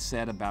might be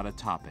said about a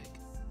topic.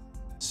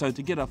 So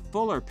to get a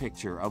fuller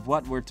picture of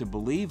what we're to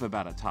believe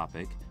about a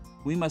topic,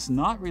 we must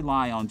not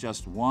rely on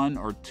just one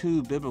or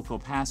two biblical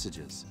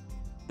passages.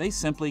 They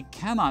simply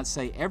cannot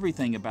say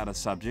everything about a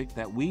subject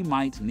that we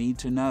might need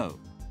to know.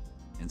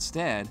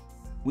 Instead,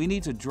 we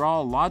need to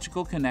draw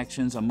logical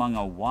connections among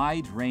a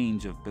wide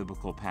range of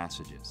biblical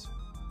passages.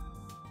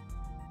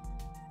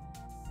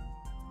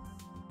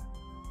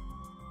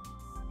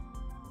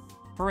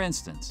 For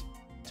instance,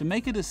 to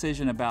make a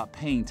decision about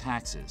paying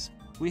taxes,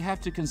 we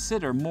have to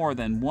consider more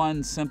than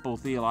one simple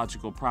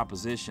theological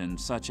proposition,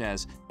 such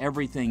as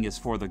everything is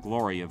for the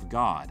glory of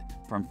God,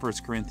 from 1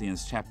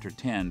 Corinthians chapter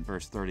 10,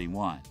 verse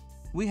 31.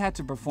 We had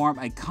to perform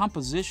a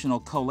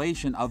compositional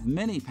collation of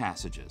many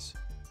passages.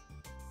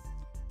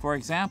 For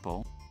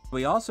example,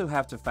 we also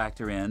have to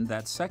factor in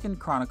that 2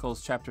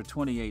 Chronicles chapter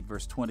 28,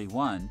 verse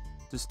 21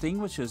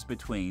 distinguishes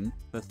between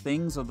the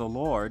things of the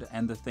Lord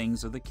and the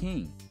things of the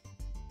king.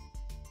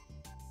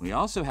 We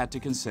also had to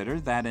consider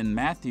that in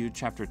Matthew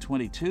chapter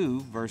 22,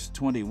 verse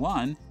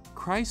 21,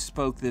 Christ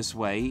spoke this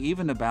way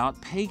even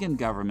about pagan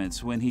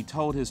governments when He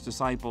told His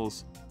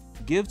disciples,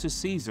 "Give to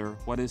Caesar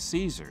what is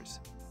Caesar's,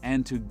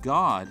 and to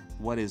God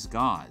what is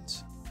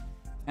God's."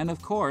 And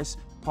of course,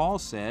 Paul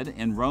said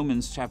in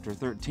Romans chapter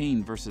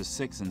 13, verses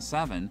 6 and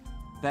 7,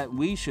 that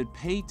we should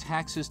pay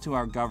taxes to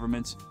our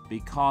governments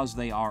because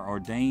they are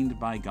ordained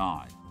by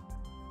God.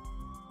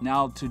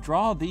 Now, to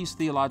draw these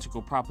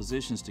theological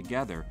propositions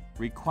together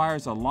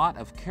requires a lot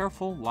of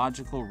careful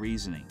logical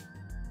reasoning,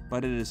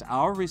 but it is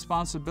our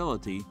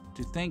responsibility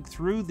to think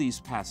through these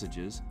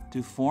passages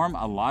to form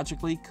a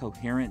logically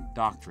coherent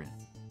doctrine.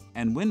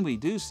 And when we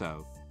do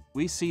so,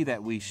 we see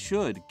that we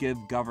should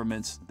give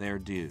governments their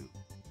due.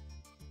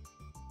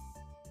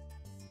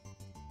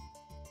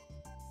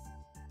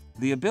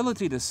 The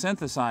ability to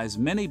synthesize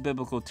many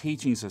biblical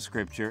teachings of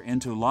Scripture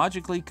into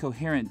logically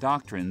coherent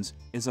doctrines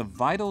is a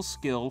vital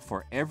skill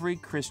for every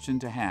Christian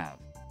to have.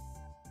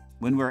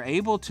 When we're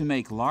able to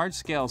make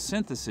large-scale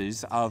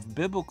syntheses of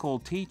biblical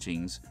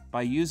teachings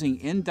by using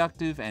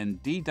inductive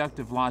and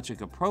deductive logic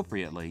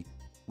appropriately,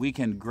 we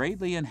can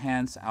greatly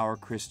enhance our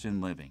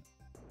Christian living.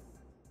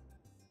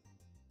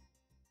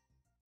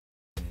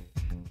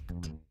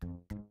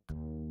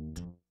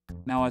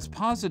 Now, as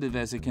positive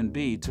as it can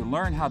be to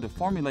learn how to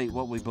formulate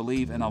what we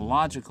believe in a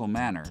logical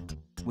manner,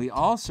 we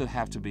also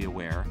have to be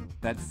aware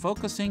that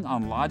focusing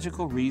on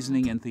logical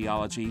reasoning in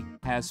theology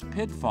has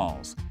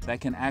pitfalls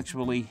that can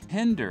actually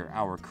hinder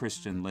our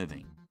Christian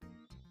living.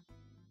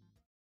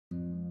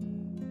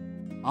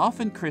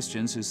 Often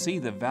Christians who see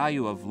the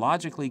value of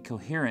logically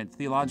coherent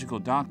theological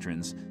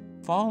doctrines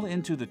fall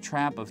into the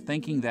trap of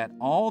thinking that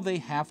all they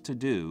have to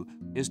do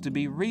is to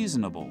be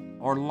reasonable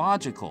or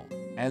logical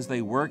as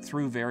they work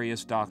through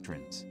various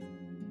doctrines.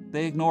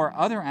 They ignore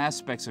other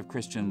aspects of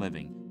Christian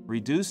living,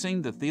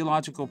 reducing the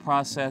theological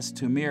process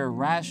to mere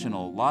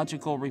rational,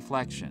 logical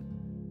reflection.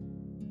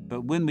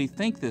 But when we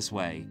think this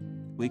way,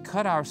 we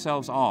cut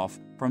ourselves off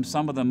from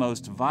some of the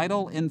most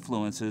vital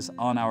influences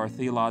on our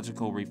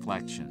theological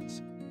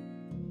reflections.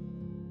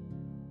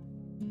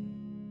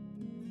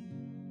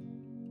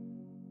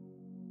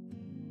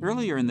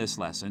 Earlier in this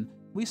lesson,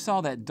 we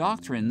saw that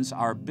doctrines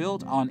are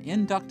built on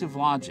inductive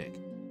logic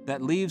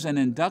that leaves an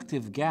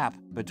inductive gap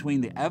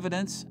between the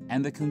evidence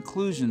and the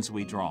conclusions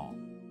we draw.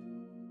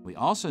 We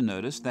also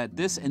noticed that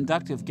this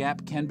inductive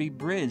gap can be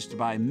bridged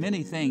by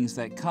many things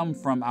that come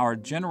from our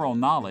general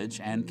knowledge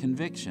and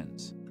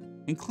convictions,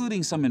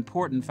 including some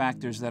important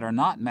factors that are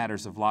not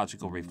matters of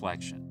logical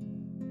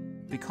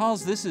reflection.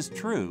 Because this is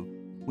true,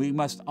 we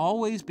must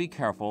always be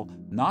careful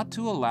not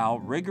to allow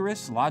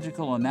rigorous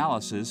logical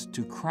analysis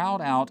to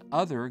crowd out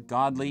other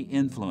godly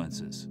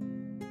influences.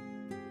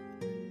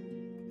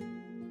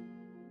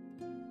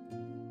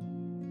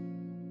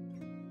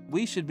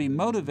 We should be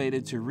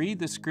motivated to read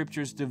the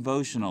Scriptures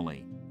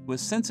devotionally, with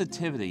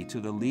sensitivity to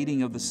the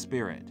leading of the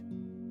Spirit.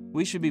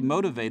 We should be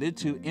motivated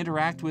to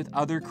interact with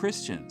other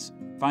Christians,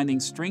 finding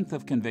strength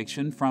of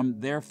conviction from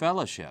their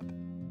fellowship.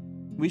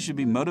 We should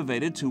be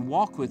motivated to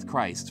walk with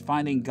Christ,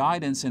 finding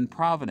guidance in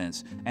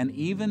providence and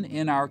even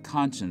in our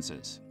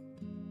consciences.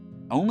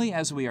 Only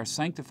as we are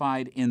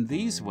sanctified in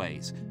these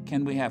ways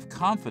can we have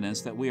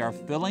confidence that we are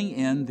filling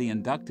in the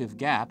inductive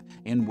gap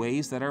in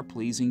ways that are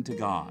pleasing to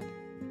God.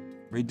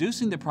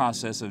 Reducing the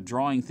process of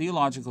drawing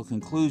theological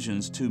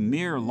conclusions to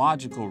mere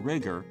logical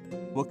rigor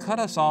will cut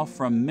us off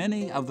from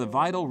many of the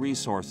vital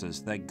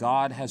resources that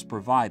God has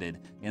provided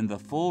in the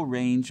full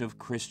range of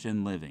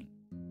Christian living.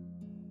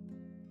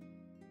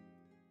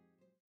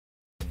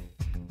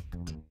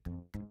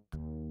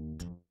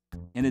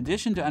 In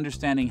addition to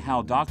understanding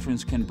how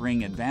doctrines can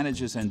bring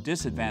advantages and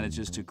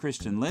disadvantages to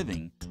Christian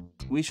living,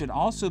 we should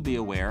also be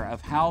aware of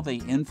how they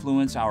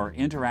influence our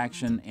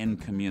interaction in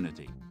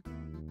community.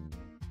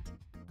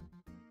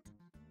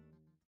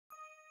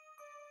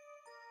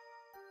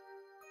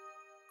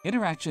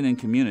 Interaction in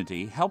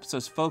community helps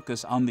us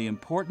focus on the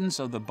importance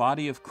of the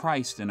body of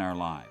Christ in our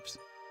lives.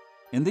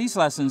 In these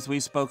lessons,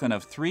 we've spoken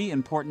of three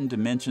important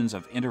dimensions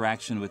of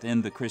interaction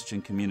within the Christian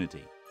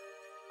community: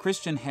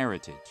 Christian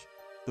heritage,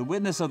 the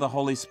witness of the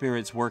Holy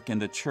Spirit's work in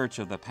the church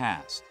of the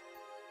past;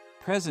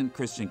 present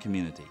Christian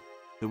community,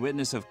 the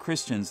witness of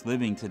Christians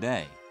living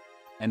today;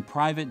 and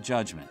private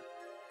judgment,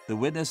 the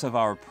witness of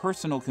our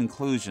personal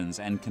conclusions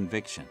and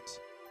convictions.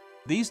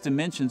 These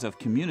dimensions of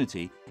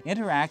community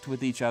interact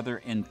with each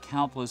other in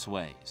countless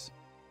ways.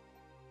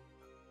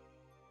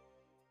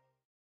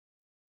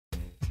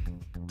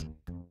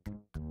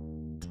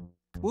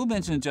 We'll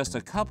mention just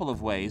a couple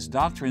of ways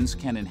doctrines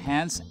can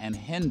enhance and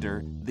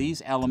hinder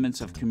these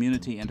elements of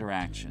community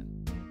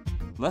interaction.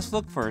 Let's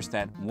look first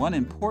at one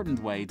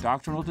important way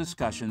doctrinal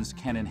discussions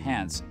can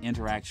enhance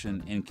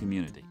interaction in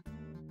community.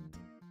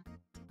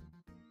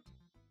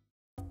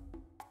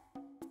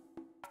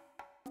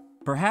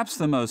 Perhaps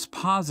the most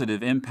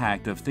positive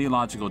impact of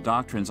theological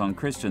doctrines on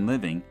Christian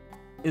living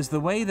is the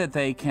way that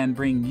they can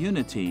bring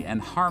unity and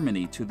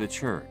harmony to the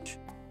church.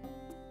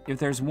 If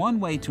there's one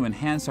way to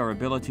enhance our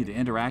ability to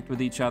interact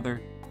with each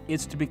other,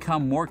 it's to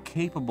become more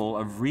capable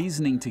of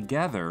reasoning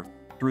together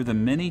through the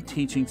many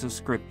teachings of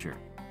Scripture.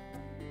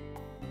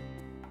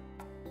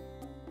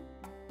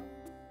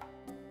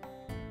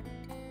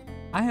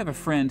 I have a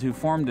friend who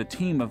formed a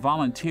team of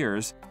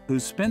volunteers who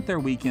spent their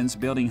weekends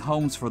building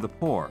homes for the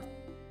poor.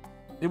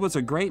 It was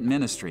a great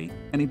ministry,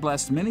 and he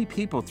blessed many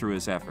people through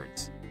his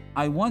efforts.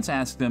 I once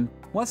asked him,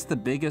 "What's the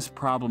biggest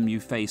problem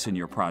you face in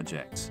your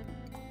projects?"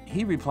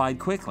 He replied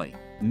quickly,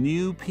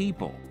 "New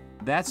people.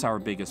 That's our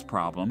biggest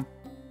problem.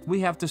 We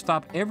have to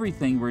stop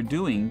everything we're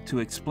doing to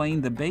explain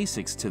the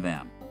basics to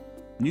them.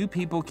 New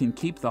people can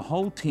keep the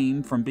whole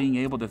team from being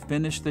able to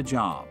finish the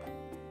job."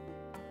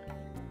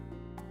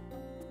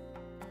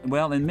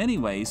 Well, in many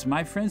ways,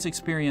 my friend's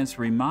experience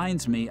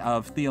reminds me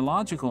of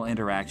theological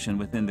interaction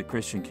within the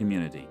Christian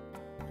community.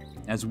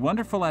 As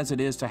wonderful as it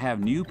is to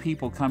have new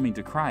people coming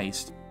to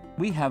Christ,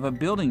 we have a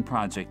building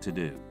project to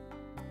do.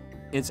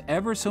 It's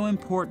ever so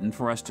important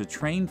for us to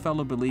train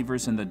fellow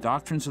believers in the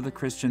doctrines of the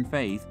Christian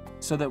faith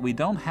so that we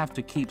don't have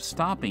to keep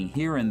stopping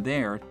here and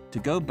there to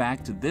go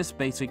back to this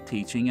basic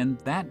teaching and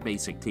that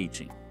basic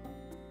teaching.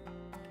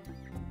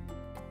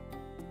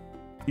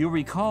 You'll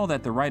recall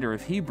that the writer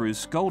of Hebrews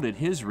scolded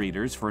his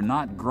readers for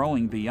not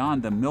growing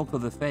beyond the milk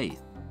of the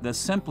faith, the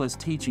simplest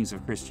teachings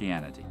of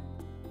Christianity.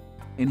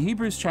 In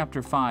Hebrews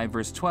chapter 5,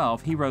 verse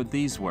 12, he wrote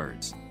these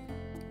words,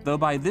 Though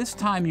by this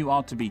time you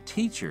ought to be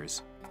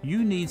teachers,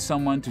 you need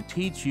someone to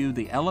teach you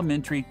the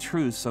elementary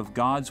truths of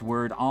God's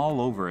Word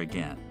all over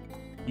again.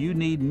 You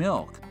need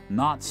milk,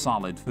 not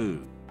solid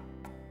food.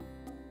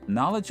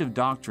 Knowledge of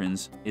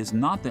doctrines is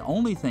not the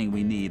only thing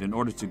we need in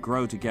order to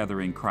grow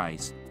together in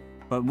Christ,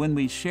 but when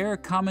we share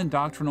common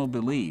doctrinal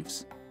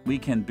beliefs, we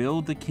can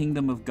build the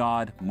kingdom of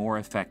God more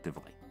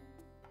effectively.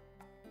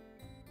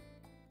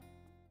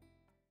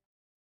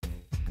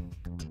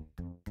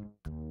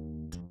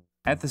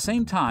 At the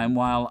same time,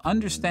 while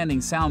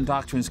understanding sound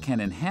doctrines can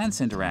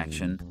enhance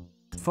interaction,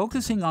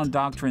 focusing on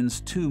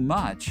doctrines too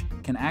much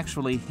can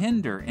actually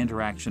hinder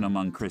interaction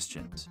among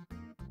Christians.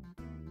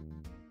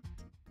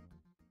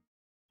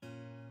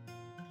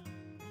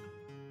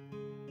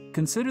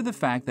 Consider the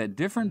fact that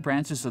different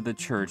branches of the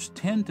church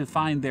tend to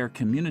find their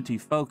community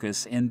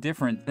focus in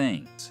different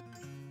things.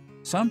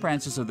 Some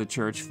branches of the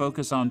church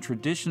focus on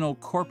traditional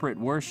corporate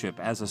worship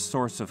as a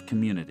source of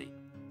community.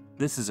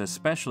 This is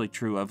especially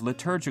true of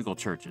liturgical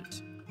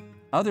churches.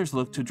 Others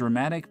look to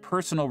dramatic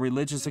personal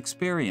religious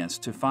experience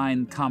to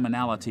find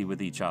commonality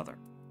with each other.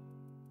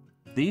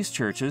 These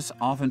churches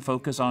often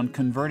focus on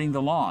converting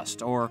the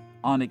lost or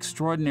on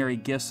extraordinary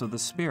gifts of the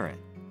Spirit.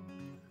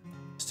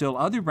 Still,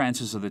 other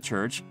branches of the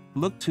church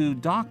look to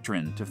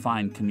doctrine to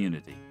find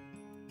community.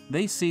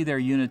 They see their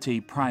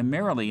unity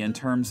primarily in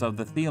terms of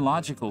the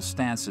theological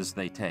stances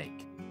they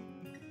take.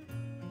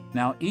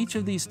 Now, each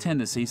of these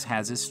tendencies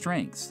has its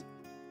strengths,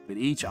 but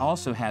each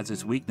also has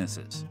its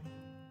weaknesses.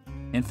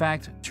 In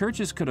fact,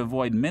 churches could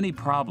avoid many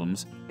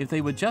problems if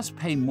they would just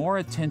pay more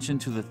attention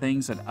to the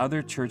things that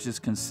other churches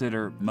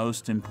consider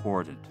most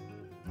important.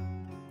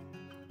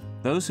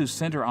 Those who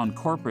center on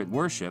corporate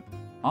worship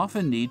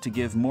often need to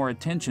give more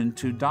attention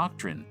to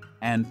doctrine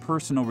and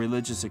personal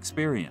religious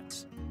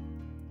experience.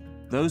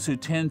 Those who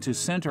tend to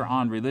center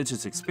on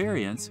religious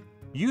experience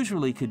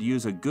usually could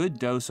use a good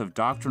dose of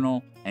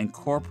doctrinal and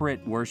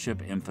corporate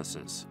worship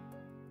emphasis.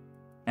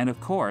 And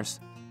of course,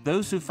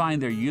 those who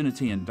find their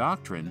unity in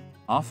doctrine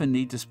often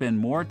need to spend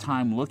more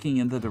time looking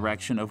in the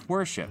direction of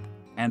worship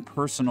and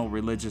personal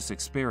religious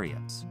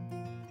experience.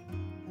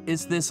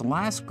 It's this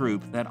last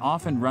group that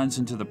often runs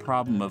into the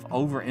problem of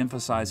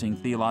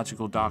overemphasizing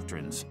theological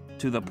doctrines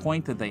to the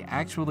point that they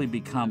actually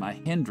become a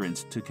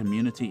hindrance to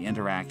community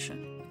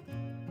interaction.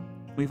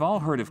 We've all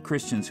heard of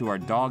Christians who are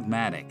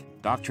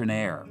dogmatic,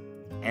 doctrinaire,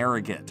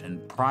 arrogant,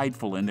 and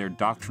prideful in their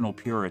doctrinal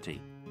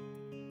purity.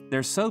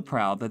 They're so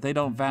proud that they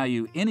don't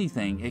value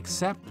anything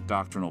except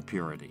doctrinal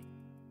purity.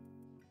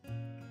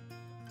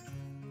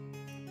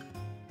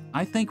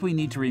 I think we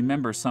need to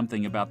remember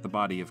something about the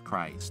body of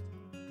Christ.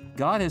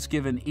 God has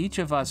given each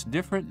of us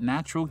different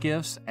natural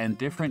gifts and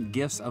different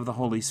gifts of the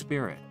Holy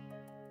Spirit.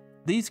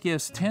 These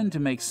gifts tend to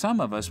make some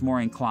of us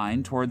more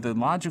inclined toward the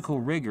logical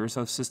rigors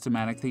of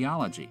systematic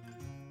theology,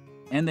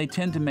 and they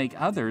tend to make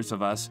others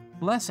of us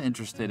less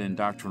interested in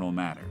doctrinal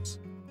matters.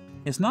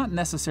 It's not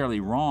necessarily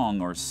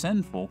wrong or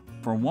sinful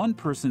for one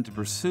person to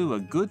pursue a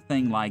good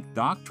thing like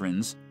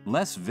doctrines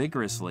less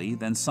vigorously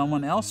than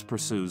someone else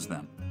pursues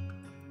them.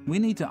 We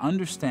need to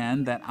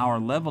understand that our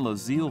level of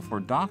zeal for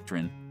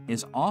doctrine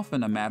is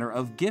often a matter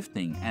of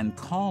gifting and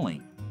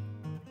calling.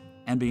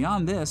 And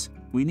beyond this,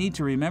 we need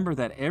to remember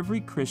that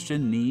every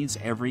Christian needs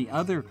every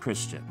other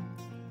Christian.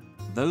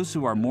 Those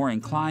who are more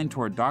inclined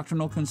toward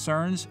doctrinal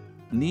concerns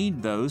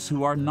need those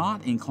who are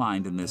not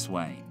inclined in this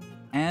way,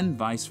 and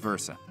vice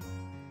versa.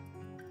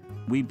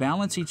 We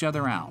balance each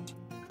other out,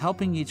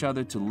 helping each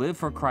other to live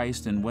for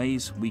Christ in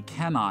ways we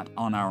cannot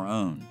on our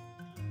own.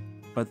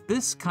 But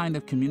this kind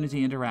of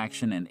community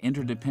interaction and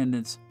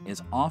interdependence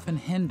is often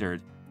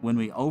hindered when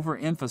we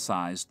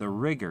overemphasize the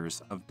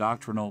rigors of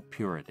doctrinal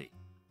purity.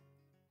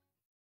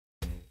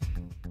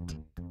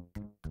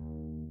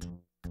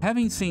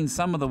 Having seen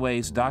some of the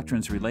ways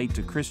doctrines relate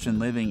to Christian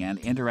living and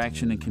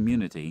interaction in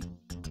community,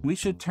 we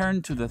should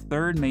turn to the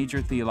third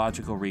major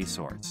theological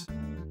resource,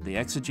 the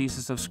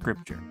exegesis of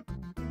Scripture.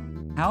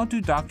 How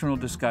do doctrinal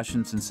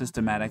discussions and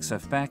systematics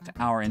affect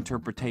our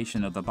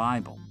interpretation of the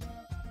Bible?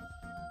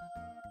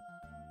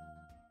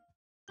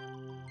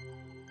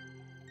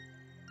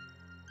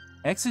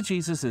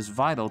 Exegesis is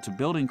vital to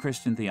building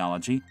Christian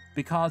theology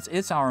because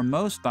it's our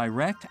most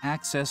direct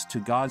access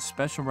to God's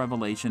special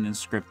revelation in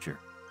Scripture.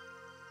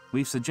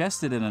 We've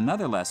suggested in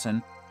another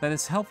lesson that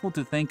it's helpful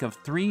to think of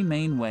three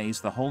main ways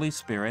the Holy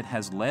Spirit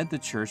has led the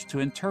church to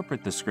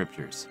interpret the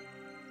Scriptures.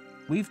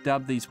 We've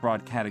dubbed these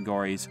broad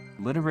categories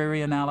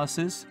literary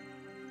analysis,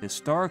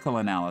 historical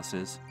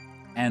analysis,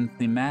 and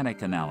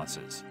thematic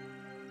analysis.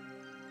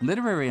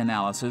 Literary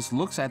analysis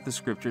looks at the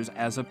Scriptures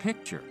as a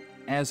picture,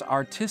 as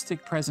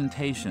artistic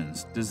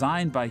presentations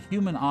designed by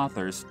human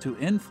authors to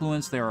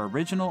influence their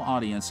original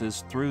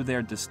audiences through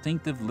their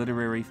distinctive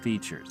literary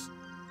features.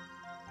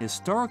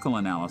 Historical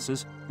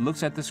analysis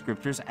looks at the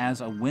Scriptures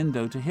as a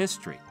window to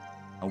history,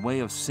 a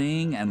way of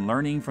seeing and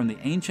learning from the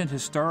ancient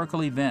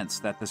historical events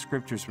that the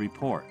Scriptures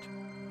report.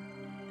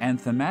 And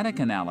thematic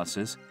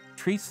analysis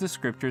treats the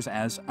Scriptures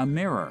as a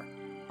mirror,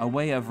 a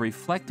way of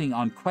reflecting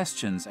on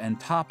questions and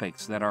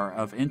topics that are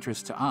of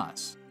interest to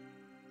us.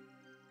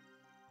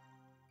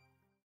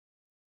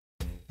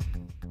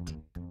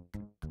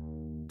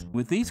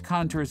 With these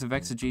contours of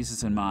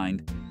exegesis in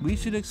mind, we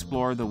should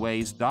explore the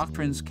ways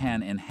doctrines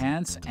can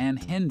enhance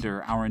and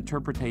hinder our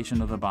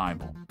interpretation of the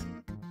Bible.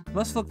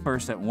 Let's look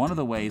first at one of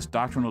the ways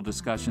doctrinal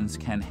discussions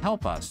can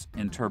help us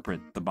interpret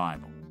the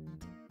Bible.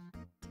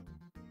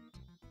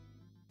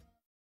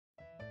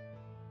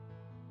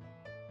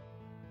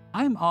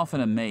 I am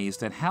often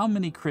amazed at how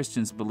many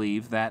Christians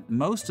believe that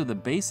most of the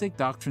basic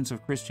doctrines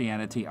of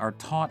Christianity are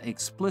taught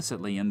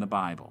explicitly in the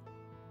Bible.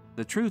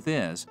 The truth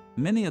is,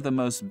 many of the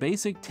most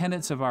basic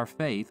tenets of our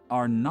faith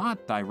are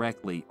not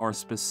directly or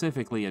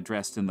specifically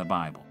addressed in the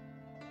Bible.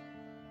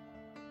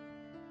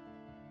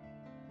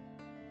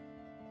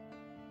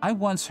 I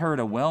once heard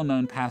a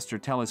well-known pastor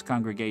tell his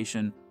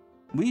congregation,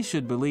 "We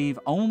should believe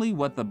only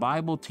what the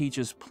Bible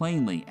teaches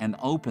plainly and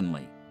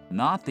openly,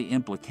 not the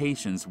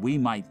implications we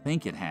might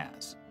think it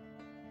has."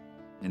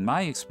 In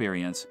my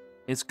experience,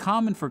 it's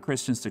common for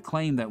Christians to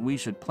claim that we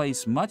should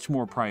place much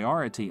more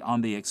priority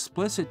on the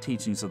explicit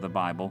teachings of the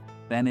Bible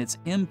than its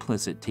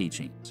implicit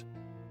teachings.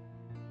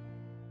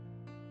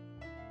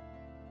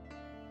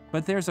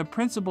 But there's a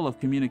principle of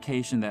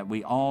communication that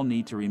we all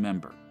need to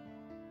remember.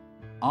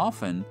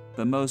 Often,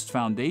 the most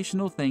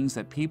foundational things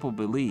that people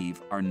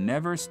believe are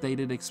never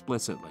stated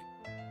explicitly.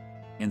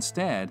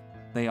 Instead,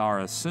 they are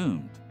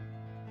assumed.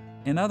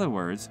 In other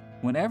words,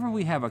 whenever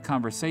we have a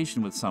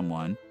conversation with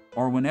someone,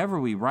 or whenever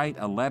we write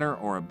a letter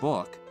or a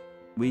book,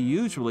 we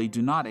usually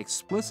do not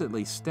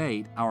explicitly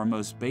state our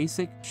most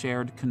basic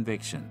shared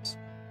convictions.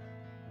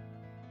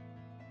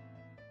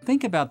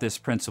 Think about this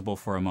principle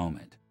for a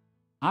moment.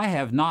 I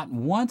have not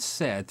once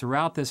said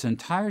throughout this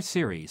entire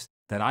series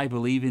that I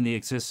believe in the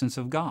existence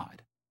of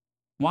God.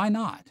 Why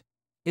not?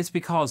 It's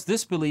because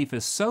this belief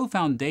is so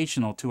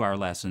foundational to our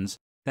lessons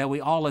that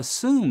we all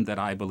assume that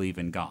I believe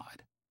in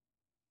God.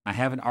 I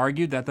haven't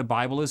argued that the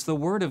Bible is the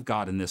Word of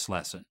God in this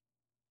lesson.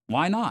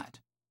 Why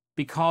not?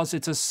 Because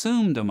it's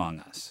assumed among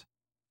us.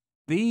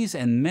 These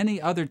and many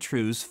other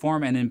truths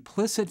form an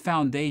implicit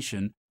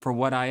foundation for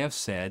what I have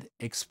said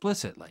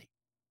explicitly.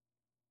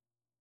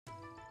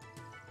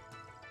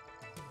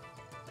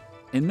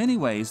 In many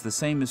ways, the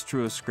same is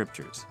true of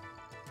Scriptures.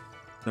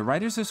 The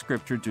writers of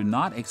Scripture do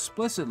not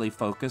explicitly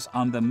focus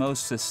on the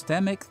most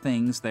systemic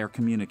things they're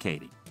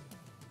communicating.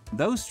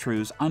 Those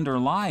truths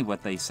underlie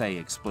what they say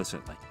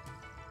explicitly.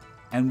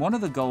 And one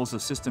of the goals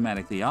of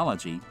systematic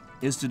theology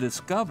is to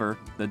discover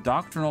the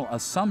doctrinal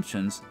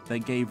assumptions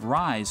that gave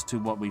rise to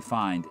what we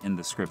find in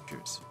the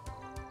Scriptures.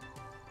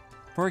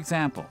 For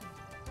example,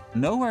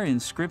 nowhere in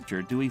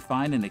Scripture do we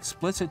find an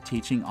explicit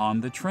teaching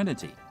on the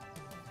Trinity,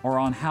 or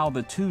on how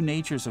the two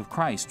natures of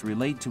Christ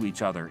relate to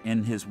each other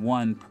in His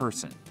one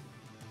person.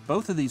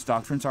 Both of these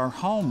doctrines are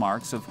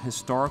hallmarks of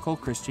historical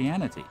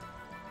Christianity.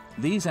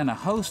 These and a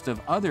host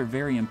of other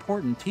very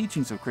important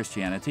teachings of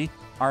Christianity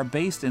are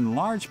based in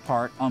large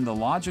part on the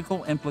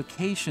logical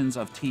implications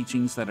of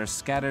teachings that are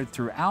scattered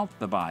throughout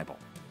the Bible.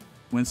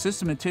 When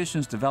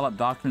systematicians develop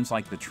doctrines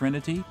like the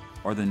Trinity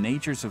or the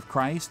natures of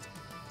Christ,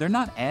 they're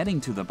not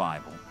adding to the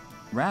Bible.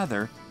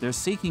 Rather, they're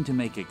seeking to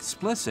make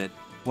explicit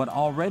what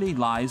already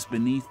lies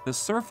beneath the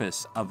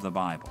surface of the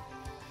Bible.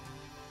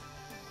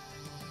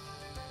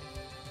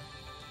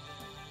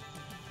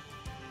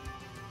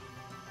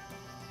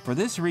 For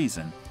this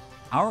reason,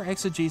 our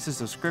exegesis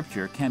of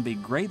Scripture can be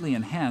greatly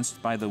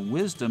enhanced by the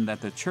wisdom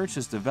that the Church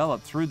has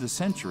developed through the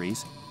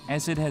centuries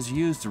as it has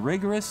used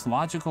rigorous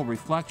logical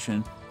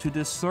reflection to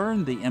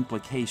discern the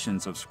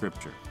implications of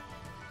Scripture.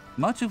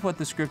 Much of what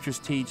the Scriptures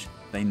teach,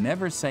 they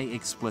never say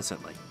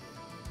explicitly,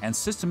 and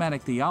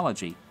systematic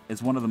theology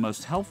is one of the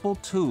most helpful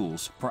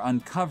tools for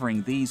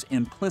uncovering these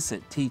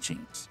implicit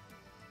teachings.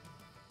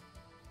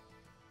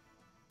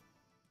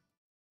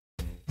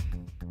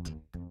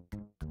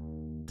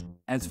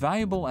 As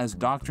valuable as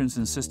doctrines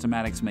and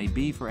systematics may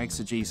be for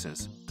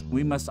exegesis,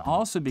 we must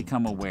also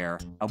become aware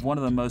of one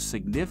of the most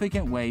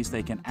significant ways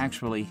they can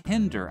actually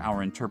hinder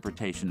our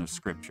interpretation of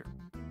Scripture.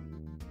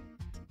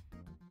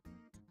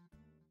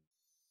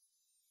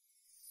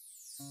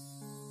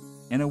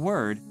 In a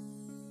word,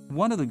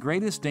 one of the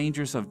greatest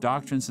dangers of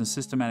doctrines and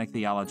systematic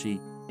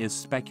theology is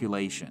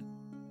speculation.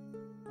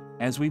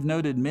 As we've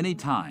noted many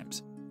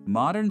times,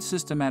 modern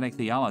systematic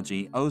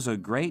theology owes a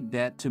great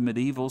debt to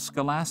medieval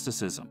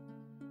scholasticism.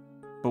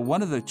 But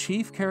one of the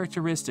chief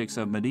characteristics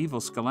of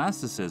medieval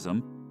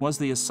scholasticism was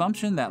the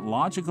assumption that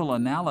logical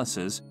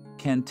analysis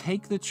can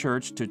take the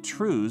church to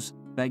truths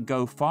that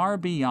go far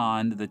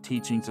beyond the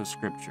teachings of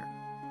Scripture.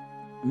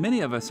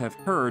 Many of us have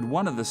heard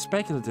one of the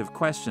speculative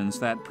questions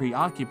that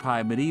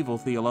preoccupy medieval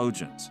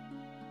theologians.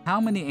 How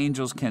many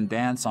angels can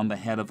dance on the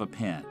head of a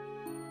pin?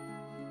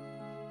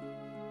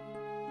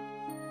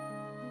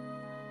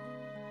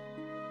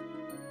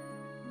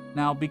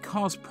 Now,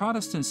 because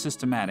Protestant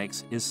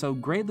systematics is so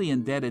greatly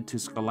indebted to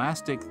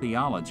scholastic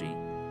theology,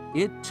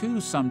 it too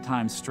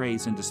sometimes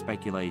strays into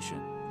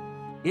speculation.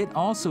 It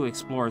also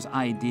explores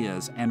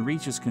ideas and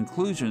reaches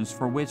conclusions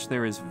for which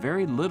there is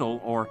very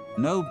little or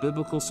no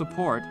biblical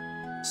support,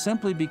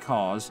 simply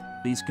because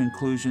these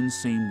conclusions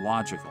seem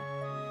logical.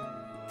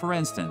 For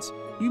instance,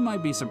 you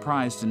might be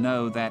surprised to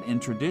know that in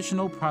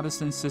traditional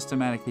Protestant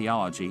systematic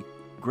theology,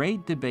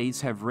 great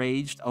debates have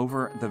raged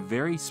over the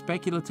very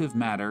speculative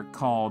matter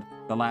called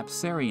the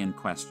lapsarian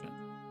question.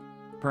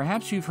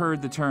 Perhaps you've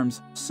heard the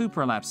terms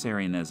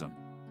supralapsarianism,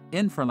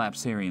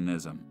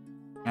 infralapsarianism,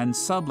 and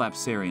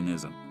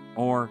sublapsarianism,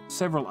 or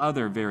several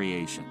other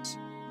variations.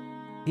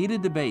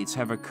 Heated debates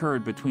have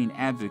occurred between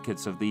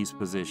advocates of these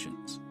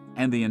positions,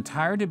 and the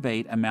entire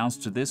debate amounts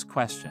to this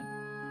question: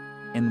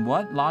 in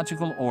what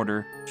logical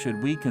order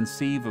should we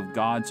conceive of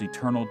God's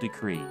eternal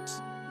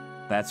decrees?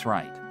 That's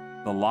right,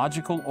 the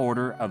logical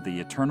order of the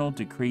eternal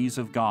decrees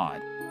of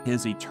God,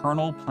 His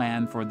eternal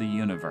plan for the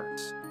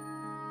universe.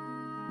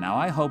 Now,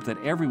 I hope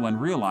that everyone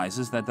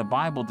realizes that the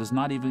Bible does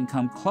not even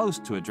come close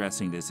to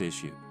addressing this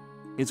issue.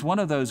 It's one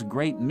of those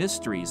great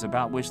mysteries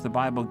about which the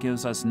Bible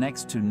gives us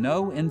next to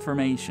no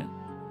information.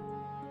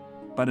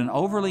 But an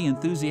overly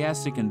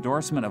enthusiastic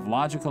endorsement of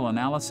logical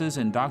analysis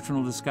in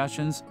doctrinal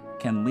discussions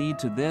can lead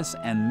to this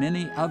and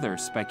many other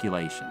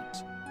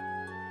speculations.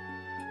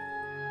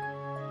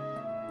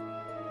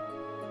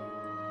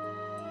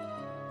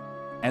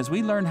 As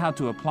we learn how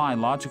to apply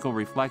logical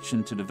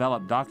reflection to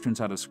develop doctrines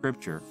out of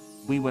Scripture,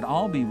 we would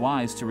all be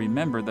wise to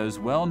remember those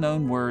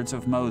well-known words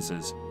of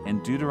Moses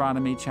in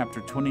Deuteronomy chapter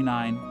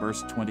 29,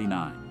 verse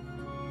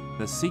 29.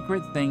 The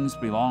secret things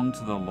belong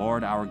to the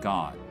Lord our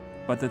God,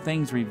 but the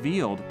things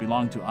revealed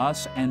belong to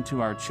us and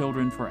to our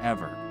children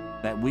forever,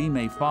 that we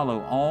may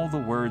follow all the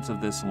words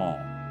of this law.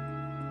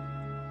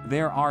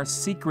 There are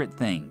secret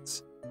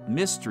things,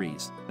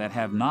 mysteries that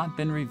have not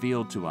been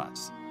revealed to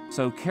us,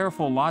 so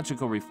careful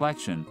logical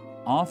reflection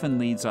often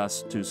leads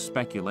us to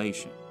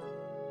speculation.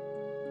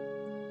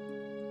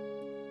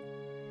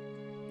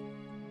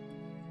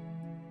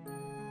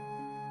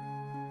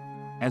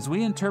 As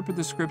we interpret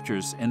the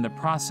Scriptures in the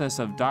process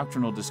of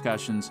doctrinal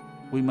discussions,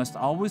 we must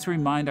always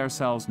remind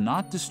ourselves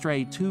not to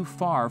stray too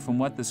far from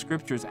what the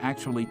Scriptures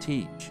actually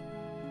teach.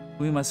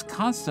 We must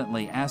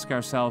constantly ask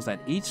ourselves at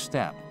each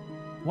step,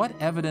 what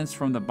evidence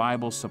from the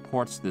Bible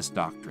supports this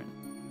doctrine?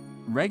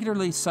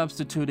 Regularly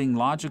substituting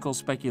logical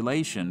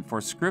speculation for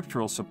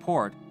scriptural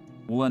support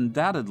will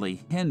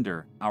undoubtedly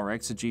hinder our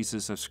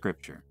exegesis of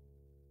Scripture.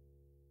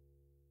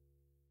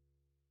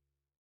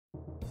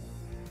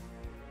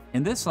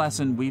 In this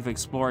lesson, we've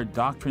explored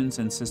doctrines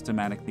and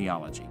systematic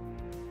theology.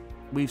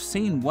 We've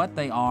seen what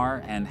they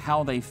are and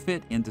how they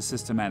fit into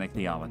systematic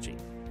theology.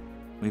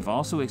 We've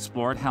also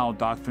explored how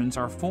doctrines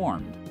are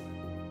formed,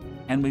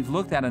 and we've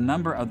looked at a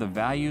number of the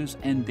values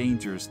and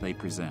dangers they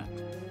present.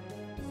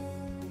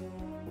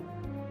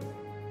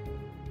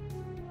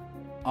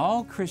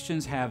 All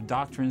Christians have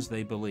doctrines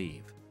they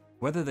believe,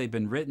 whether they've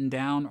been written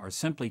down or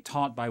simply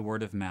taught by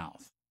word of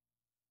mouth.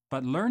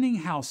 But learning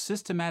how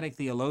systematic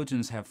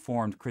theologians have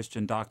formed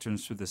Christian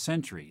doctrines through the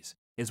centuries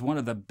is one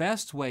of the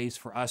best ways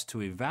for us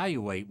to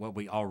evaluate what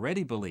we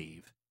already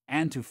believe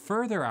and to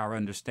further our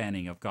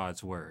understanding of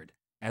God's Word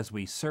as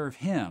we serve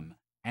Him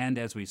and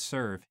as we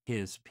serve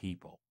His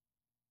people.